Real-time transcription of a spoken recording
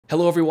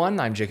Hello everyone,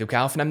 I'm Jacob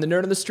Kauf and I'm the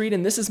nerd on the street,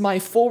 and this is my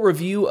full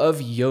review of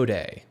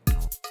Iodé.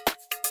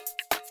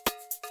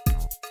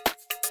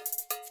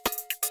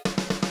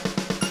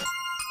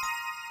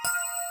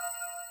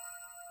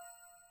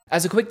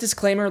 As a quick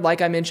disclaimer,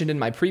 like I mentioned in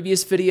my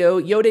previous video,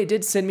 Iodé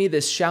did send me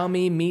this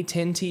Xiaomi Mi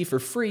 10T for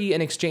free in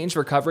exchange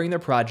for covering their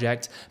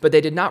project, but they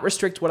did not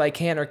restrict what I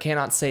can or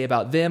cannot say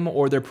about them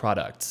or their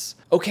products.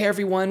 Okay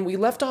everyone, we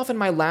left off in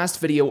my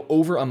last video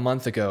over a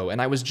month ago, and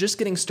I was just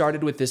getting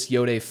started with this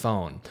Iodé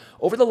phone.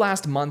 Over the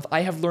last month,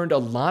 I have learned a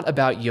lot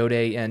about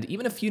Iodé and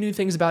even a few new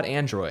things about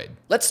Android.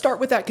 Let's start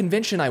with that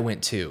convention I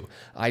went to.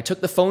 I took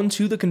the phone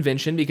to the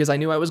convention because I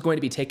knew I was going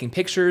to be taking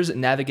pictures,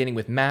 navigating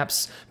with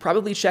maps,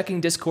 probably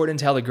checking Discord and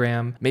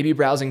Telegram, maybe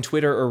browsing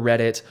Twitter or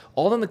Reddit,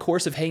 all in the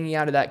course of hanging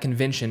out at that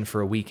convention for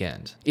a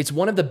weekend. It's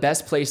one of the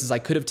best places I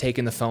could have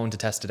taken the phone to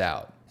test it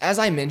out. As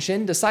I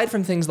mentioned, aside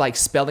from things like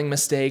spelling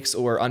mistakes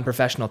or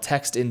unprofessional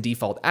text in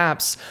default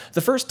apps,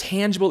 the first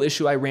tangible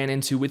issue I ran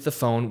into with the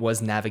phone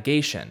was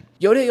navigation.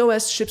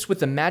 iodéOS ships with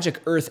the Magic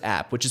Earth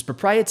app, which is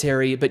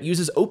proprietary but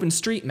uses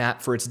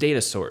OpenStreetMap for its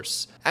data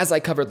source. As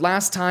I covered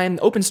last time,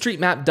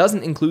 OpenStreetMap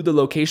doesn't include the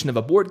location of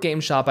a board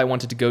game shop I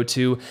wanted to go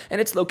to, and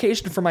its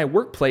location for my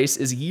workplace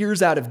is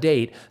years out of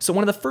date, so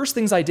one of the first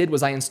things I did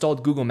was I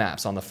installed Google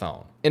Maps on the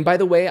phone. And by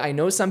the way, I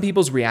know some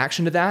people's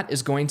reaction to that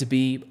is going to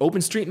be,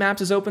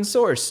 OpenStreetMap is open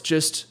source,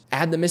 just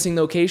add the missing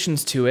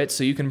locations to it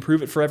so you can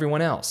prove it for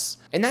everyone else.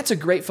 And that's a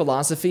great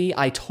philosophy.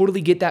 I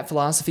totally get that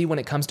philosophy when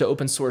it comes to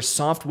open source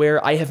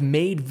software. I have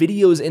made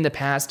videos in the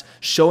past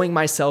showing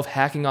myself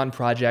hacking on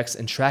projects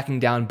and tracking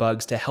down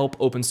bugs to help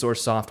open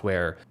source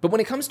software. But when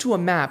it comes to a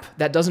map,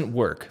 that doesn't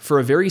work for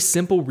a very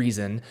simple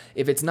reason.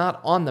 If it's not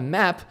on the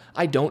map,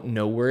 I don't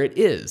know where it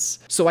is.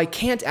 So I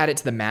can't add it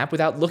to the map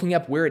without looking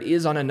up where it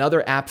is on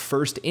another app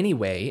first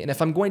anyway. And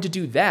if I'm going to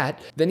do that,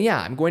 then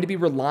yeah, I'm going to be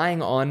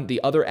relying on the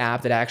other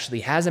app that actually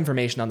has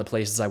information on the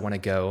places I want to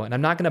go, and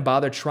I'm not going to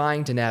bother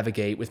trying to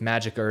navigate with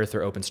Magic Earth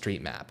or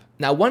OpenStreetMap.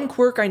 Now, one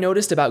quirk I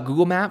noticed about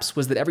Google Maps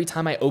was that every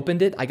time I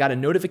opened it, I got a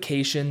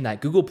notification that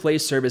Google Play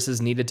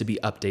services needed to be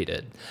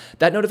updated.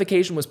 That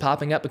notification was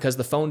popping up because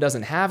the phone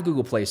doesn't have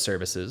Google Play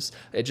services,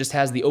 it just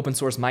has the open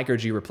source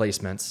microG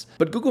replacements,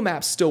 but Google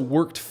Maps still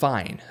worked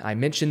fine. I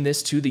mentioned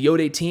this to the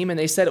Iodé team and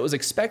they said it was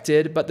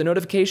expected, but the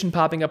notification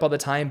popping up all the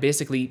time,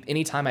 basically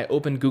anytime I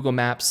opened Google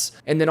Maps,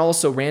 and then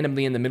also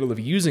randomly in the middle of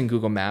using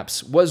Google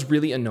Maps, was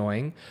really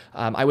annoying.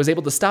 I was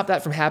able to stop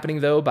that from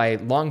happening though by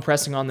long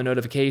pressing on the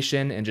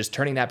notification and just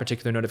turning that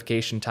particular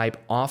notification type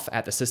off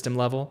at the system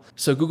level.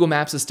 So Google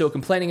Maps is still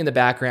complaining in the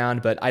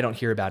background, but I don't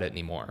hear about it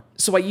anymore.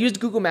 So I used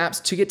Google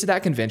Maps to get to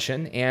that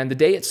convention, and the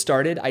day it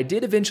started, I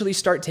did eventually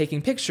start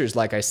taking pictures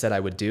like I said I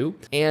would do.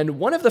 And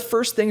one of the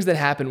first things that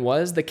happened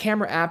was the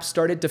camera app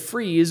started to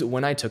freeze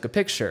when I took a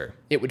picture.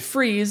 It would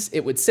freeze,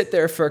 it would sit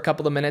there for a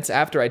couple of minutes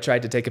after I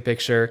tried to take a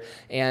picture,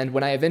 and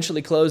when I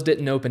eventually closed it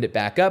and opened it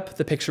back up,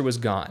 the picture was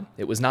gone.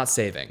 It was not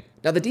saving.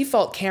 Now, the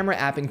default camera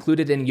app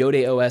included in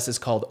iodéOS is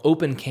called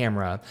Open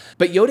Camera,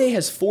 but Iodé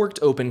has forked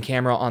Open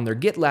Camera on their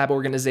GitLab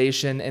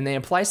organization and they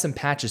apply some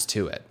patches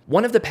to it.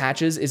 One of the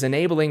patches is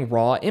enabling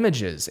RAW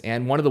images,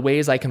 and one of the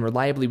ways I can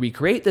reliably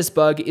recreate this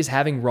bug is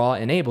having RAW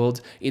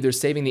enabled, either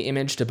saving the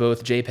image to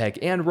both JPEG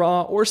and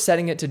RAW or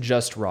setting it to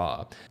just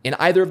RAW. In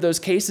either of those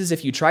cases,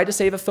 if you try to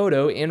save a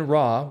photo in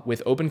RAW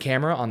with Open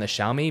Camera on the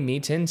Xiaomi Mi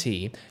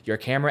 10T, your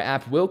camera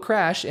app will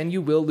crash and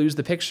you will lose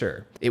the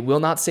picture. It will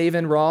not save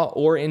in RAW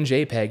or in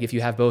JPEG if you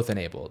have both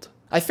enabled.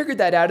 I figured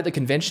that out at the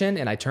convention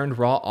and I turned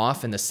RAW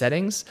off in the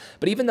settings,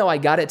 but even though I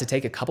got it to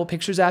take a couple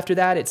pictures after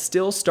that, it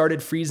still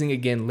started freezing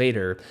again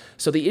later,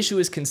 so the issue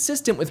is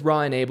consistent with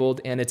RAW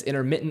enabled and it's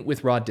intermittent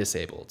with RAW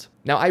disabled.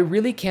 Now, I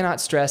really cannot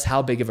stress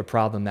how big of a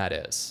problem that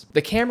is.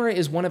 The camera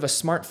is one of a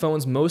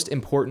smartphone's most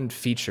important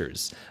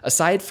features.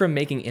 Aside from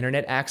making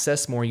internet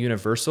access more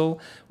universal,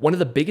 one of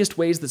the biggest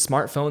ways that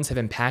smartphones have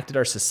impacted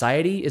our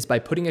society is by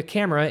putting a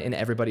camera in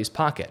everybody's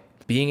pocket.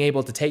 Being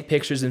able to take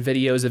pictures and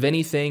videos of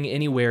anything,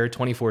 anywhere,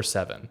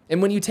 24/7.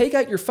 And when you take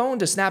out your phone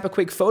to snap a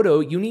quick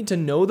photo, you need to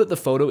know that the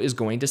photo is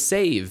going to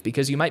save,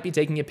 because you might be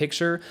taking a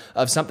picture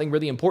of something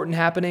really important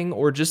happening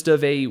or just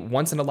of a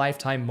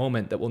once-in-a-lifetime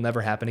moment that will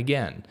never happen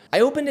again. I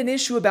opened an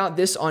issue about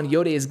this on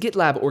Iodé's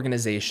GitLab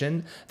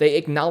organization. They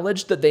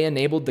acknowledged that they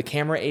enabled the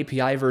camera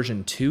API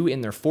version 2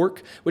 in their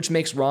fork, which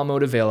makes RAW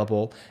mode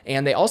available,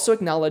 and they also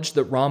acknowledged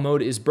that RAW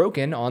mode is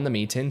broken on the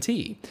Mi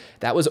 10T.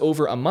 That was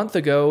over a month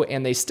ago,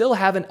 and they still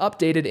haven't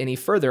updated any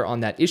further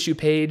on that issue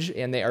page,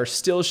 and they are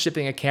still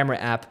shipping a camera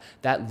app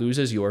that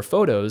loses your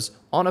photos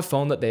on a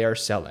phone that they are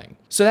selling.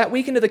 So that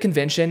weekend of the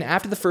convention,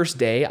 after the first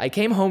day, I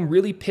came home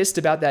really pissed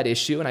about that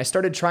issue and I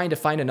started trying to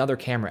find another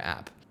camera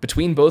app.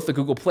 Between both the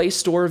Google Play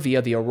Store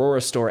via the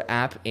Aurora Store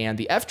app and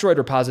the F-Droid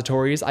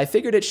repositories, I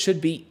figured it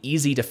should be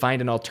easy to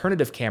find an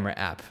alternative camera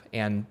app,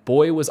 and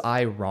boy was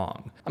I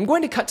wrong. I'm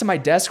going to cut to my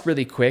desk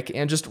really quick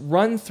and just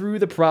run through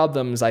the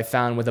problems I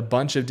found with a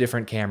bunch of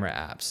different camera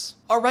apps.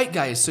 Alright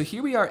guys, so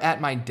here we are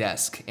at my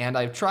desk, and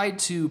I've tried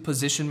to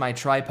position my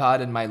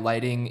tripod and my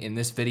lighting in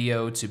this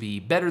video to be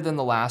better than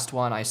the last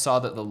one. I saw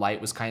that the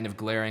light was kind of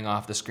glaring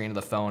off the screen of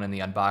the phone in the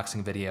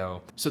unboxing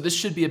video. So this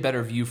should be a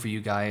better view for you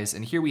guys,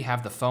 and here we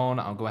have the phone.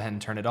 I'll go ahead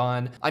and turn it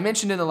on. I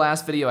mentioned in the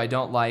last video I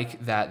don't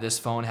like that this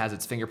phone has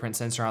its fingerprint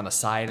sensor on the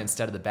side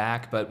instead of the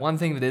back, but one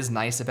thing that is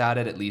nice about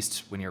it, at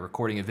least when you're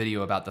recording a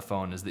video about the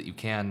phone, is that you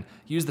can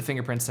use the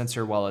fingerprint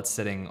sensor while it's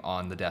sitting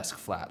on the desk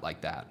flat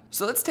like that.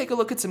 So let's take a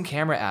look at some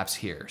camera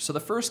apps here. So the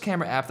first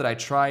camera app that I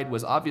tried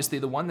was obviously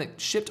the one that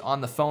shipped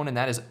on the phone, and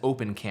that is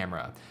Open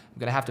Camera. I'm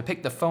gonna have to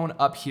pick the phone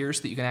up here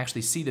so that you can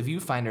actually see the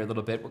viewfinder a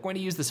little bit. We're going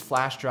to use this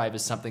flash drive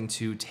as something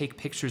to take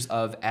pictures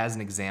of as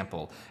an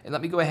example. And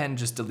let me go ahead and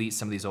just delete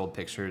some of these old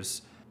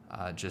pictures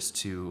just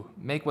to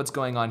make what's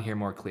going on here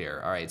more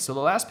clear. All right, so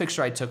the last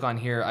picture I took on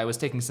here, I was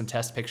taking some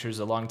test pictures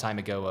a long time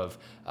ago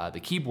of the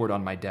keyboard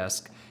on my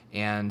desk,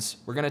 and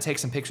we're gonna take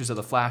some pictures of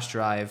the flash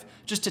drive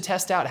just to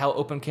test out how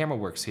Open Camera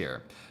works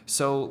here.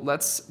 So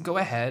let's go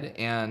ahead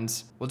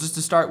and, well, just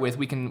to start with,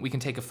 we can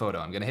take a photo.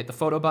 I'm gonna hit the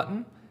photo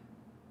button,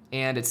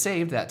 and it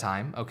saved that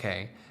time,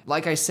 okay.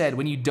 Like I said,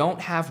 when you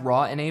don't have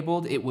RAW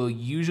enabled, it will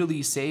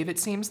usually save, it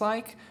seems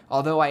like.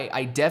 Although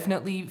I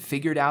definitely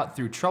figured out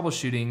through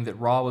troubleshooting that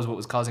RAW was what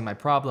was causing my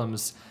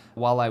problems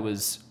while I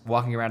was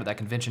walking around at that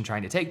convention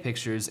trying to take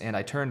pictures, and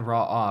I turned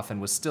RAW off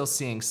and was still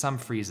seeing some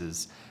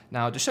freezes.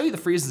 Now, to show you the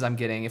freezes I'm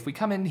getting, if we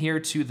come in here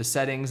to the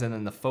settings and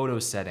then the photo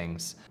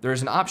settings,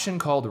 there's an option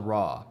called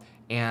RAW,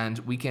 and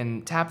we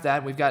can tap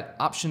that. We've got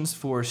options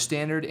for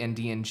standard and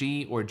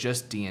DNG or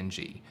just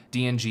DNG,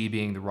 DNG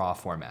being the RAW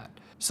format.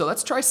 So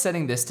let's try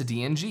setting this to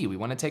DNG. We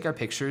want to take our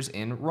pictures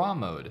in RAW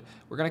mode.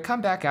 We're going to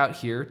come back out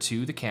here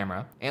to the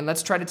camera, and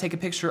let's try to take a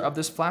picture of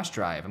this flash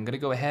drive. I'm going to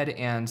go ahead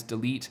and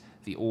delete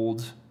the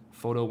old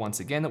photo once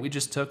again that we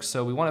just took.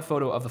 So we want a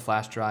photo of the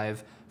flash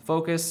drive.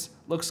 Focus,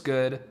 looks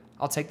good.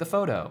 I'll take the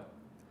photo.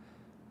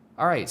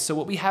 All right, so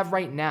what we have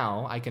right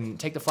now, I can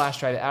take the flash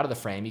drive out of the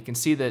frame. You can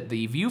see that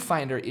the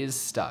viewfinder is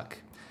stuck.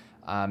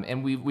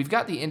 And we've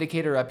got the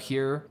indicator up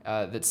here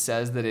that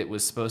says that it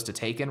was supposed to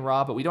take in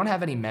RAW, but we don't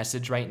have any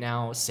message right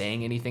now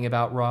saying anything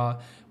about RAW.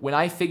 When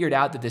I figured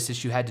out that this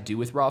issue had to do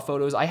with RAW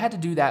photos, I had to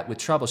do that with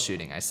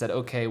troubleshooting. I said,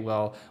 okay,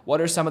 well,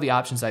 what are some of the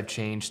options I've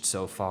changed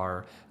so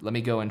far? Let me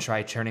go and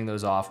try turning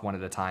those off one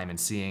at a time and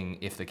seeing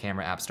if the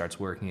camera app starts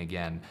working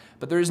again.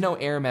 But there is no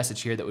error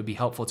message here that would be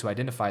helpful to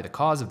identify the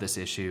cause of this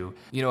issue.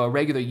 You know, a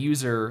regular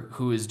user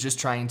who is just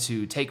trying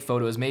to take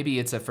photos, maybe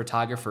it's a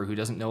photographer who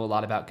doesn't know a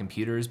lot about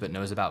computers but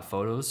knows about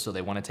photos, so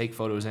they want to take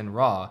photos in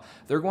RAW.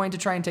 They're going to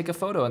try and take a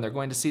photo, and they're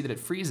going to see that it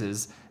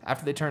freezes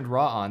after they turned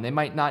RAW on. They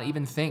might not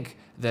even think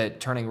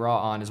that turning RAW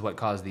on is what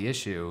caused the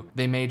issue.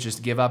 They may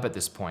just give up at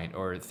this point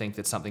or think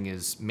that something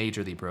is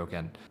majorly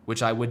broken,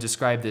 which I would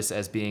describe this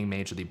as being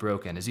majorly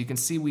broken. As you can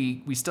see,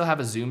 we still have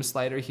a zoom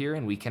slider here,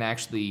 and we can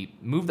actually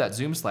move that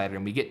zoom slider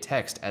and we get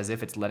text as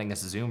if it's letting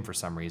us zoom for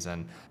some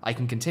reason. I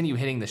can continue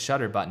hitting the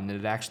shutter button and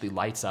it actually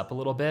lights up a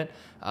little bit.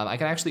 I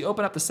can actually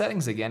open up the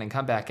settings again and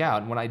come back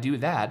out, and when I do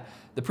that,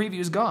 the preview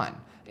is gone.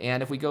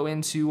 And if we go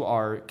into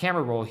our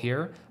camera roll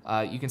here,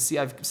 you can see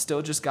I've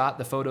still just got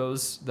the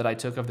photos that I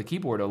took of the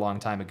keyboard a long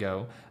time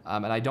ago,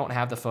 and I don't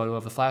have the photo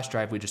of the flash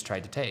drive we just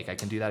tried to take. I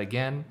can do that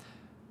again,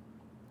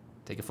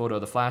 take a photo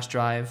of the flash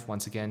drive,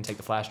 once again take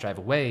the flash drive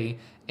away,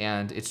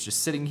 and it's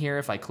just sitting here.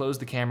 If I close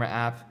the camera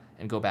app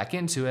and go back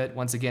into it,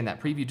 once again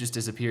that preview just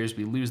disappears,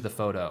 we lose the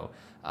photo.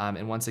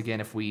 And once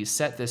again, if we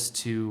set this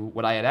to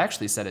what I had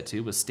actually set it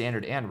to was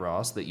standard and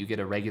RAW, so that you get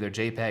a regular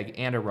JPEG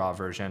and a RAW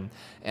version.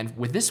 And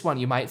with this one,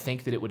 you might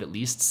think that it would at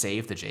least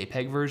save the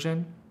JPEG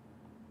version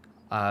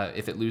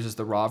if it loses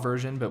the RAW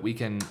version, but we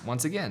can,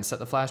 once again, set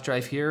the flash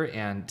drive here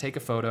and take a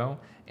photo,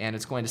 and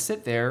it's going to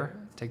sit there,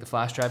 take the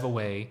flash drive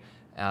away,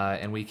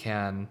 and we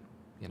can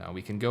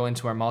go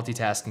into our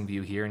multitasking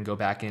view here and go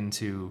back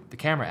into the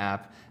camera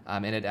app,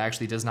 and it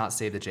actually does not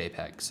save the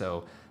JPEG.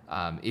 So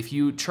if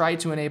you try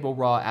to enable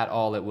RAW at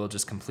all, it will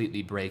just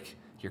completely break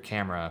your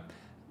camera.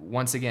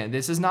 Once again,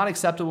 this is not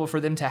acceptable for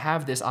them to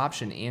have this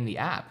option in the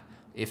app.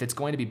 If it's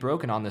going to be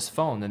broken on this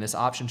phone, then this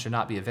option should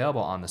not be available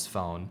on this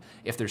phone.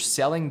 If they're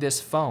selling this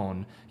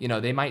phone, you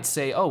know, they might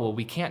say, oh, well,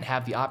 we can't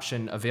have the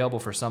option available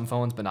for some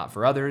phones but not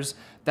for others.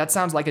 That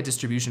sounds like a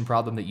distribution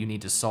problem that you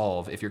need to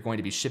solve if you're going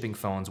to be shipping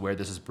phones where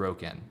this is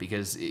broken,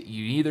 because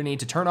you either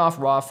need to turn off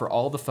RAW for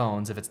all the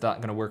phones if it's not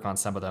going to work on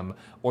some of them,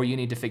 or you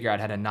need to figure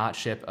out how to not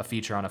ship a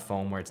feature on a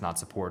phone where it's not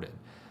supported.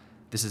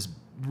 This is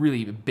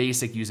really a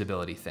basic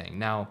usability thing.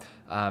 Now,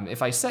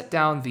 if I set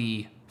down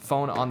the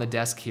phone on the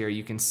desk here,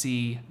 you can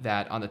see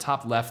that on the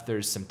top left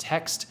there's some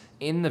text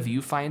in the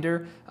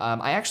viewfinder.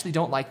 I actually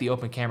don't like the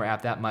Open Camera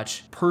app that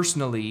much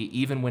personally,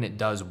 even when it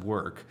does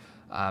work.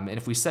 And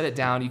if we set it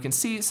down, you can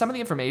see some of the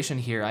information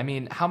here. I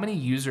mean, how many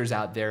users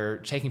out there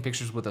taking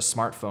pictures with a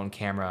smartphone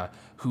camera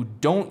who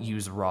don't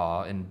use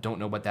RAW and don't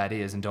know what that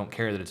is and don't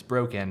care that it's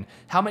broken?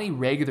 How many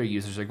regular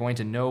users are going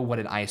to know what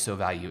an ISO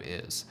value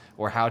is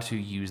or how to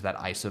use that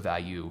ISO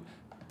value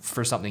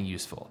for something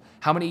useful?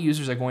 How many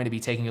users are going to be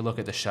taking a look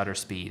at the shutter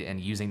speed and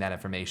using that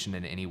information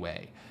in any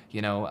way?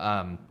 You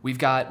know, we've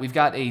got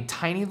a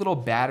tiny little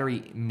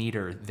battery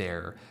meter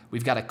there.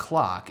 We've got a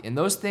clock, and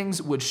those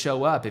things would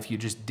show up if you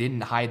just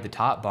didn't hide the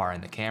top bar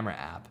in the camera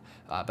app.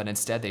 But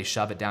instead they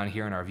shove it down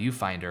here in our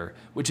viewfinder,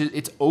 which is,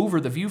 it's over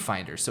the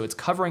viewfinder. So it's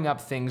covering up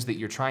things that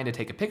you're trying to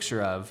take a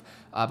picture of.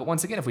 But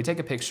once again, if we take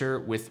a picture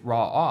with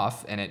RAW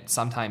off, and it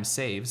sometimes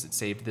saves, it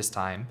saved this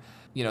time,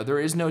 you know, there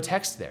is no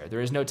text there.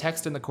 There is no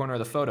text in the corner of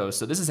the photo,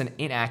 so this is an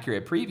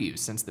inaccurate preview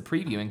since the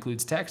preview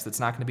includes text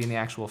that's not gonna be in the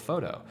actual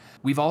photo.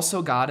 We've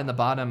also got in the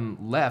bottom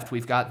left,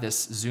 we've got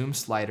this zoom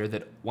slider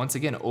that once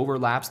again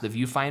overlaps the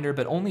viewfinder,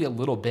 but only a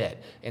little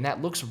bit, and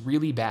that looks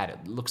really bad.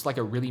 It looks like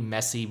a really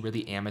messy,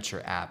 really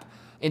amateur app.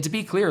 And to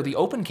be clear, the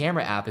Open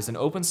Camera app is an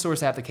open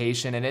source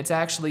application, and it's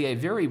actually a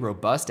very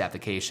robust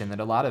application that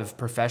a lot of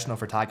professional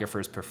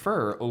photographers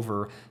prefer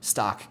over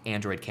stock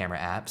Android camera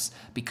apps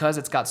because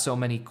it's got so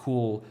many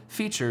cool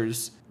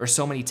features, or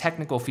so many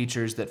technical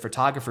features that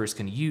photographers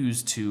can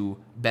use to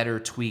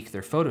better tweak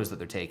their photos that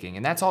they're taking,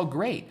 and that's all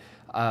great.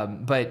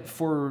 But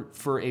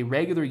for a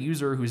regular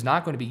user who's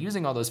not going to be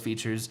using all those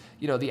features,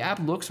 you know, the app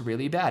looks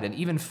really bad. And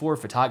even for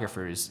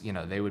photographers, you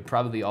know, they would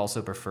probably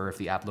also prefer if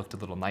the app looked a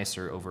little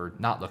nicer over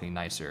not looking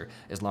nicer,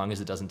 as long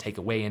as it doesn't take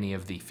away any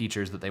of the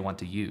features that they want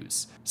to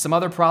use. Some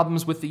other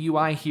problems with the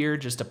UI here,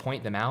 just to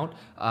point them out,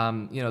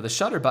 you know, the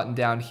shutter button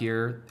down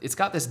here, it's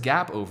got this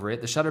gap over it.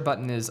 The shutter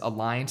button is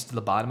aligned to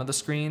the bottom of the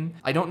screen.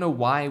 I don't know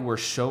why we're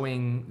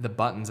showing the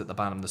buttons at the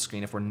bottom of the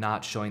screen if we're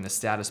not showing the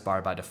status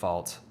bar by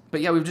default. But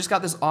yeah, we've just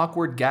got this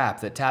awkward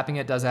gap that tapping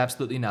it does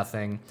absolutely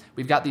nothing.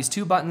 We've got these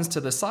two buttons to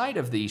the side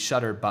of the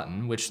shutter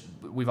button, which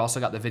we've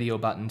also got the video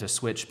button to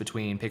switch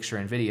between picture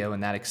and video,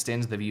 and that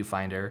extends the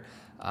viewfinder.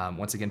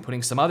 Once again,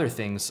 putting some other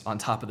things on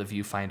top of the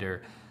viewfinder.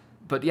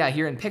 But yeah,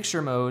 here in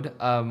picture mode,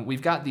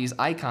 we've got these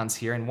icons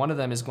here, and one of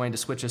them is going to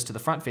switch us to the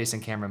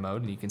front-facing camera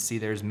mode, and you can see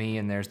there's me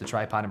and there's the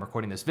tripod I'm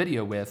recording this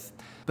video with.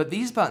 But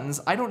these buttons,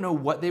 I don't know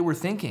what they were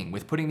thinking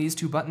with putting these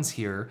two buttons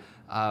here,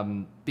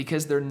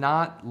 because they're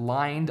not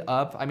lined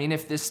up. I mean,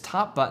 if this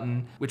top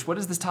button, which what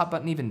does this top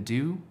button even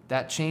do?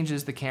 That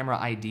changes the camera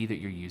ID that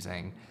you're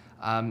using.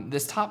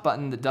 This top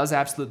button that does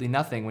absolutely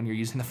nothing when you're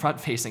using the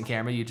front-facing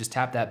camera. You just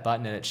tap that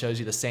button and it shows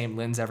you the same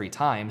lens every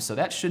time, so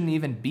that shouldn't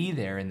even be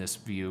there in this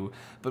view.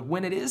 But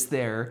when it is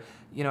there,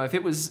 you know, if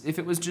it was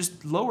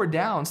just lower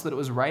down so that it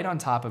was right on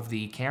top of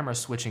the camera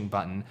switching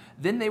button,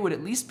 then they would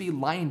at least be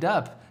lined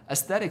up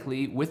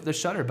aesthetically with the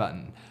shutter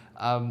button.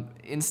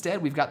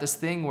 Instead, we've got this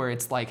thing where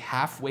it's like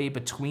halfway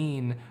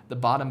between the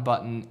bottom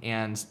button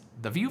and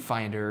the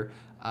viewfinder,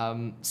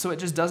 so it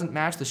just doesn't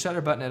match the shutter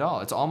button at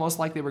all. It's almost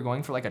like they were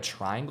going for like a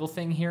triangle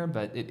thing here,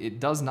 but it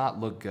does not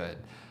look good.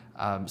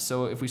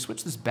 So if we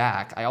switch this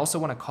back, I also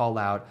want to call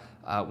out,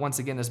 once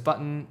again, this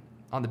button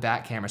on the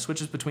back camera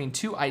switches between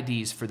two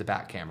IDs for the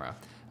back camera.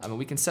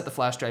 We can set the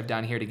flash drive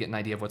down here to get an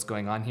idea of what's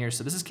going on here.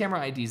 So this is camera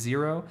ID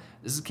 0,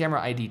 this is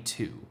camera ID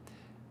 2.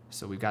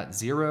 So we've got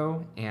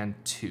 0 and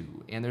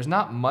 2, and there's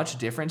not much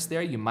difference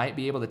there. You might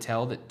be able to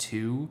tell that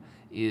 2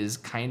 is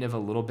kind of a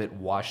little bit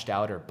washed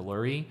out or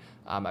blurry.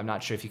 I'm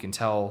not sure if you can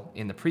tell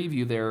in the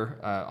preview there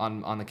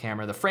on the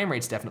camera. The frame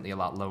rate's definitely a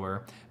lot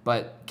lower,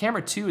 but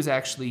camera 2 is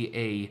actually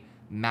a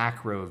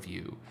macro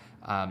view.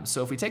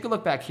 So if we take a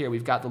look back here,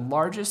 we've got the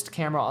largest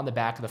camera on the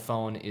back of the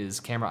phone is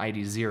camera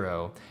ID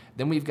 0.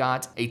 Then we've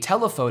got a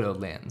telephoto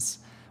lens,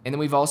 and then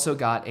we've also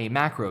got a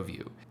macro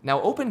view. Now,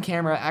 Open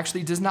Camera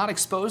actually does not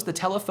expose the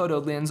telephoto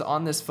lens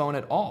on this phone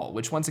at all,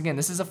 which once again,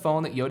 this is a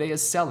phone that Iodé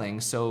is selling,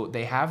 so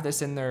they have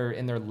this in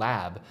their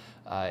lab,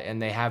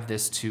 and they have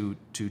this to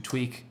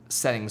tweak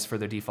settings for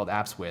their default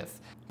apps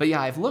with. But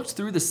yeah, I've looked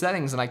through the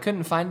settings and I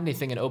couldn't find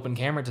anything in Open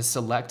Camera to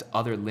select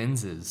other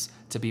lenses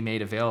to be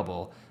made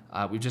available.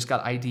 We've just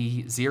got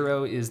ID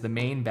 0 is the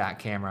main back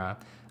camera,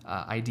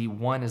 ID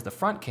 1 is the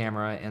front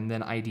camera, and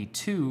then ID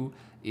 2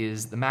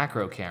 is the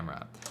macro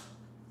camera.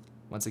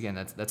 Once again,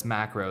 that's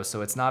macro,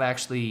 so it's not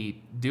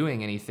actually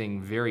doing anything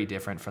very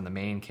different from the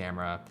main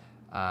camera.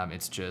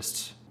 It's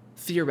just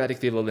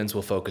theoretically the lens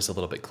will focus a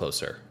little bit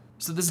closer.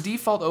 So this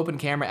default Open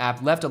Camera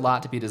app left a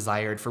lot to be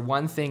desired. For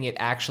one thing, it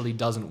actually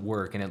doesn't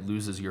work and it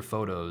loses your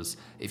photos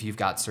if you've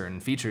got certain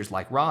features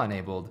like RAW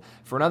enabled.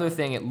 For another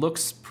thing, it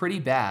looks pretty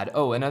bad.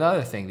 Oh, and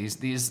another thing,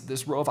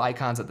 this row of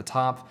icons at the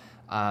top,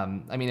 I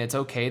mean, it's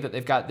okay that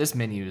they've got this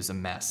menu is a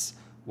mess.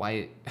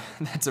 Why,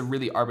 that's a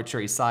really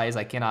arbitrary size.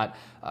 I cannot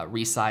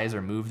resize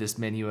or move this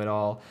menu at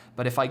all.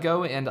 But if I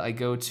go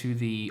to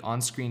the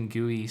on-screen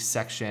GUI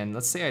section,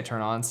 let's say I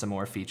turn on some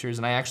more features,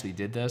 and I actually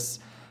did this.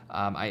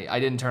 I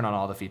didn't turn on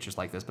all the features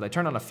like this, but I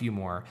turned on a few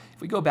more.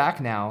 If we go back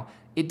now,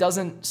 it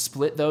doesn't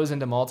split those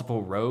into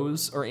multiple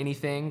rows or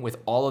anything with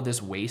all of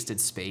this wasted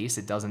space.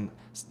 It doesn't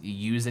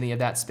use any of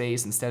that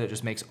space. Instead, it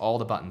just makes all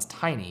the buttons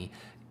tiny.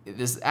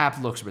 This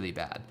app looks really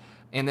bad.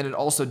 And then it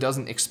also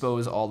doesn't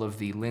expose all of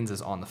the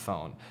lenses on the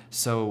phone.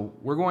 So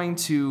we're going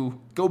to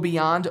go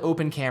beyond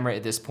open camera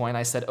at this point.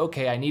 I said,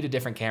 okay, I need a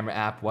different camera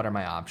app. What are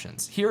my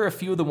options? Here are a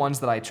few of the ones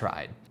that I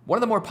tried. One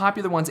of the more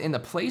popular ones in the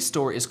Play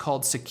Store is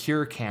called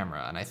Secure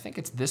Camera, and I think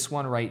it's this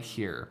one right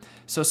here.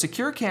 So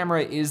Secure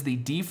Camera is the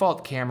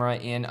default camera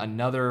in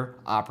another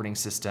operating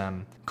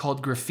system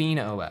called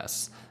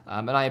iodéOS.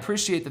 And I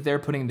appreciate that they're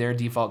putting their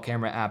default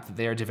camera app that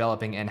they're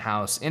developing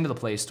in-house into the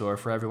Play Store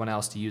for everyone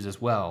else to use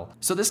as well.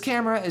 So this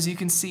camera, as you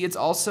can see, it's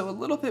also a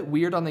little bit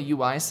weird on the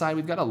UI side.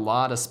 We've got a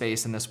lot of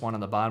space in this one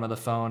on the bottom of the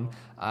phone.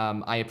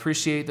 I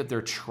appreciate that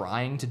they're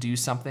trying to do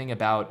something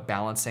about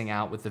balancing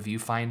out with the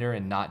viewfinder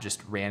and not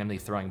just randomly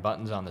throwing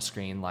buttons on the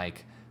screen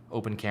like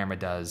Open Camera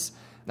does.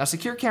 Now,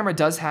 Secure Camera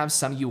does have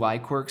some UI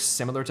quirks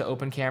similar to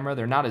Open Camera.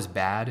 They're not as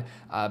bad,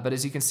 but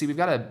as you can see, we've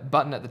got a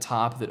button at the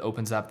top that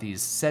opens up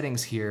these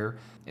settings here,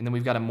 and then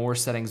we've got a More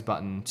Settings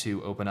button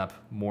to open up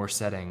more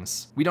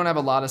settings. We don't have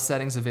a lot of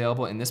settings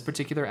available in this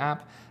particular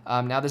app.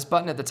 Now, this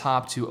button at the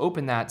top to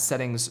open that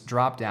settings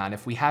dropdown,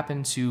 if we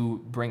happen to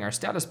bring our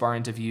status bar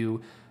into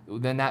view,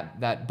 then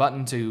that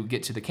button to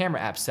get to the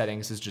camera app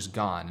settings is just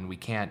gone, and we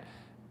can't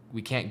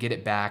get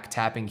it back.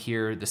 Tapping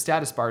here, the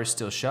status bar is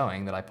still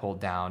showing that I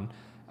pulled down.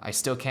 I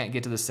still can't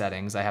get to the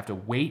settings. I have to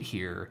wait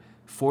here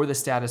for the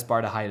status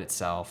bar to hide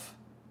itself,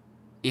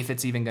 if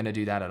it's even gonna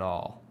do that at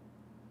all.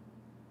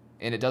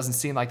 And it doesn't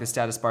seem like the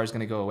status bar is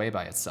gonna go away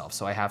by itself,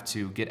 so I have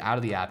to get out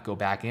of the app, go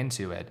back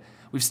into it.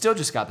 We've still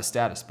just got the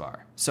status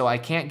bar. So I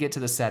can't get to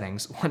the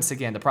settings. Once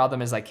again, the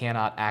problem is I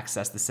cannot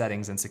access the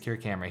settings in Secure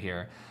Camera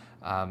here.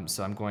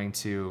 So I'm going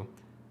to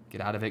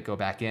get out of it, go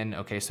back in.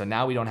 Okay, so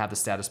now we don't have the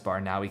status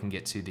bar. Now we can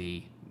get to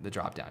the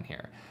drop down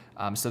here.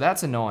 So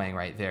that's annoying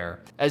right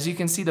there. As you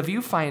can see, the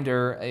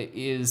viewfinder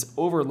is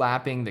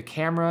overlapping the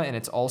camera, and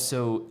it's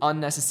also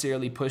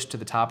unnecessarily pushed to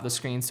the top of the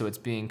screen, so it's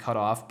being cut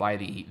off by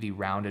the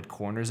rounded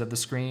corners of the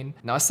screen.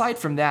 Now, aside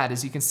from that,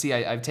 as you can see,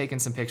 I've taken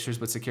some pictures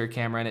with Secure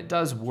Camera, and it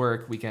does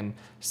work. We can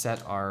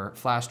set our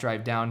flash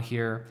drive down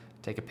here,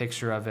 take a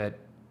picture of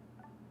it,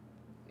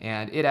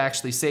 and it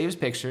actually saves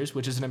pictures,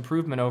 which is an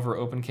improvement over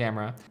Open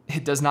Camera.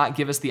 It does not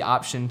give us the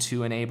option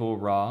to enable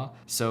RAW,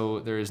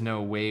 so there is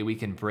no way we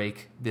can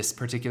break this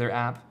particular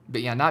app.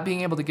 But yeah, not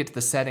being able to get to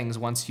the settings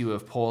once you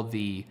have pulled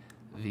the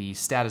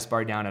status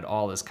bar down at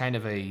all is kind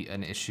of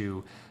an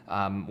issue.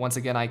 Once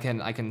again, I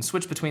can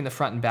switch between the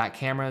front and back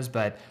cameras,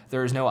 but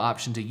there is no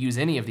option to use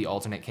any of the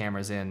alternate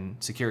cameras in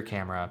Secure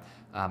Camera.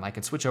 I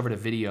can switch over to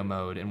video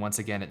mode, and once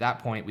again, at that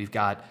point, we've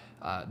got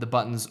the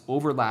buttons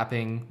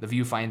overlapping the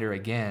viewfinder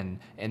again,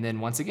 and then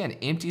once again,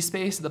 empty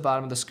space at the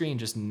bottom of the screen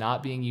just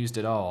not being used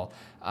at all.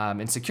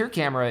 And Secure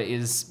Camera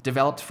is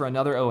developed for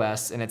another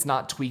OS, and it's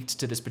not tweaked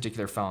to this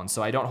particular phone,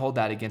 so I don't hold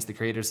that against the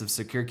creators of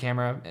Secure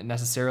Camera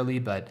necessarily,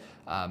 but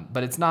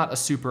it's not a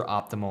super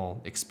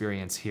optimal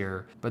experience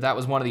here. But that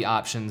was one of the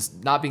options.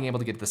 Not being able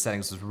to get to the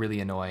settings was really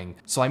annoying,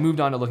 so I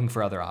moved on to looking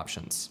for other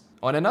options.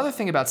 Oh, and another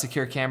thing about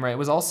Secure Camera, it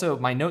was also,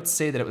 my notes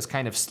say that it was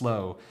kind of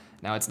slow.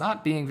 Now, it's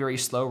not being very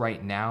slow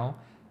right now.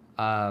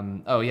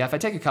 Oh yeah, if I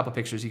take a couple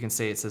pictures, you can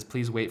see it says,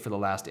 please wait for the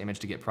last image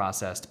to get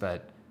processed,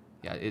 but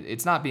yeah,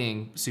 it's not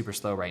being super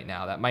slow right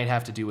now. That might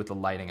have to do with the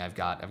lighting I've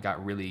got. I've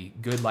got really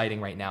good lighting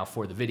right now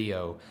for the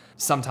video.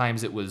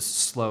 Sometimes it was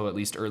slow, at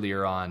least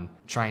earlier on,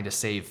 trying to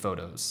save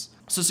photos.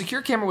 So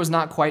Secure Camera was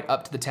not quite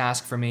up to the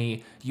task for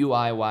me,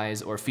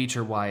 UI-wise or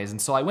feature-wise,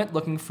 and so I went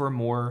looking for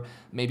more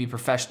maybe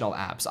professional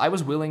apps. I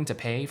was willing to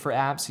pay for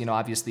apps. You know,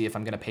 obviously if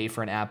I'm gonna pay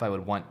for an app, I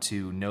would want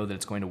to know that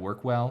it's going to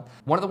work well.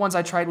 One of the ones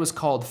I tried was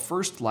called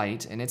First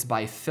Light, and it's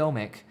by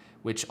Filmic,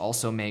 which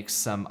also makes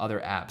some other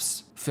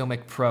apps.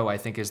 Filmic Pro, I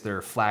think, is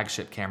their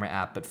flagship camera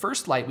app, but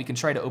First Light, we can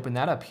try to open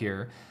that up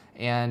here,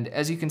 and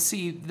as you can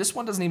see, this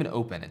one doesn't even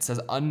open. It says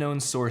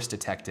unknown source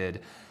detected.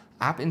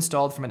 App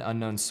installed from an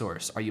unknown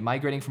source. Are you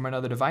migrating from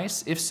another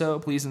device? If so,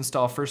 please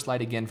install First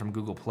Light again from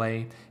Google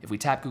Play. If we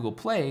tap Google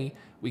Play,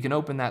 we can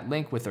open that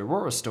link with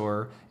Aurora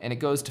Store, and it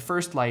goes to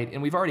First Light,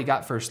 and we've already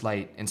got First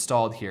Light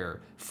installed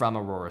here from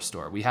Aurora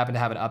Store. We happen to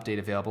have an update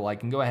available. I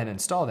can go ahead and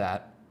install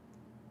that.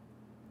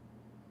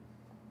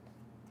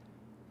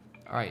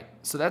 All right,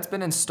 so that's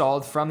been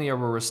installed from the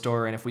Aurora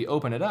Store, and if we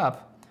open it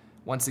up,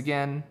 once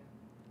again,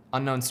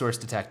 unknown source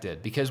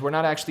detected. Because we're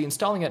not actually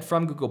installing it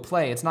from Google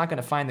Play, it's not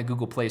gonna find the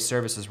Google Play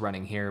services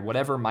running here.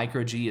 Whatever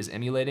micro G is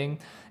emulating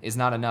is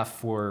not enough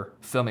for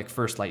Filmic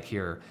First Light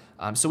here.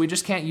 So we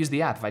just can't use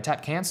the app. If I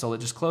tap cancel, it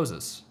just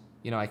closes.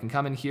 You know, I can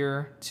come in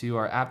here to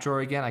our app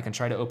drawer again, I can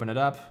try to open it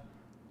up.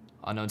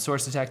 Unknown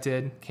source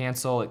detected,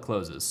 cancel, it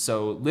closes.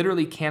 So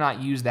literally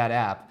cannot use that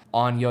app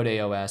on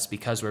iodéOS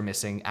because we're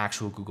missing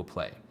actual Google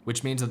Play,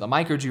 which means that the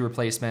micro G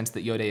replacements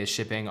that Iodé is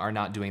shipping are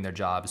not doing their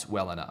jobs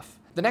well enough.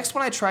 The next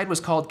one I tried was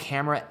called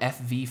Camera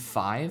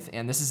FV5,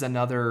 and this is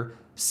another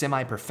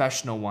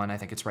semi-professional one. I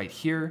think it's right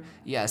here.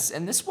 Yes,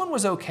 and this one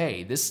was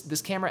okay.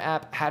 This camera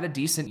app had a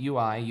decent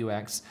UI,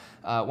 UX.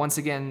 Once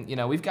again, you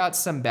know, we've got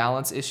some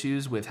balance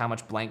issues with how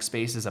much blank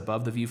space is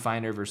above the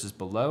viewfinder versus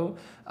below.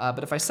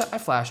 But if I set my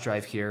flash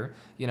drive here,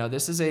 you know,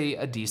 this is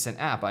a decent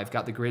app. I've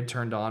got the grid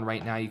turned on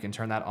right now. You can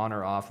turn that on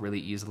or off really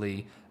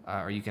easily.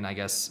 or you can, I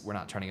guess, we're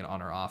not turning it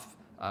on or off.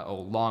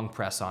 Long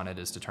press on it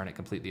is to turn it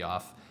completely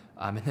off.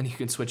 And then you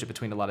can switch it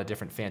between a lot of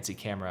different fancy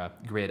camera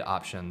grid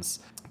options.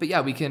 But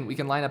yeah, we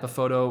can line up a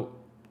photo,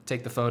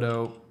 take the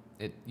photo.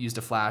 It used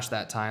a flash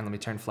that time. Let me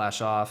turn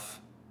flash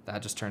off.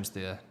 That just turns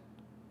the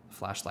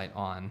flashlight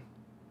on.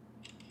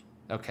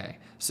 Okay,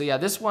 so yeah,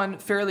 this one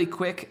fairly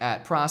quick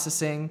at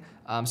processing.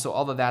 So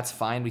all of that's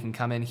fine. We can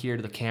come in here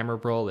to the camera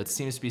roll. It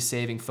seems to be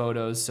saving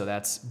photos, so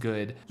that's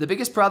good. The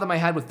biggest problem I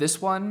had with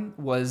this one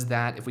was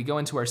that if we go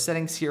into our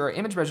settings here, our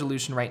image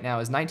resolution right now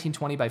is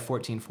 1920 by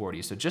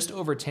 1440, so just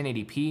over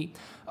 1080p.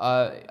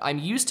 I'm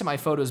used to my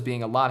photos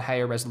being a lot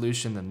higher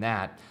resolution than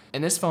that.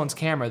 And this phone's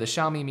camera, the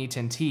Xiaomi Mi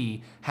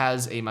 10T,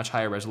 has a much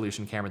higher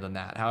resolution camera than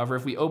that. However,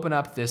 if we open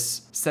up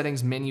this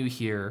settings menu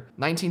here,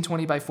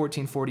 1920 by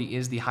 1440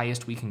 is the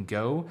highest we can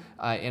go.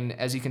 And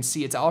as you can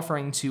see, it's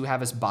offering to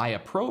have us buy a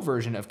pro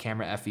version of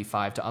Camera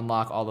FV5 to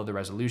unlock all of the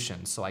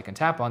resolutions. So I can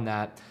tap on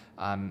that.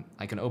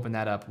 I can open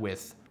that up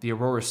with the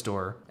Aurora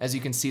store. As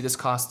you can see, this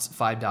costs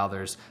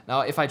 $5.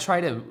 Now, if I try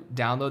to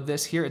download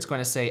this here, it's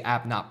going to say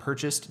app not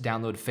purchased,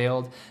 download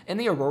failed. In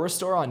the Aurora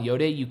store on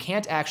Iodé, you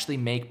can't actually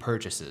make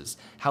purchases.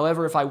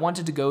 However, if I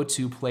wanted to go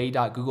to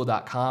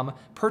play.google.com,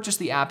 purchase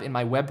the app in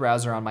my web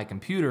browser on my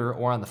computer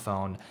or on the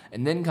phone,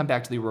 and then come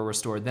back to the Aurora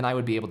store, then I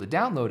would be able to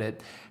download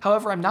it.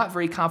 However, I'm not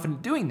very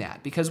confident doing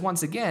that because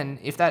once again,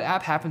 if that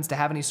app happens to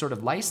have any sort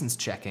of license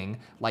checking,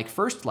 like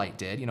First Light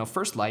did,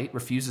 First Light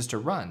refuses to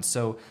run.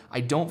 So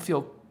I don't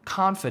feel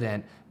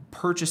confident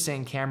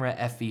purchasing Camera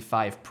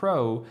FV5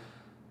 Pro,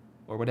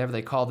 or whatever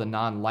they call the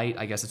non-light.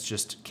 I guess it's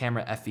just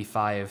Camera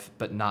FV5,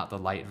 but not the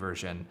light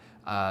version.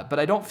 But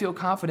I don't feel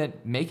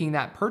confident making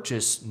that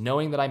purchase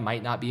knowing that I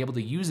might not be able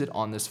to use it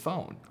on this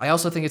phone. I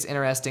also think it's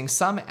interesting,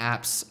 some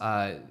apps,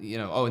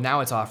 now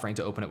it's offering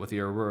to open it with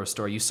the Aurora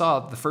store. You saw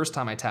the first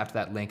time I tapped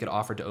that link, it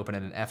offered to open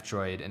it in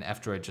F-Droid, and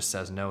F-Droid just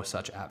says no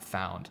such app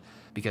found,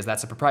 because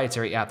that's a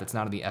proprietary app that's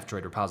not in the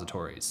F-Droid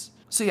repositories.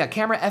 So yeah,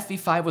 Camera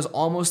FV5 was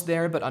almost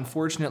there, but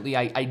unfortunately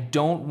I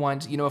don't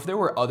want, if there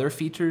were other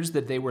features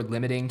that they were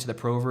limiting to the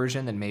Pro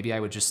version, then maybe I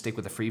would just stick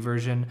with the free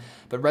version.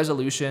 But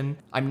resolution,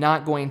 I'm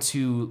not going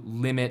to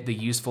limit the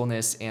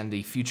usefulness and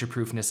the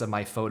future-proofness of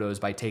my photos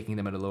by taking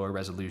them at a lower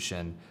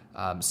resolution.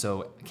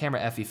 So Camera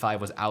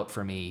FV5 was out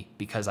for me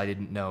because I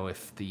didn't know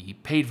if the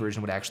paid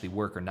version would actually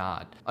work or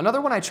not.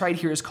 Another one I tried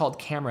here is called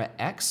Camera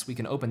X. We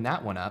can open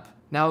that one up.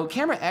 Now,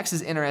 Camera X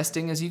is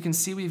interesting. As you can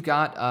see, we've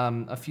got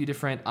a few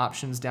different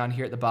options down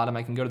here at the bottom.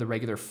 I can go to the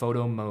regular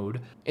photo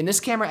mode. And this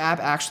camera app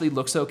actually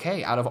looks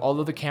okay. Out of all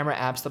of the camera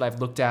apps that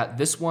I've looked at,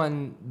 this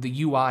one,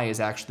 the UI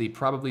is actually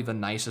probably the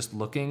nicest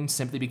looking,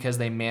 simply because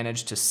they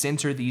managed to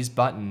center these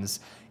buttons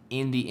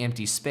in the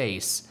empty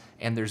space,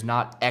 and there's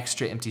not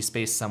extra empty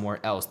space somewhere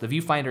else. The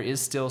viewfinder is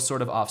still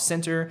sort of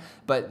off-center,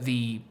 but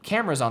the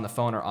cameras on the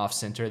phone are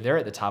off-center. They're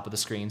at the top of the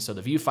screen, so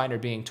the viewfinder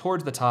being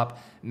towards the top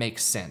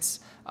makes sense.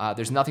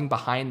 There's nothing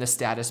behind the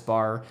status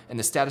bar, and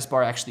the status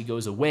bar actually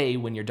goes away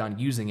when you're done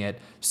using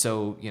it.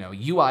 So,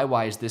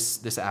 UI-wise,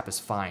 this app is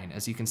fine.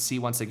 As you can see,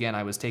 once again,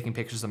 I was taking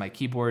pictures of my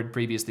keyboard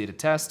previously to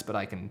test, but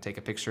I can take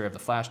a picture of the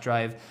flash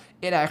drive.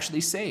 It actually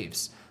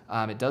saves.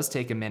 It does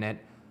take a minute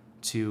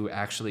to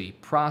actually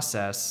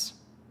process.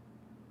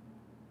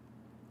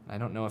 I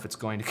don't know if it's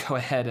going to go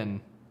ahead and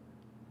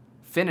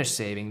finish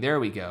saving. There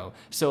we go.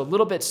 So a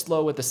little bit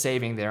slow with the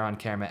saving there on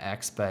Camera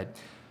X, but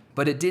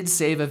it did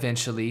save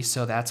eventually,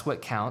 so that's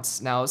what counts.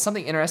 Now,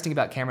 something interesting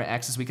about Camera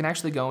X is we can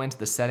actually go into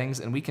the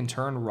settings and we can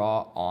turn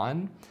RAW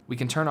on. We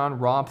can turn on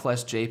RAW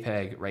plus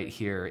JPEG right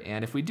here,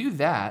 and if we do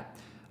that,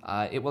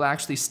 it will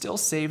actually still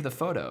save the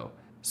photo.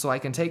 So I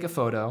can take a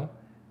photo,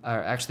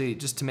 or actually,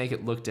 just to make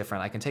it look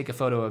different, I can take a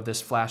photo of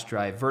this flash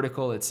drive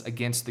vertical. It's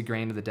against the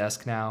grain of the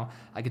desk now.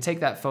 I can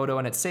take that photo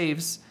and it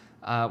saves.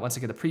 Once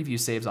again, the preview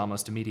saves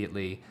almost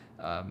immediately.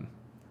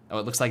 Oh,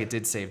 it looks like it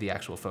did save the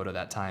actual photo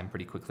that time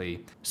pretty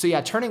quickly. So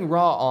yeah, turning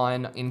RAW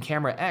on in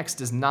Camera X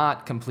does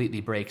not completely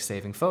break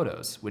saving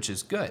photos, which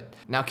is good.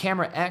 Now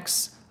Camera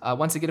X,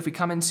 once again, if we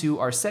come into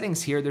our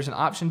settings here, there's an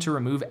option to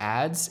remove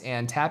ads,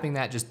 and tapping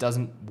that just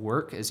doesn't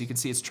work. As you can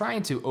see, it's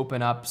trying to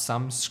open up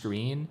some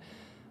screen.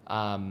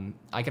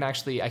 I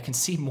can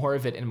see more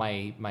of it in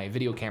my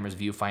video camera's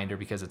viewfinder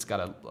because it's got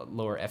a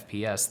lower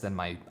FPS than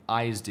my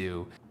eyes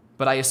do.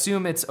 But I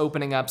assume it's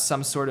opening up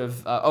some sort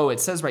of, it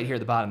says right here at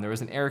the bottom, there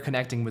was an error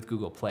connecting with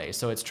Google Play.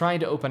 So it's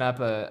trying to open up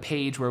a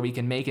page where we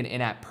can make an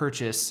in-app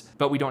purchase,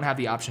 but we don't have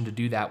the option to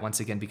do that once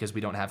again because we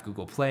don't have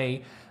Google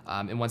Play.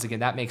 And once again,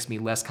 that makes me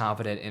less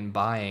confident in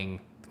buying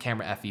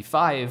Camera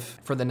FV5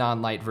 for the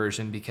non-light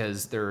version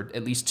because there are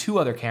at least 2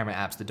 other camera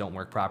apps that don't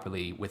work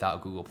properly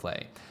without Google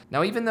Play.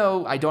 Now, even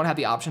though I don't have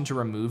the option to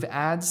remove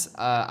ads,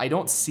 I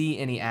don't see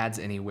any ads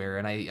anywhere,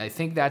 and I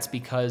think that's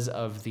because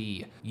of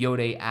the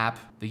Iodé app,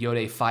 the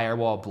Iodé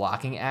firewall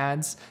blocking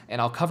ads,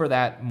 and I'll cover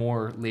that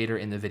more later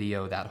in the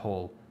video, that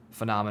whole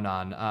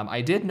phenomenon.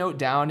 I did note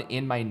down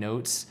in my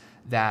notes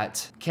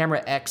that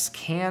Camera X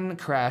can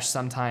crash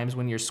sometimes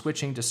when you're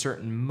switching to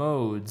certain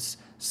modes,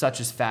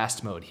 such as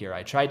fast mode here.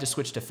 I tried to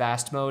switch to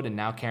fast mode and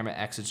now Camera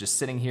X is just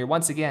sitting here.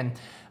 Once again,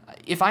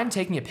 if I'm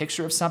taking a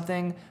picture of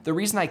something, the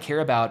reason I care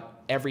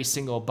about every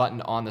single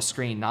button on the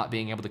screen not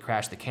being able to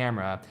crash the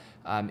camera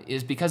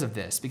is because of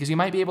this. Because you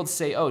might be able to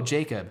say, oh,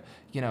 Jacob,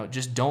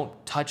 just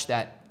don't touch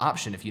that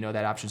option if you know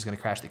that option is going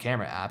to crash the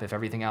camera app. If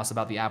everything else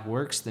about the app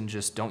works, then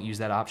just don't use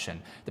that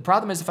option. The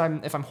problem is if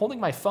I'm holding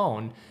my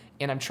phone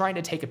and I'm trying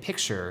to take a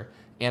picture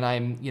and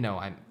I'm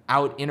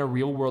out in a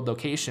real world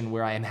location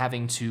where I am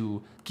having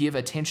to give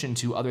attention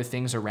to other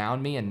things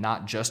around me and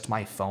not just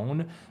my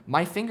phone,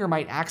 my finger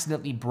might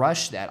accidentally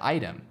brush that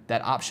item,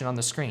 that option on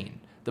the screen.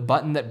 The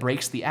button that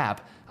breaks the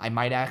app, I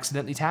might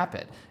accidentally tap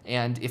it.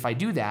 And if I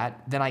do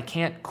that, then I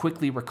can't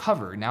quickly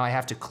recover. Now I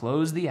have to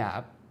close the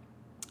app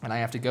and I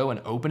have to go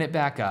and open it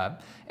back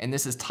up. And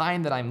this is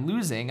time that I'm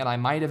losing, and I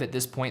might have at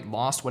this point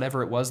lost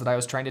whatever it was that I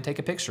was trying to take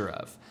a picture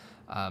of.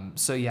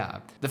 So yeah,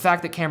 the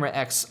fact that Camera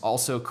X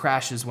also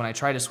crashes when I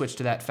try to switch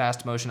to that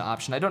fast motion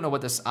option, I don't know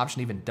what this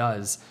option even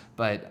does,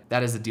 but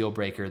that is a deal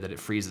breaker that it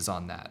freezes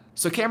on that.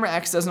 So Camera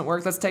X doesn't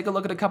work. Let's take a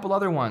look at a couple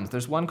other ones.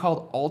 There's one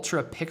called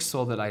Ultra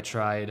Pixel that I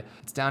tried.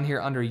 It's down here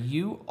under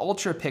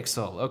Ultra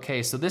Pixel.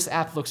 Okay, so this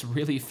app looks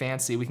really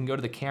fancy. We can go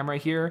to the camera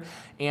here,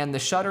 and the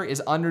shutter is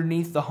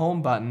underneath the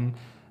home button,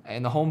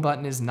 and the home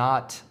button is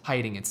not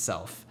hiding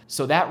itself.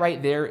 So that right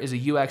there is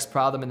a UX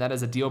problem, and that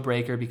is a deal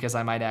breaker because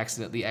I might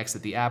accidentally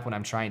exit the app when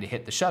I'm trying to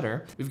hit the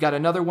shutter. We've got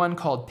another one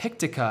called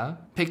Pictica.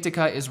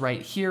 Pictica is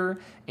right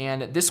here,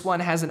 and this one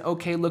has an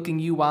okay looking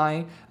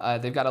UI.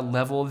 They've got a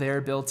level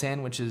there built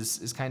in, which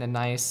is kind of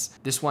nice.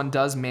 This one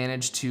does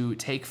manage to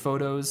take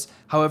photos.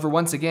 However,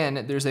 once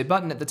again, there's a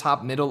button at the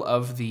top middle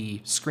of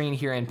the screen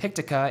here in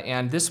Pictica,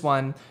 and this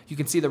one, you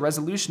can see the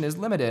resolution is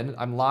limited.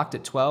 I'm locked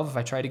at 12. If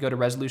I try to go to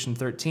resolution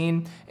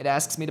 13, it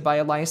asks me to buy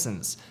a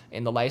license.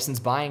 In the license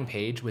buying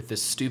page with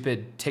this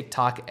stupid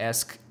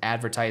TikTok-esque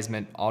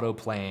advertisement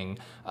auto-playing,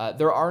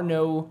 there are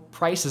no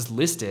prices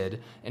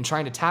listed, and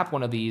trying to tap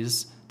one of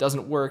these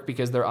doesn't work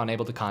because they're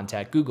unable to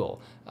contact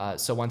Google.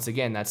 So once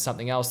again, that's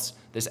something else.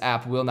 This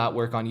app will not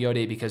work on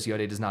Iodé because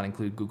Iodé does not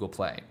include Google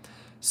Play.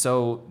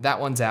 So that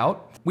one's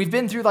out. We've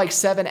been through like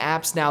 7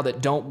 apps now that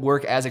don't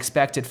work as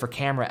expected for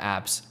camera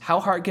apps.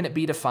 How hard can it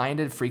be to find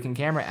a freaking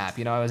camera app?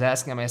 I was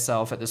asking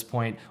myself at this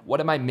point,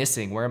 what am I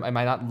missing? Where am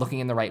I not looking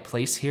in the right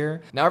place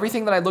here? Now,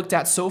 everything that I looked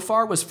at so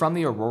far was from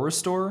the Aurora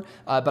store,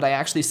 but I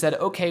actually said,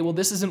 okay, well,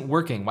 this isn't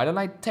working. Why don't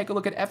I take a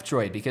look at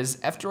F-Droid? Because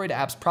F-Droid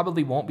apps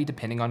probably won't be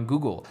depending on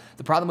Google.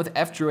 The problem with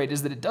F-Droid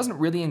is that it doesn't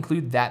really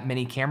include that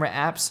many camera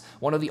apps.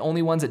 One of the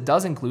only ones it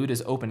does include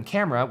is Open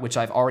Camera, which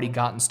I've already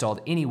got installed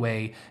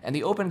anyway, and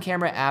the Open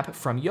Camera app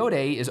from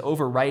Iodé is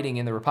overwriting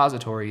in the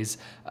repositories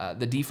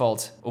the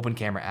default Open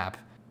Camera app.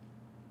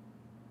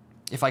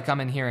 If I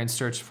come in here and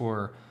search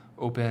for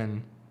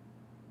Open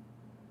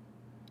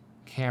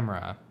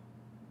Camera,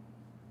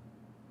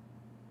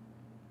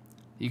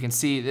 you can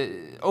see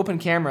that Open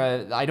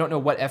Camera, I don't know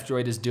what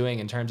F-Droid is doing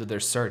in terms of their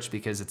search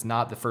because it's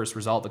not the first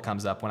result that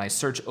comes up. When I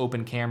search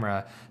Open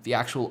Camera, the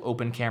actual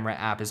Open Camera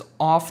app is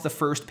off the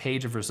first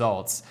page of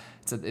results.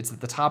 It's at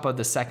the top of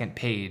the second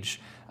page.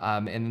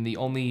 And the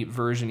only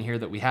version here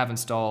that we have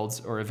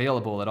installed or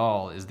available at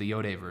all is the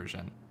Iodé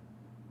version.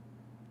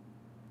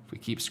 If we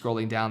keep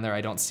scrolling down there, I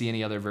don't see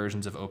any other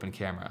versions of Open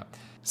Camera.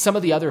 Some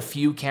of the other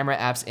few camera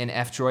apps in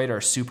F-Droid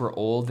are super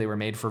old. They were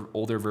made for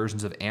older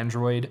versions of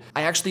Android.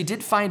 I actually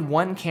did find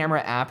one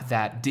camera app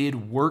that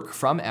did work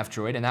from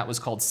F-Droid, and that was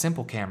called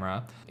Simple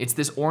Camera. It's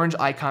this orange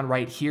icon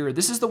right here.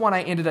 This is the one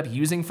I ended up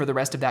using for the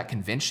rest of that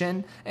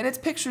convention, and its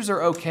pictures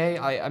are okay.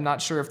 I'm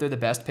not sure if they're the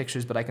best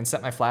pictures, but I can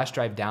set my flash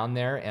drive down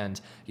there, and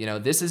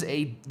this is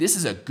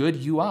a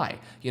good UI.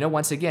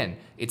 Once again,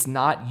 it's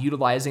not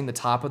utilizing the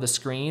top of the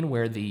screen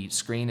where the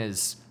screen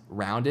is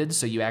rounded,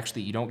 so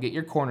you don't get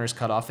your corners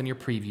cut off in your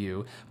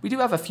preview. We do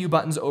have a few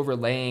buttons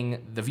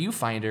overlaying the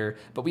viewfinder,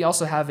 but we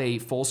also have a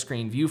full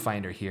screen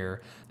viewfinder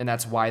here, and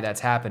that's why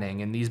that's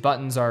happening. And these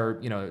buttons are,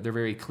 they're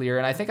very clear,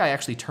 and I think I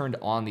actually turned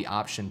on the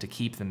option to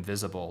keep them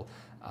visible.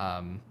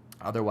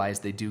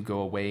 Otherwise, they do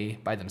go away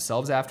by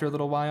themselves after a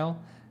little while.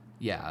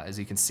 Yeah, as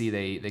you can see,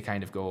 they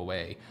kind of go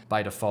away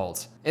by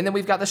default. And then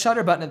we've got the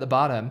shutter button at the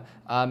bottom,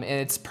 and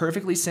it's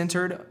perfectly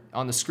centered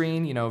on the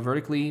screen,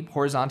 vertically,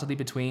 horizontally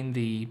between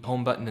the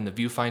home button and the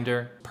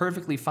viewfinder.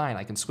 Perfectly fine.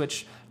 I can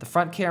switch the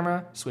front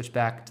camera, switch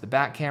back to the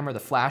back camera. The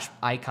flash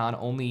icon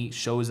only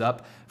shows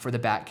up for the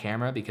back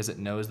camera because it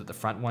knows that the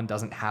front one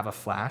doesn't have a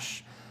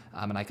flash.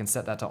 And I can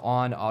set that to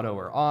on, auto,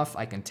 or off.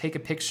 I can take a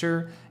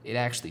picture. It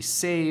actually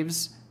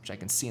saves, which I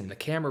can see in the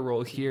camera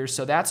roll here.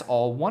 So that's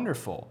all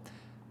wonderful.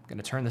 I'm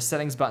gonna turn the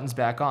settings buttons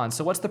back on.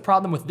 So what's the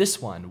problem with this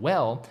one?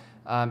 Well,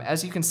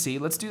 as you can see,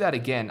 let's do that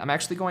again. I'm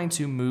actually going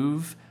to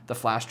move the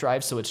flash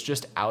drive so it's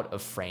just out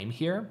of frame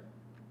here.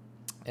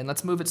 And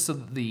let's move it so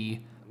that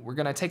we're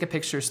gonna take a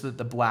picture so that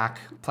the black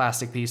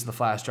plastic piece of the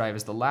flash drive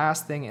is the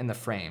last thing in the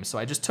frame. So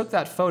I just took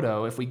that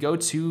photo. If we go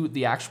to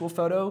the actual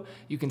photo,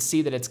 you can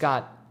see that it's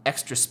got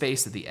extra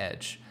space at the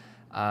edge.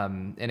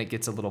 and it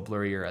gets a little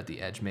blurrier at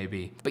the edge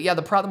maybe. But yeah,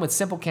 the problem with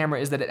Simple Camera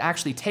is that it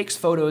actually takes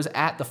photos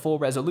at the full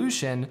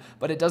resolution,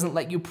 but it doesn't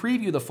let you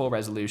preview the full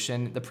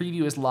resolution. The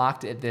preview is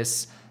locked at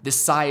this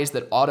size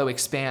that auto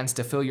expands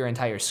to fill your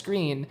entire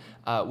screen,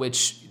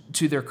 which,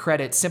 to their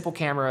credit, Simple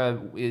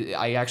Camera,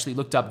 I actually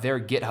looked up their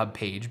GitHub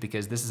page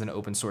because this is an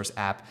open source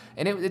app,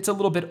 and it's a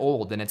little bit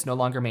old and it's no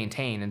longer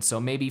maintained, and so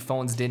maybe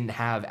phones didn't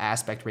have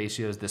aspect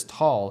ratios this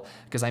tall,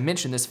 because I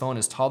mentioned this phone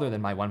is taller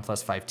than my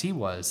OnePlus 5T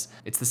was.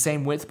 It's the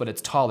same width, but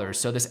it's taller,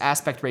 so this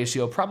aspect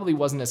ratio probably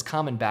wasn't as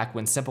common back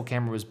when Simple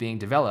Camera was being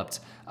developed.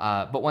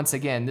 But once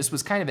again, this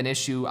was kind of an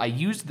issue. I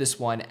used this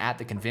one at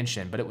the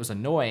convention, but it was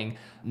annoying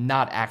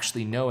not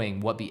actually knowing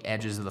what the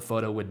edges of the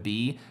photo would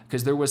be,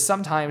 because there was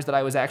some times that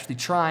I was actually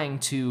trying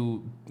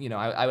to,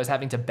 I was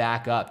having to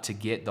back up to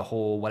get the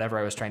whole whatever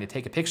I was trying to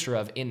take a picture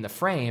of in the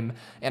frame,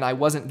 and I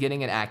wasn't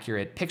getting an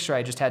accurate picture.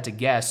 I just had to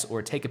guess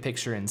or take a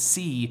picture and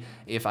see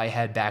if I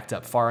had backed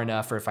up far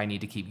enough or if I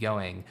need to keep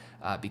going,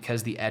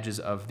 because the edges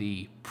of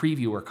the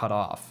preview were cut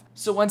off.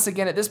 So once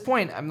again, at this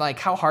point, I'm like,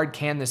 how hard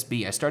can this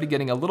be? I started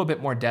getting a little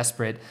bit more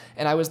desperate,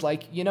 and I was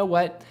like, you know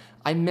what?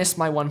 I miss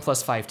my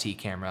OnePlus 5T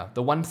camera.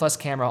 The OnePlus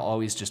camera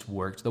always just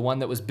worked. The one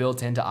that was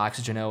built into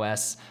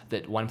iodéOS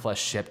that OnePlus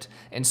shipped.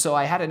 And so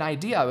I had an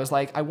idea. I was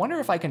like, I wonder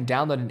if I can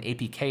download an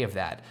APK of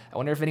that. I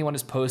wonder if anyone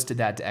has posted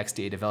that to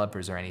XDA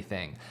developers or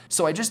anything.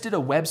 So I just did a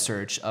web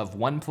search of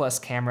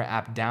OnePlus camera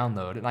app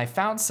download, and I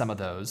found some of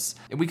those.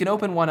 And we can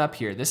open one up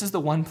here. This is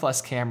the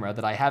OnePlus camera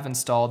that I have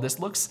installed. This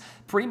looks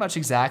pretty much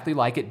exactly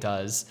like it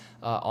does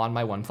on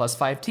my OnePlus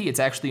 5T. It's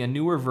actually a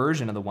newer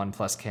version of the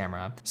OnePlus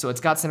camera, so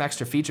it's got some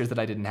extra features that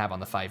I didn't have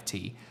on the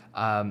 5T.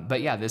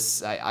 But yeah,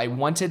 I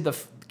wanted the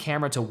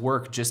camera to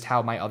work just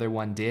how my other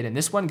one did, and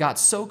this one got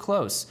so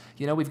close.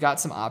 We've got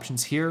some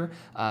options here.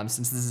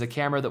 Since this is a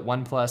camera that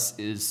OnePlus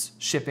is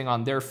shipping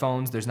on their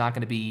phones, there's not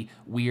going to be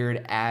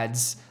weird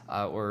ads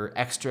or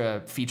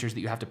extra features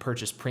that you have to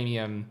purchase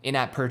premium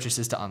in-app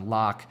purchases to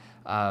unlock.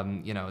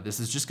 This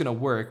is just gonna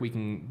work. We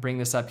can bring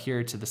this up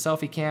here to the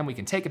selfie cam. We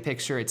can take a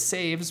picture. It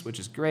saves, which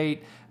is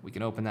great. We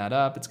can open that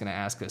up. It's gonna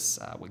ask us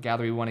what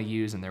gallery we wanna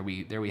use, and there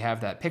we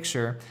have that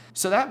picture.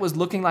 So that was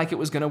looking like it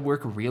was gonna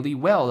work really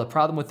well. The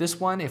problem with this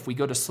one, if we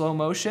go to slow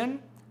motion,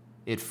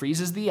 it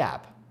freezes the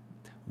app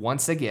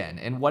once again.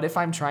 And what if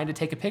I'm trying to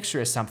take a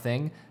picture of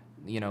something,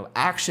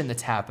 action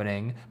that's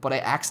happening, but I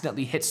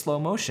accidentally hit slow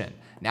motion?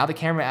 Now the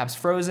camera app's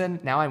frozen.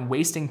 Now I'm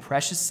wasting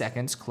precious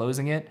seconds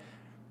closing it,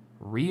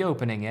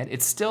 reopening it.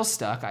 It's still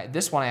stuck.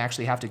 This one I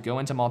actually have to go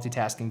into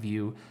multitasking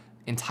view,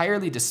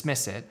 entirely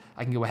dismiss it.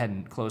 I can go ahead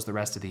and close the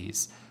rest of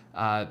these,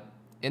 and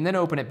then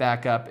open it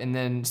back up. And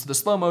then, so the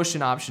slow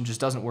motion option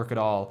just doesn't work at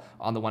all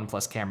on the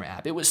OnePlus camera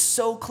app. It was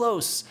so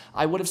close.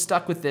 I would have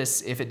stuck with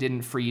this if it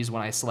didn't freeze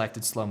when I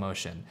selected slow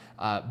motion,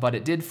 but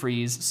it did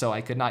freeze, so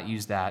I could not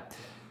use that.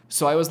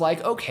 So I was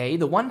like, okay,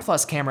 the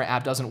OnePlus camera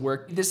app doesn't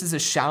work. This is a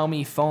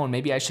Xiaomi phone.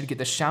 Maybe I should get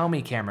the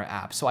Xiaomi camera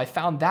app. So I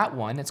found that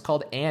one. It's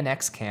called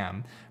ANX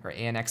Cam, or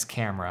ANX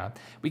Camera.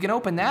 We can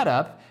open that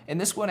up, and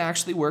this one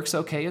actually works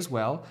okay as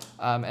well.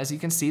 As you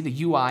can see,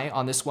 the UI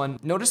on this one,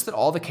 notice that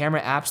all the camera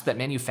apps that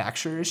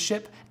manufacturers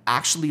ship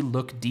actually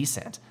look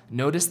decent.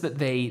 Notice that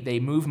they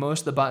move most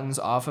of the buttons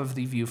off of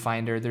the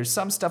viewfinder. There's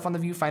some stuff on the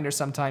viewfinder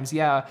sometimes,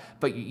 yeah,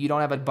 but you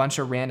don't have a bunch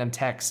of random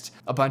text,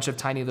 a bunch of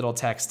tiny little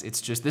text.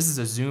 It's just, this is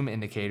a zoom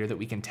indicator that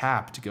we can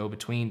tap to go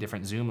between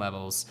different zoom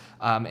levels.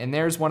 And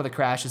there's one of the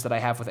crashes that I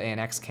have with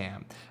ANX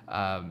Cam,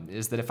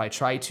 is that if I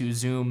try to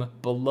zoom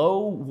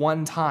below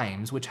 1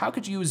 times, which how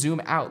could you zoom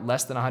out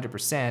less than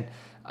 100%?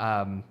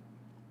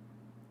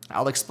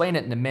 I'll explain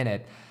it in a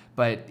minute.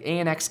 But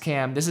ANX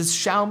Cam, this is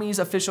Xiaomi's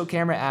official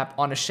camera app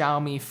on a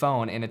Xiaomi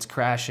phone, and it's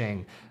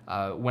crashing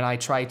when I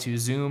try to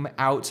zoom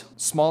out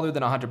smaller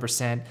than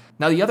 100%.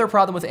 Now, the other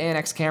problem with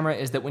ANX Camera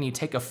is that when you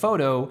take a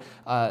photo,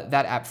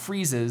 that app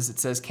freezes. It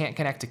says can't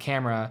connect to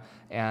camera,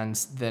 and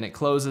then it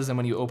closes, and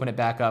when you open it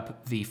back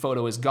up, the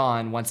photo is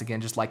gone. Once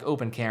again, just like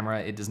Open Camera,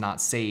 it does not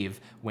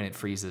save when it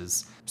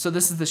freezes. So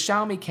this is the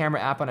Xiaomi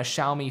camera app on a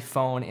Xiaomi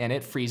phone, and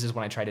it freezes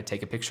when I try to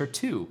take a picture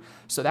too.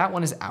 So that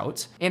one is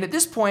out. And at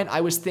this point,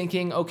 I was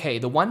thinking, okay,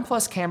 the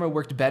OnePlus camera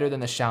worked better than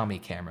the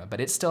Xiaomi camera, but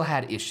it still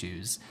had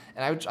issues.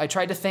 And I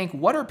tried to think,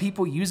 what are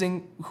people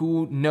using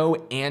who know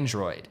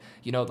Android?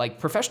 Like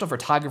professional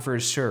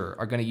photographers, sure,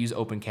 are gonna use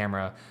Open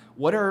Camera.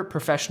 What are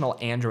professional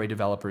Android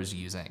developers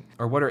using?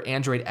 Or what are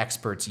Android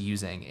experts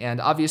using? And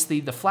obviously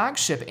the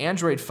flagship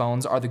Android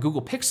phones are the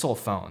Google Pixel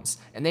phones,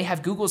 and they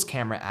have Google's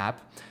camera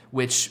app,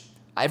 which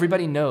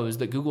everybody knows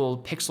that Google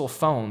Pixel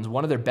phones,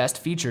 one of their best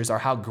features are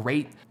how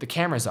great the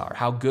cameras are,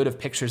 how good of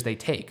pictures they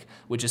take,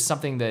 which is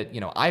something that,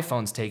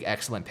 iPhones take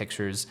excellent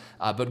pictures,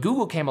 but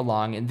Google came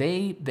along and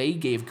they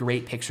gave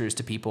great pictures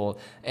to people.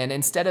 And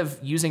instead of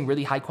using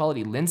really high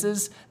quality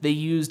lenses, they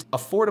used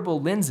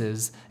affordable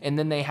lenses, and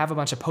then they have a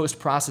bunch of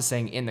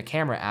post-processing in the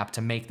camera app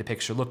to make the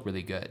picture look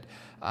really good.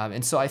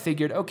 And so I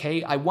figured,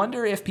 okay, I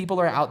wonder if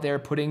people are out there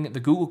putting the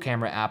Google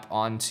camera app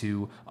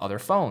onto other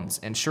phones.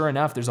 And sure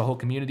enough, there's a whole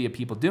community of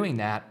people doing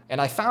that.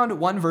 And I found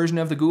one version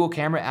of the Google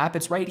camera app.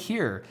 It's right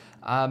here.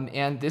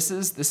 And this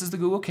is the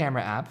Google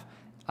camera app.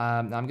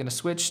 Now I'm gonna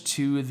switch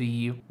to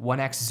the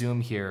 1x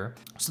zoom here.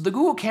 So the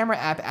Google Camera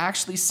app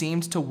actually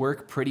seemed to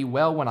work pretty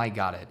well when I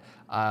got it.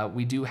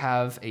 We do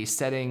have a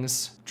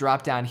settings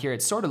drop down here.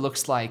 It sort of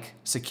looks like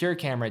Secure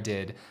Camera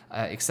did,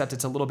 except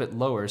it's a little bit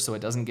lower so it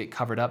doesn't get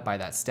covered up by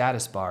that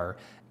status bar.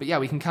 But yeah,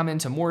 we can come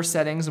into more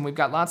settings and we've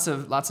got lots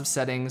of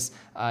settings,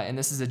 and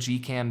this is a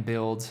Gcam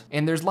build.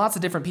 And there's lots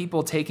of different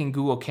people taking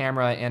Google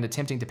Camera and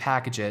attempting to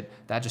package it.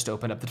 That just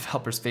opened up the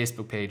developer's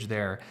Facebook page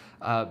there.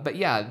 But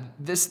yeah,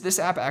 this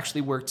app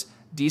actually worked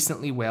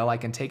decently well. I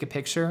can take a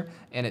picture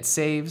and it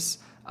saves.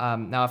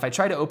 Now, if I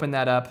try to open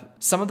that up,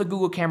 some of the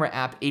Google Camera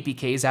app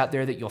APKs out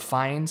there that you'll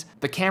find,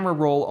 the camera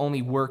roll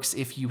only works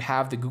if you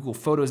have the Google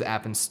Photos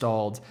app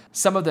installed.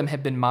 Some of them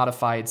have been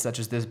modified, such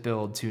as this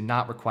build, to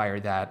not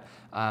require that.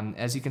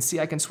 As you can see,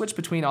 I can switch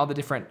between all the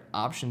different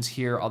options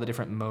here, all the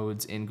different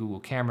modes in Google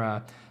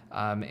Camera,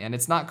 and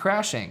it's not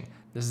crashing.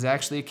 This is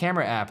actually a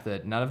camera app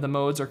that none of the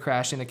modes are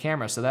crashing the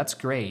camera, so that's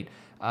great.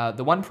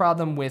 The one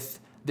problem with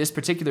this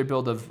particular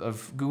build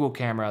of Google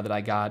Camera that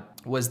I got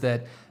was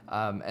that,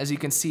 as you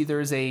can see,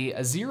 there's a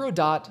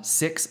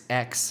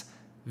 0.6x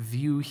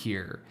view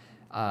here.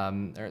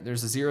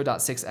 There's a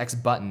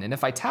 0.6x button, and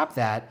if I tap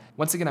that,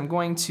 once again, I'm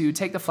going to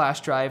take the flash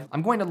drive.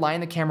 I'm going to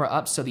line the camera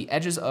up so the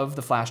edges of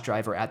the flash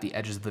drive are at the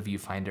edges of the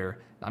viewfinder.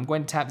 I'm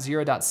going to tap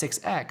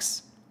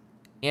 0.6x,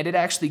 and it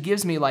actually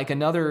gives me like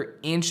another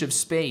inch of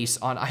space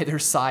on either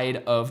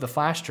side of the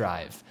flash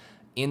drive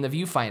in the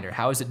viewfinder.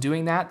 How is it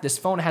doing that? This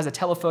phone has a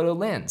telephoto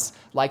lens,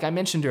 like I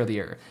mentioned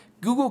earlier.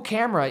 Google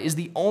Camera is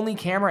the only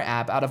camera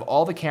app out of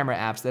all the camera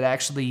apps that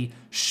actually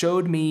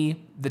showed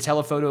me the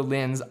telephoto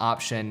lens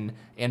option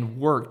and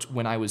worked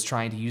when I was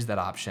trying to use that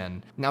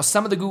option. Now,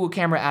 some of the Google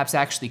Camera apps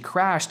actually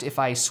crashed if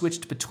I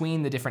switched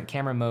between the different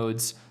camera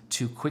modes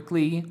too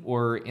quickly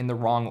or in the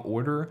wrong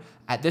order.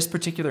 At this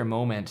particular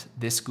moment,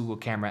 this Google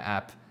Camera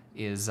app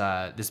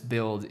this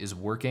build is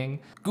working.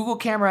 Google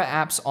Camera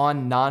apps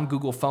on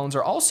non-Google phones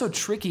are also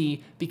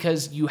tricky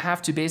because you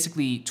have to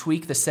basically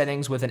tweak the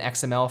settings with an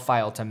XML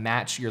file to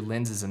match your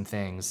lenses and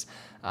things.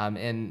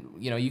 And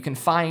you can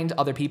find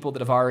other people that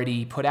have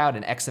already put out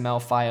an XML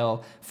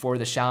file for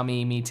the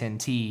Xiaomi Mi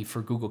 10T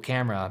for Google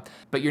Camera,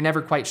 but you're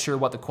never quite sure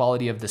what the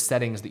quality of the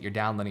settings that you're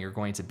downloading are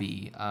going to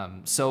be.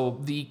 So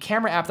the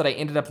camera app that I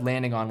ended up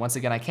landing on, once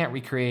again, I can't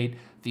recreate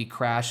the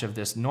crash of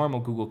this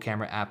normal Google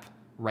Camera app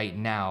right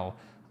now.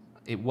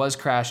 It was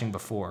crashing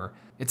before.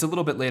 It's a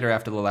little bit later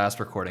after the last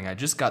recording. I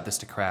just got this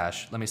to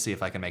crash. Let me see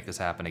if I can make this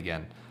happen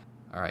again.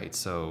 All right,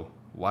 so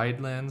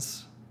wide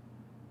lens,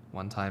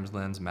 1x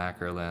lens,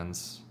 macro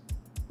lens.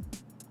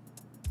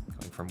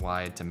 Going from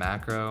wide to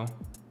macro,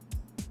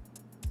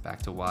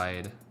 back to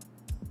wide.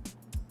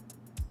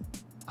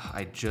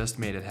 I just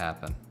made it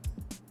happen.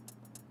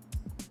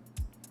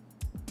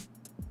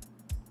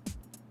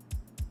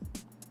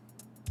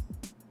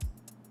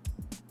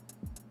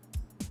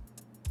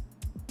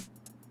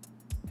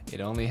 It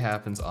only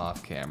happens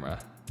off camera.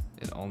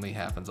 It only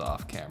happens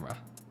off camera.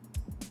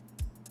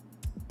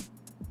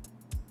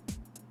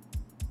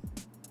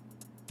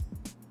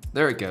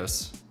 There it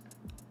goes.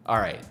 All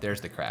right,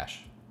 there's the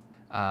crash.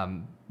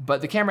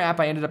 But the camera app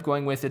I ended up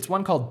going with, it's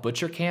one called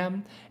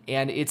ButcherCam,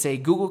 and it's a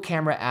Google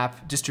Camera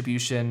app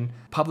distribution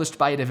published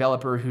by a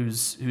developer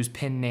whose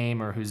pin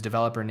name or whose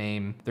developer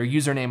name, their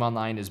username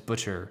online is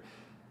Butcher.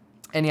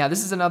 And yeah,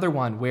 this is another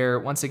one where,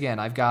 once again,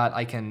 I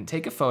can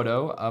take a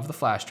photo of the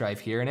flash drive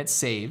here and it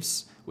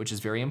saves, which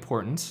is very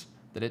important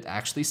that it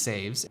actually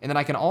saves. And then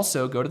I can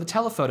also go to the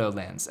telephoto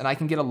lens and I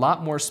can get a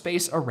lot more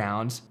space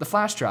around the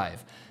flash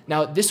drive.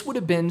 Now, this would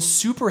have been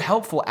super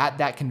helpful at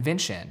that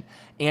convention.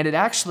 And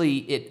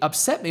it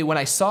upset me when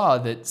I saw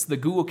that the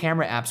Google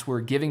Camera apps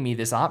were giving me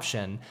this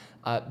option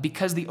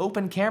because the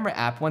Open Camera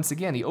app, once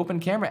again, the Open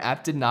Camera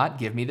app did not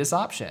give me this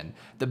option.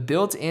 The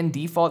built-in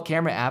default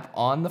camera app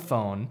on the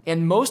phone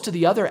and most of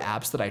the other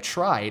apps that I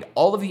tried,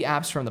 all of the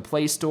apps from the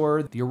Play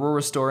Store, the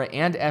Aurora Store,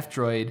 and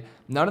F-Droid,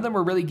 none of them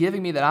were really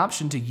giving me that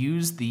option to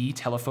use the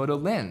telephoto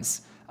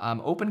lens.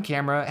 Open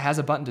Camera has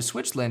a button to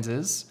switch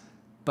lenses,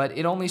 but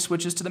it only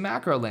switches to the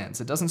macro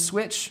lens. It doesn't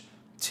switch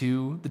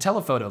to the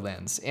telephoto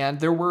lens. And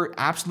there were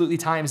absolutely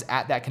times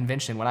at that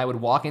convention when I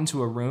would walk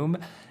into a room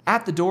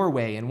at the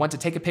doorway and want to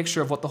take a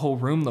picture of what the whole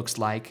room looks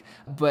like.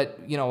 But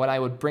when I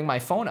would bring my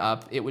phone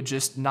up, it would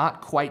just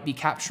not quite be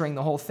capturing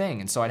the whole thing.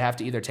 And so I'd have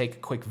to either take a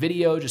quick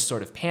video, just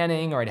sort of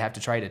panning, or I'd have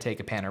to try to take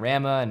a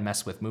panorama and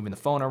mess with moving the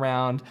phone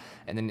around.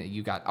 And then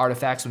you got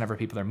artifacts whenever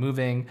people are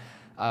moving.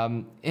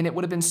 And it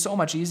would have been so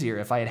much easier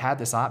if I had had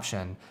this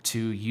option to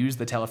use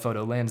the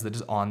telephoto lens that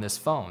is on this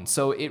phone.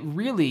 So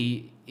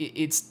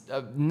it's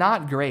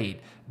not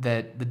great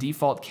that the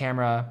default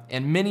camera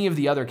and many of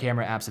the other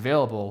camera apps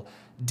available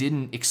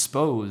didn't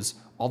expose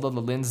all of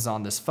the lenses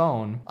on this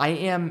phone. I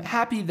am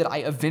happy that I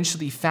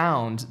eventually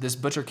found this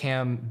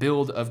ButcherCam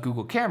build of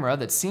Google Camera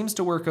that seems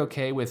to work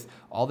okay with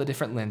all the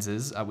different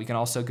lenses. We can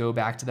also go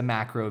back to the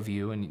macro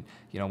view, and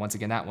once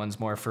again, that one's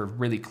more for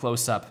really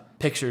close-up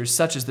pictures,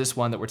 such as this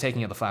one that we're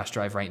taking of the flash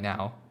drive right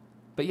now.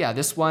 But yeah,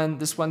 this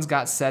one's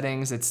got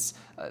settings.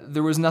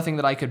 There was nothing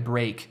that I could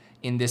break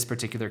in this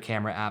particular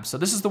camera app. So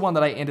this is the one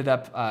that I ended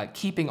up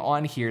keeping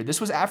on here.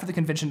 This was after the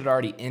convention had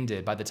already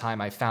ended by the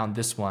time I found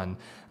this one.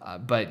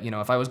 But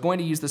if I was going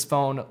to use this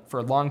phone for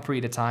a long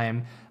period of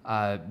time,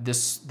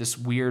 this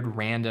weird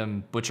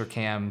random butcher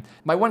cam.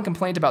 My one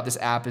complaint about this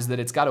app is that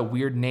it's got a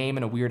weird name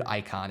and a weird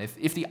icon.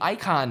 If the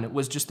icon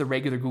was just the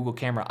regular Google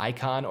camera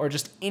icon or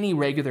just any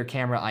regular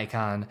camera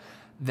icon,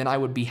 then I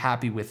would be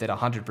happy with it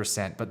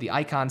 100%. But the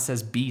icon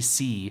says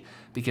BC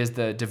because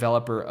the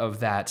developer of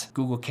that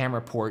Google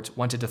camera port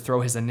wanted to throw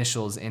his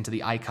initials into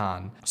the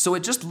icon. So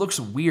it just looks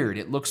weird.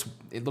 It looks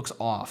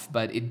off,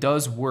 but it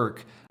does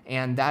work.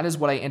 And that is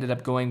what I ended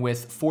up going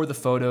with for the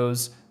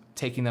photos,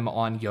 taking them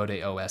on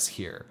iodéOS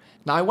here.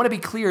 Now I want to be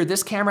clear,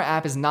 this camera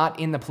app is not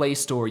in the Play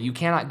Store. You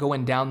cannot go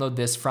and download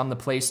this from the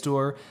Play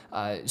Store.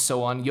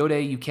 So on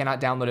Iodé, you cannot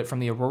download it from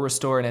the Aurora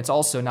Store, and it's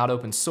also not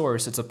open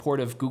source. It's a port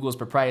of Google's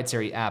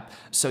proprietary app,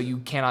 so you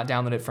cannot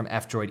download it from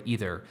F-Droid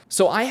either.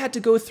 So I had to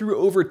go through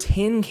over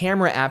 10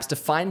 camera apps to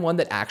find one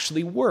that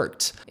actually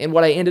worked. And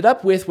what I ended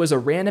up with was a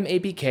random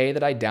APK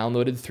that I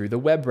downloaded through the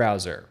web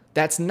browser.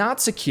 That's not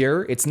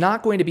secure, it's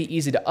not going to be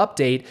easy to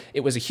update,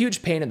 it was a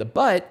huge pain in the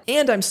butt,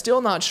 and I'm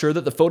still not sure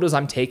that the photos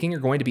I'm taking are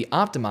going to be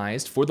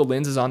optimized for the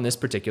lenses on this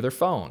particular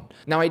phone.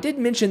 Now I did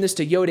mention this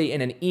to Iodé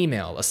in an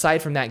email,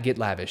 aside from that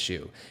GitLab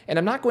issue, and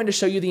I'm not going to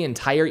show you the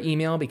entire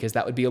email because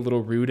that would be a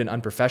little rude and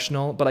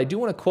unprofessional, but I do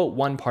want to quote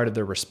one part of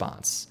their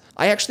response.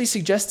 I actually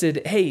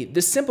suggested, hey,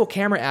 this simple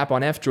camera app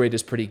on F-Droid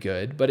is pretty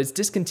good, but it's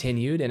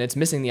discontinued and it's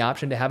missing the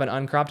option to have an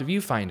uncropped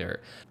viewfinder.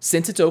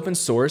 Since it's open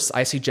source,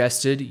 I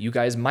suggested you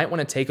guys might want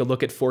to take a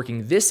look at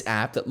forking this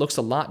app that looks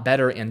a lot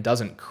better and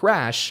doesn't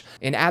crash,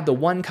 and add the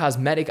one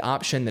cosmetic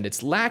option that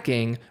it's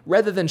lacking,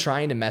 rather than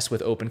trying to mess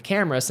with open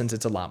camera since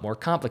it's a lot more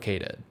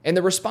complicated. And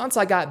the response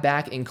I got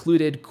back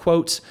included,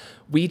 quote,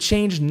 "We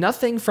changed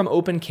nothing from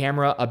open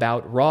camera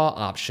about RAW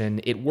option.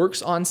 It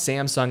works on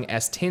Samsung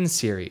S10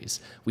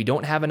 series. We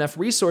don't have enough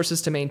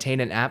resources to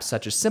maintain an app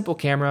such as Simple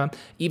Camera.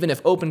 Even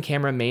if open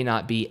camera may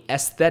not be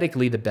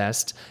aesthetically the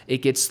best, it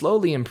gets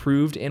slowly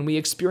improved and we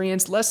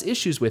experience less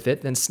issues with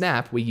it than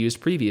Snap we used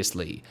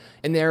previously."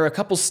 And there are a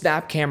couple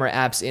Snap camera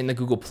apps in the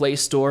Google Play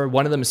Store.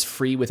 One of them is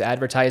free with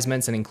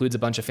advertisements and includes a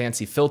bunch of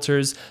fancy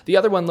filters. The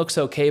other one looks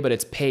okay, but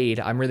it's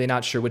paid. I'm really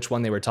not sure which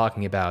one they were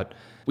talking about.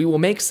 We will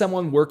make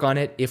someone work on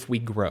it if we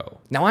grow.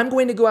 Now I'm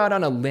going to go out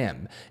on a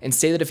limb and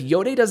say that if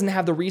Iodé doesn't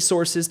have the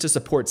resources to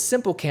support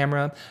Simple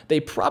Camera, they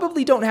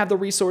probably don't have the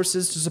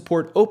resources to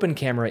support Open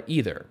Camera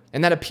either.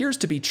 And that appears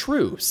to be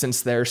true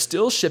since they're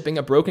still shipping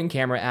a broken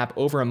camera app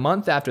over a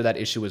month after that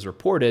issue was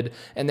reported,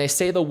 and they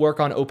say they'll work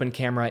on Open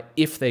Camera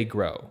if they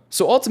grow.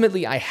 So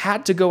ultimately I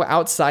had to go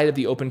outside of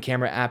the Open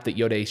Camera app that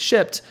Iodé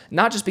shipped,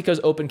 not just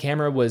because Open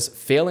Camera was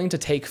failing to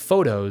take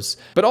photos,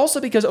 but also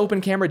because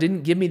Open Camera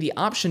didn't give me the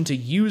option to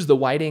use the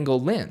wide-angle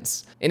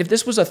lens. And if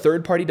this was a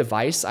third-party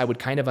device, I would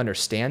kind of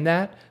understand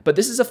that, but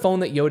this is a phone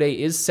that Iodé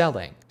is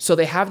selling. So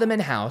they have them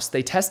in-house,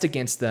 they test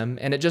against them,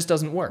 and it just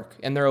doesn't work.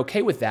 And they're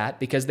okay with that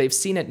because they've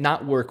seen it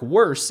not work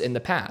worse in the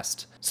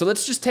past. So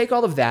let's just take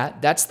all of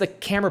that, that's the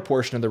camera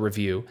portion of the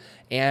review,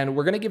 and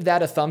we're gonna give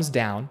that a thumbs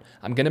down.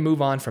 I'm gonna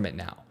move on from it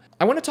now.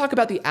 I want to talk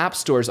about the app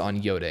stores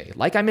on Iodé.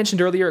 Like I mentioned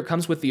earlier, it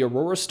comes with the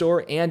Aurora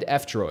Store and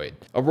F-Droid.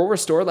 Aurora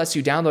Store lets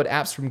you download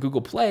apps from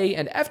Google Play,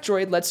 and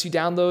F-Droid lets you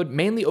download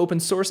mainly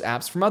open source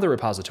apps from other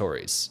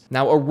repositories.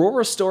 Now,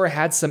 Aurora Store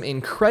had some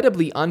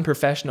incredibly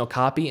unprofessional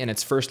copy in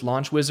its first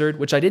launch wizard,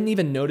 which I didn't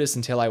even notice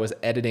until I was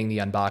editing the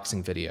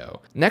unboxing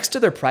video. Next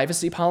to their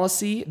privacy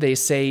policy, they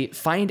say,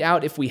 "Find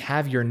out if we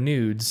have your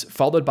nudes,"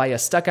 followed by a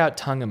stuck-out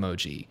tongue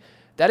emoji.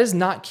 That is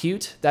not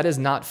cute, that is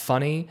not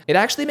funny. It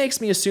actually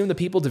makes me assume the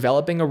people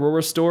developing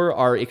Aurora Store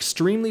are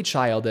extremely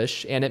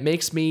childish, and it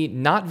makes me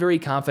not very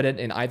confident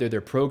in either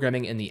their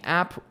programming in the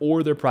app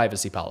or their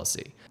privacy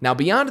policy. Now,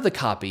 beyond the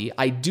copy,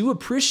 I do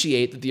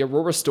appreciate that the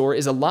Aurora Store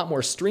is a lot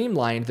more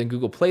streamlined than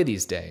Google Play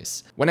these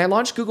days. When I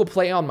launch Google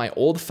Play on my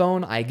old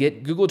phone, I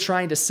get Google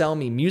trying to sell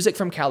me music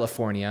from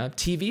California,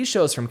 TV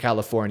shows from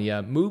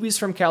California, movies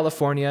from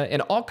California,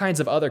 and all kinds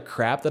of other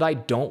crap that I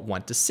don't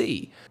want to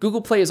see.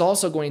 Google Play is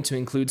also going to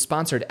include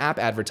sponsored app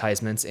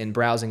advertisements in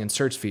browsing and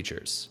search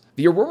features.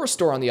 The Aurora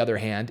Store, on the other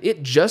hand,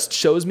 it just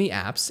shows me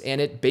apps,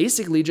 and it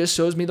basically just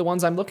shows me the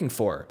ones I'm looking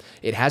for.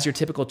 It has your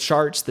typical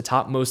charts, the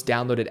top most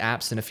downloaded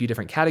apps in a few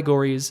different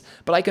categories,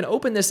 but I can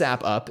open this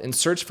app up and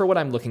search for what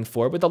I'm looking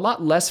for with a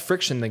lot less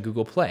friction than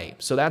Google Play,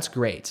 so that's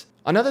great.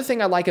 Another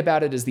thing I like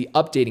about it is the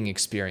updating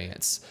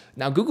experience.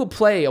 Now, Google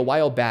Play a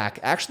while back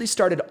actually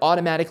started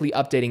automatically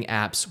updating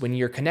apps when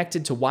you're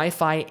connected to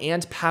Wi-Fi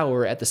and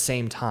power at the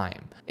same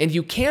time. And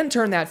you can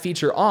turn that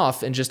feature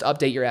off and just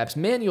update your apps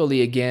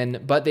manually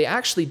again, but they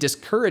actually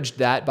discouraged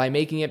that by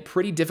making it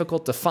pretty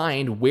difficult to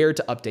find where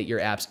to update your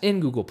apps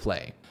in Google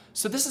Play.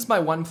 So this is my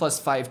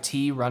OnePlus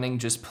 5T running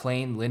just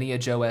plain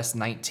lineageOS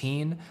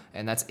 19,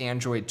 and that's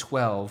Android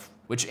 12,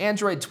 which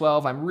Android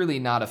 12, I'm really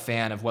not a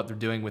fan of what they're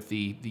doing with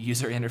the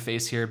user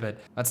interface here, but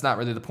that's not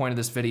really the point of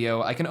this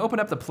video. I can open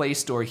up the Play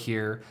Store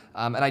here,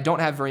 and I don't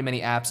have very many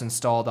apps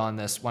installed on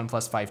this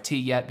OnePlus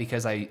 5T yet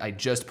because I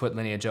just put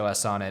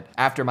lineageOS on it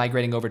after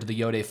migrating over to the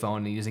Iodé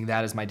phone and using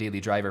that as my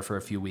daily driver for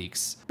a few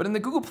weeks. But in the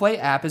Google Play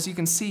app, as you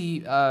can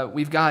see,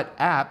 we've got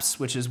apps,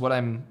 which is what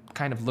I'm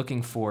kind of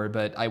looking for,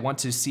 but I want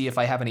to see if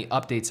I have any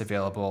updates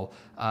available.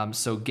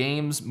 So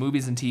games,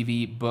 movies and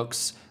TV,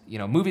 books,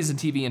 movies and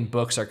TV and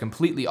books are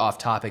completely off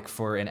topic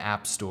for an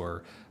app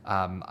store.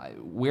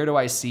 Where do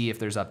I see if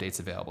there's updates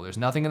available? There's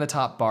nothing in the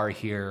top bar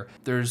here.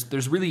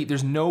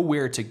 There's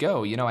nowhere to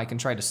go. I can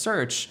try to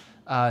search.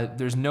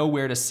 There's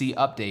nowhere to see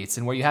updates.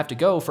 And where you have to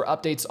go for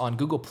updates on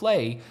Google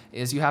Play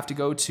is you have to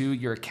go to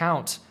your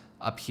account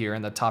up here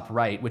in the top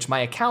right, which my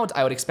account,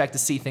 I would expect to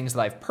see things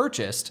that I've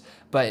purchased,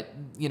 but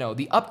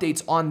the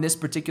updates on this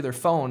particular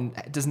phone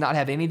does not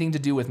have anything to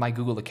do with my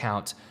Google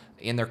account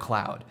in their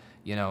cloud,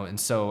 and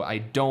so I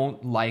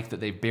don't like that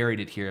they've buried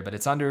it here, but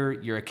it's under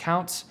your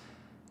account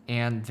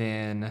and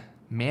then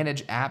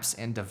manage apps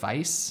and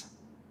device,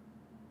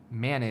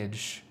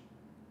 manage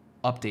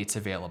updates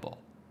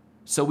available.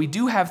 So we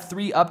do have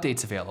 3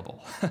 updates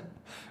available.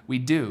 We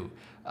do.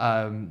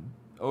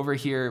 Over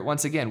here,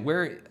 once again,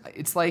 where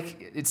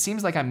it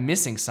seems like I'm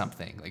missing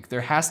something. Like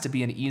there has to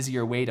be an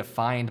easier way to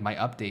find my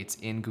updates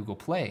in Google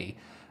Play.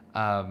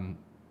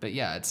 But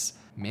yeah, it's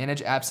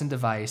manage apps and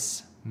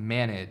device,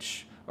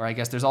 manage, or I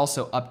guess there's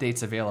also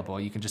updates available.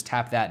 You can just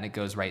tap that and it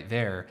goes right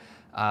there.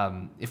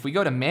 If we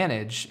go to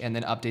manage and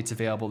then updates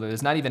available,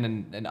 there's not even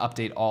an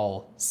update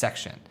all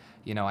section.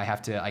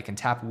 I can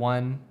tap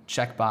one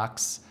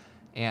checkbox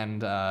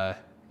and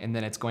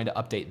then it's going to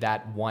update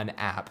that one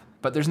app.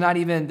 But there's not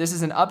even, this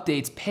is an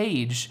updates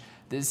page.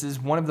 This is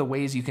one of the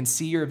ways you can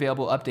see your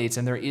available updates,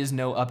 and there is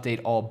no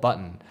update all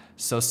button.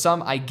 So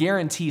I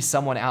guarantee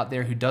someone out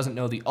there who doesn't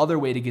know the other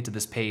way to get to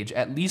this page,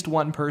 at least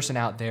one person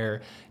out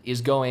there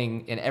is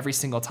going, and every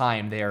single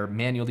time they are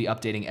manually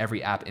updating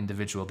every app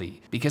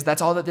individually. Because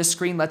that's all that this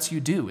screen lets you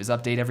do, is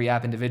update every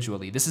app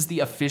individually. This is the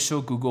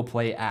official Google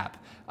Play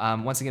app.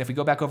 Once again, if we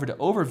go back over to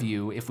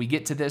overview, if we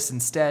get to this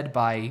instead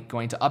by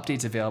going to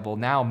updates available,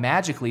 now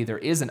magically there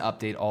is an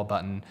update all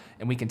button,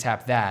 and we can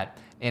tap that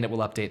and it will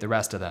update the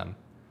rest of them.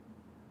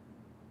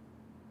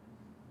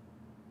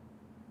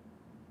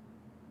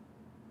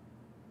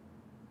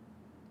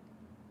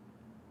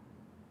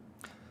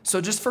 So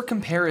just for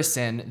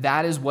comparison,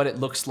 that is what it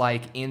looks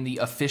like in the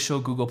official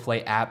Google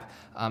Play app.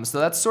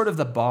 So that's sort of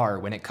the bar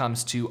when it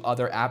comes to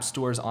other app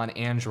stores on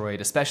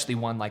Android, especially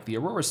one like the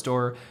Aurora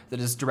Store that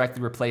is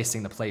directly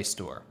replacing the Play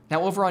Store.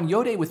 Now over on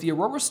Iodé with the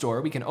Aurora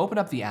Store, we can open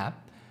up the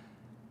app,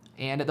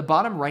 and at the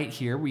bottom right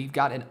here, we've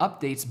got an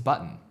updates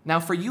button. Now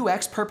for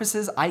UX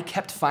purposes, I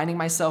kept finding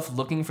myself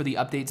looking for the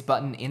updates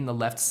button in the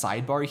left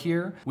sidebar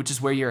here, which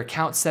is where your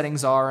account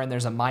settings are, and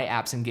there's a My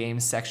Apps and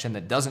Games section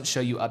that doesn't show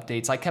you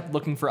updates. I kept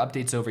looking for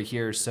updates over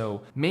here,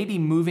 so maybe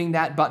moving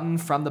that button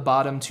from the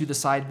bottom to the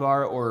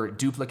sidebar or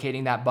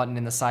duplicating that button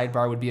in the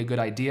sidebar would be a good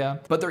idea.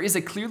 But there is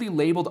a clearly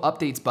labeled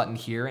updates button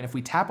here, and if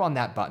we tap on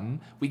that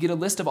button, we get a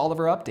list of all of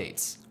our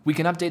updates. We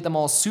can update them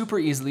all super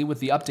easily with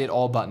the update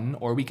all button,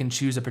 or we can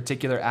choose a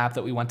particular app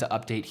that we want to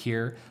update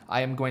here.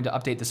 I am going to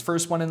update this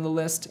first one in the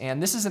list,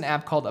 and this is an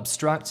app called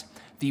Obstruct.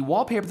 The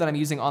wallpaper that I'm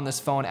using on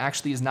this phone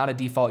actually is not a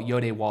default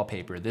Iodé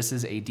wallpaper. This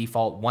is a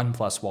default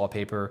OnePlus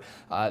wallpaper.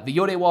 The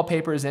Iodé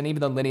wallpapers and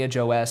even the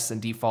lineageOS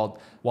and default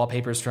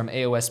wallpapers from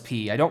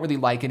AOSP, I don't really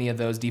like any of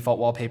those default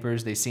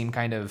wallpapers. They seem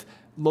kind of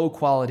low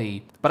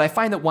quality, but I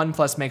find that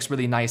OnePlus makes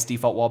really nice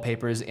default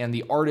wallpapers, and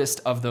the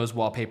artist of those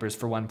wallpapers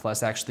for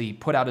OnePlus actually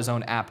put out his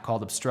own app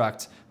called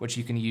Obstruct, which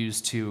you can use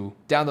to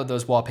download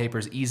those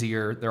wallpapers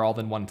easier. They're all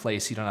in one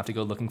place. You don't have to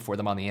go looking for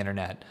them on the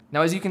internet.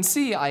 Now, as you can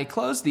see, I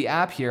closed the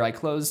app here. I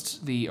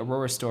closed the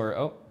Aurora Store.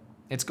 Oh,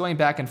 it's going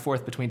back and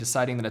forth between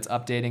deciding that it's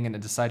updating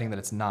and deciding that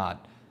it's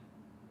not.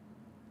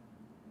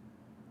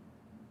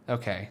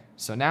 Okay,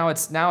 so now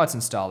it's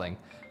installing.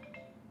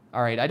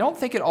 All right, I don't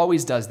think it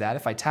always does that.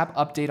 If I tap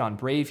update on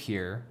Brave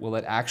here, will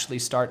it actually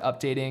start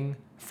updating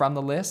from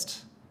the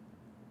list?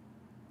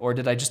 Or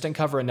did I just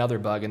uncover another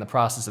bug in the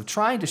process of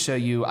trying to show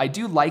you, I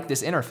do like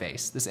this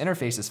interface. This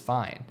interface is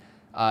fine.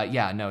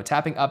 Yeah, no,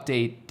 tapping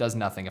update does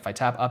nothing. If I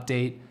tap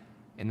update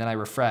and then I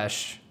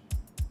refresh,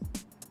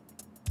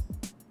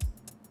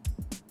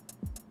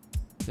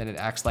 then it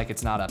acts like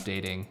it's not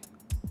updating.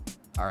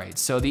 All right,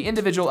 so the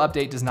individual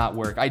update does not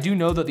work. I do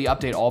know that the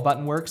update all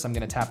button works. I'm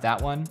gonna tap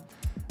that one.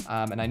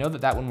 And I know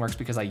that that one works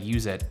because I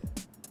use it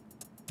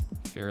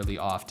fairly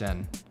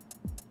often.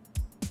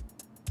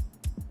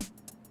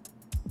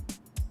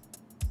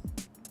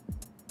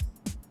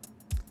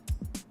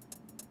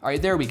 All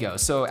right, there we go.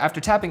 So after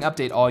tapping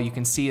update all, you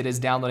can see it is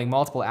downloading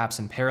multiple apps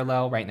in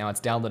parallel. Right now it's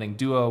downloading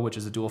Duo, which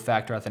is a dual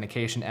factor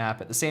authentication app,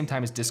 at the same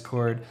time as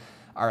Discord.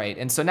 All right,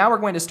 and so now we're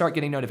going to start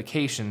getting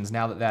notifications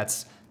now that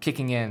that's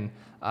kicking in.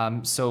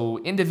 So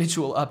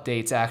individual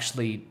updates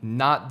actually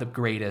not the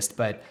greatest,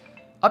 but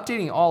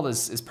updating all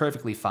is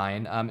perfectly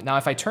fine. Now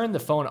if I turn the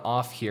phone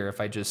off here, if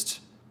I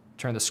just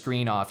turn the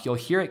screen off, you'll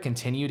hear it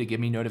continue to give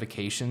me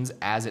notifications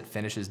as it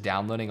finishes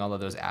downloading all of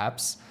those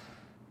apps.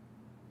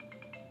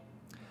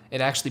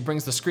 It actually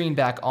brings the screen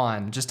back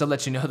on just to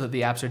let you know that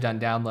the apps are done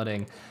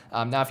downloading.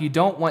 Now, if you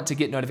don't want to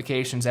get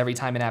notifications every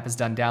time an app is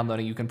done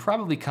downloading, you can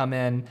probably come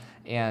in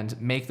and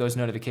make those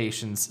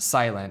notifications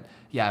silent.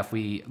 Yeah, if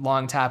we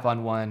long tap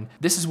on one,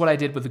 this is what I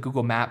did with the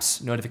Google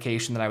Maps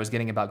notification that I was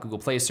getting about Google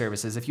Play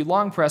services. If you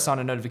long press on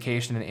a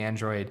notification in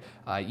Android,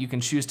 you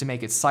can choose to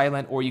make it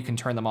silent or you can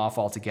turn them off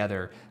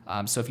altogether.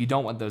 So if you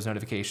don't want those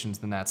notifications,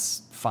 then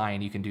that's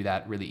fine. You can do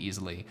that really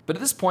easily. But at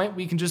this point,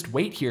 we can just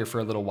wait here for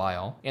a little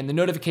while. And the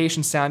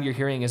notification sound you're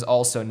hearing is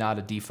also not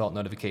a default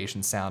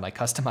notification sound. I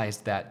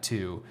customized that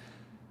too.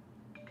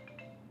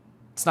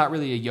 It's not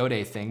really a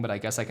Iodé thing, but I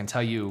guess I can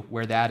tell you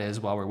where that is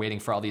while we're waiting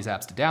for all these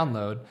apps to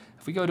download.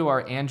 If we go to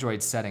our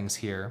Android settings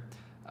here,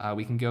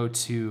 we can go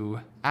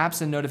to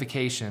Apps and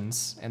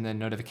Notifications, and then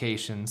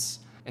Notifications,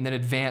 and then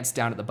Advanced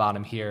down at the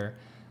bottom here.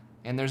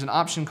 And there's an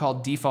option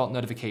called Default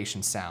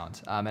Notification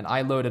Sound. And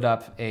I loaded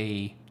up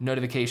a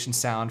notification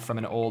sound from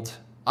an old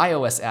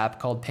iOS app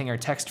called Pinger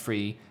Text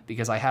Free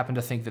because I happen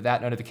to think that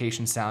that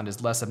notification sound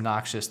is less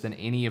obnoxious than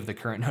any of the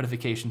current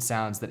notification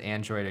sounds that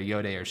Android or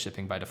Iodé are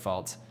shipping by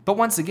default. But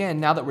once again,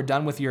 now that we're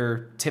done with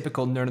your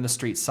typical nerd on the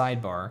street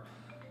sidebar,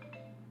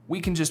 we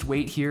can just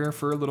wait here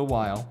for a little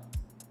while.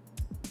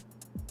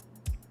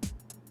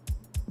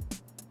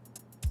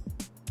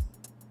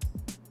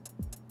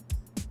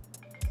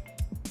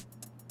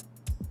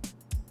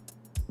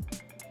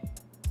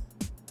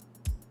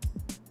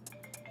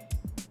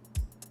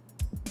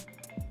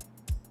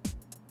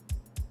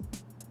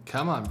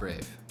 Come on,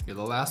 Brave. You're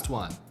the last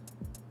one.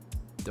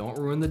 Don't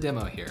ruin the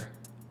demo here.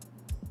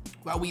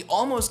 Wow, we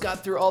almost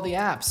got through all the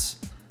apps.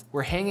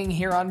 We're hanging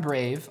here on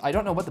Brave. I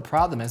don't know what the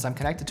problem is. I'm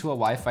connected to a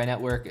Wi-Fi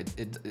network.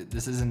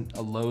 This isn't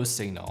a low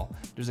signal.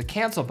 There's a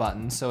cancel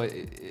button, so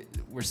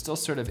we're still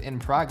sort of in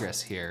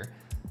progress here,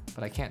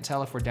 but I can't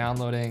tell if we're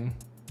downloading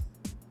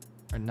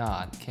or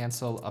not.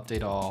 Cancel,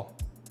 update all.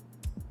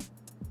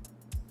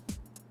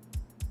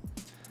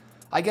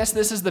 I guess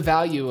this is the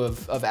value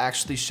of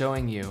actually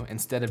showing you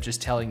instead of just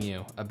telling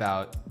you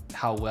about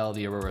how well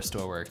the Aurora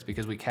store works,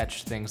 because we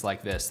catch things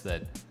like this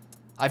that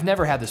I've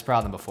never had this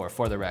problem before,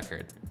 for the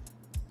record.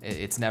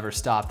 It's never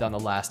stopped on the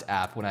last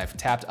app. When I've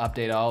tapped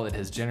update all, it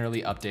has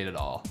generally updated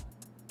all.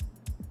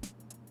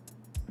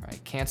 All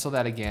right, cancel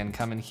that again,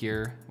 come in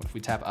here. What if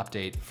we tap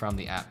update from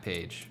the app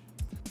page?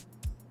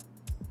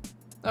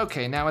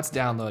 Okay, now it's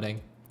downloading.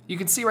 You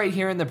can see right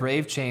here in the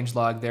Brave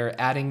changelog, they're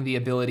adding the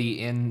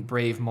ability in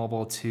Brave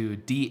Mobile to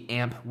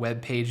de-amp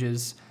web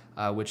pages,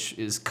 which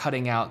is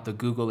cutting out the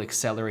Google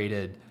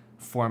accelerated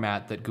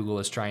format that Google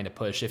is trying to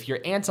push. If you're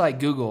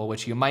anti-Google,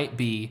 which you might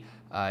be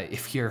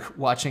if you're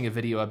watching a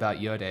video about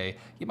Iodé,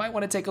 you might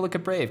want to take a look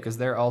at Brave because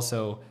they're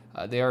also,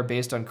 they are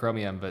based on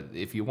Chromium, but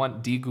if you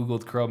want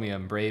de-Googled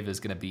Chromium, Brave is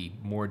going to be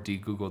more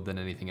de-Googled than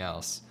anything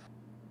else.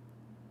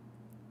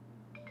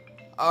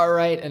 All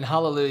right, and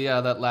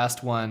hallelujah, that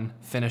last one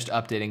finished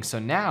updating. So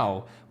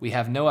now we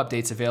have no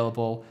updates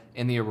available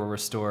in the Aurora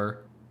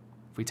store.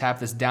 If we tap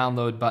this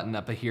download button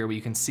up here, where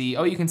you can see,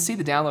 you can see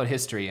the download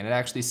history, and it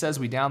actually says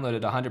we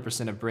downloaded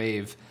 100% of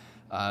Brave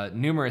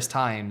numerous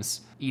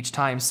times, each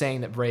time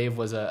saying that Brave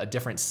was a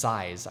different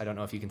size. I don't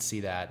know if you can see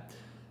that.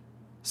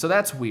 So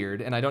that's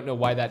weird, and I don't know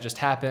why that just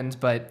happened,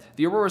 but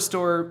the Aurora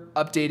store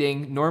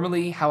updating,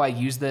 normally how I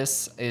use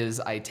this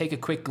is I take a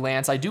quick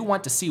glance. I do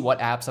want to see what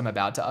apps I'm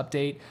about to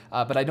update,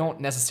 but I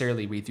don't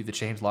necessarily read through the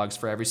change logs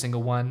for every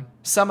single one.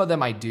 Some of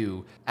them I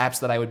do.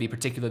 Apps that I would be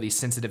particularly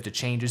sensitive to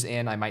changes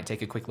in, I might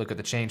take a quick look at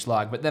the change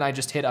log, but then I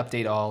just hit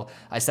update all,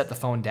 I set the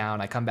phone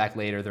down, I come back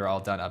later, they're all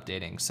done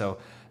updating. So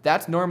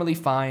that's normally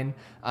fine.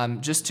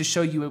 Just to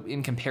show you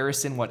in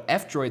comparison what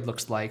F-Droid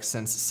looks like,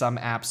 since some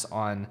apps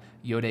on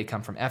Iodé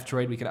come from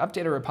F-Droid, we can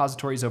update our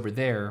repositories over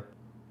there.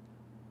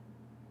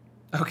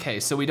 Okay,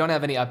 so we don't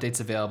have any updates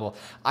available.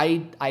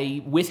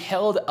 I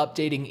withheld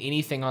updating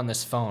anything on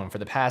this phone for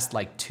the past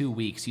like 2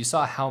 weeks. You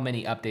saw how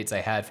many updates I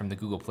had from the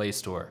Google Play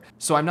Store.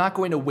 So I'm not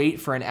going to wait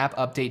for an app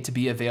update to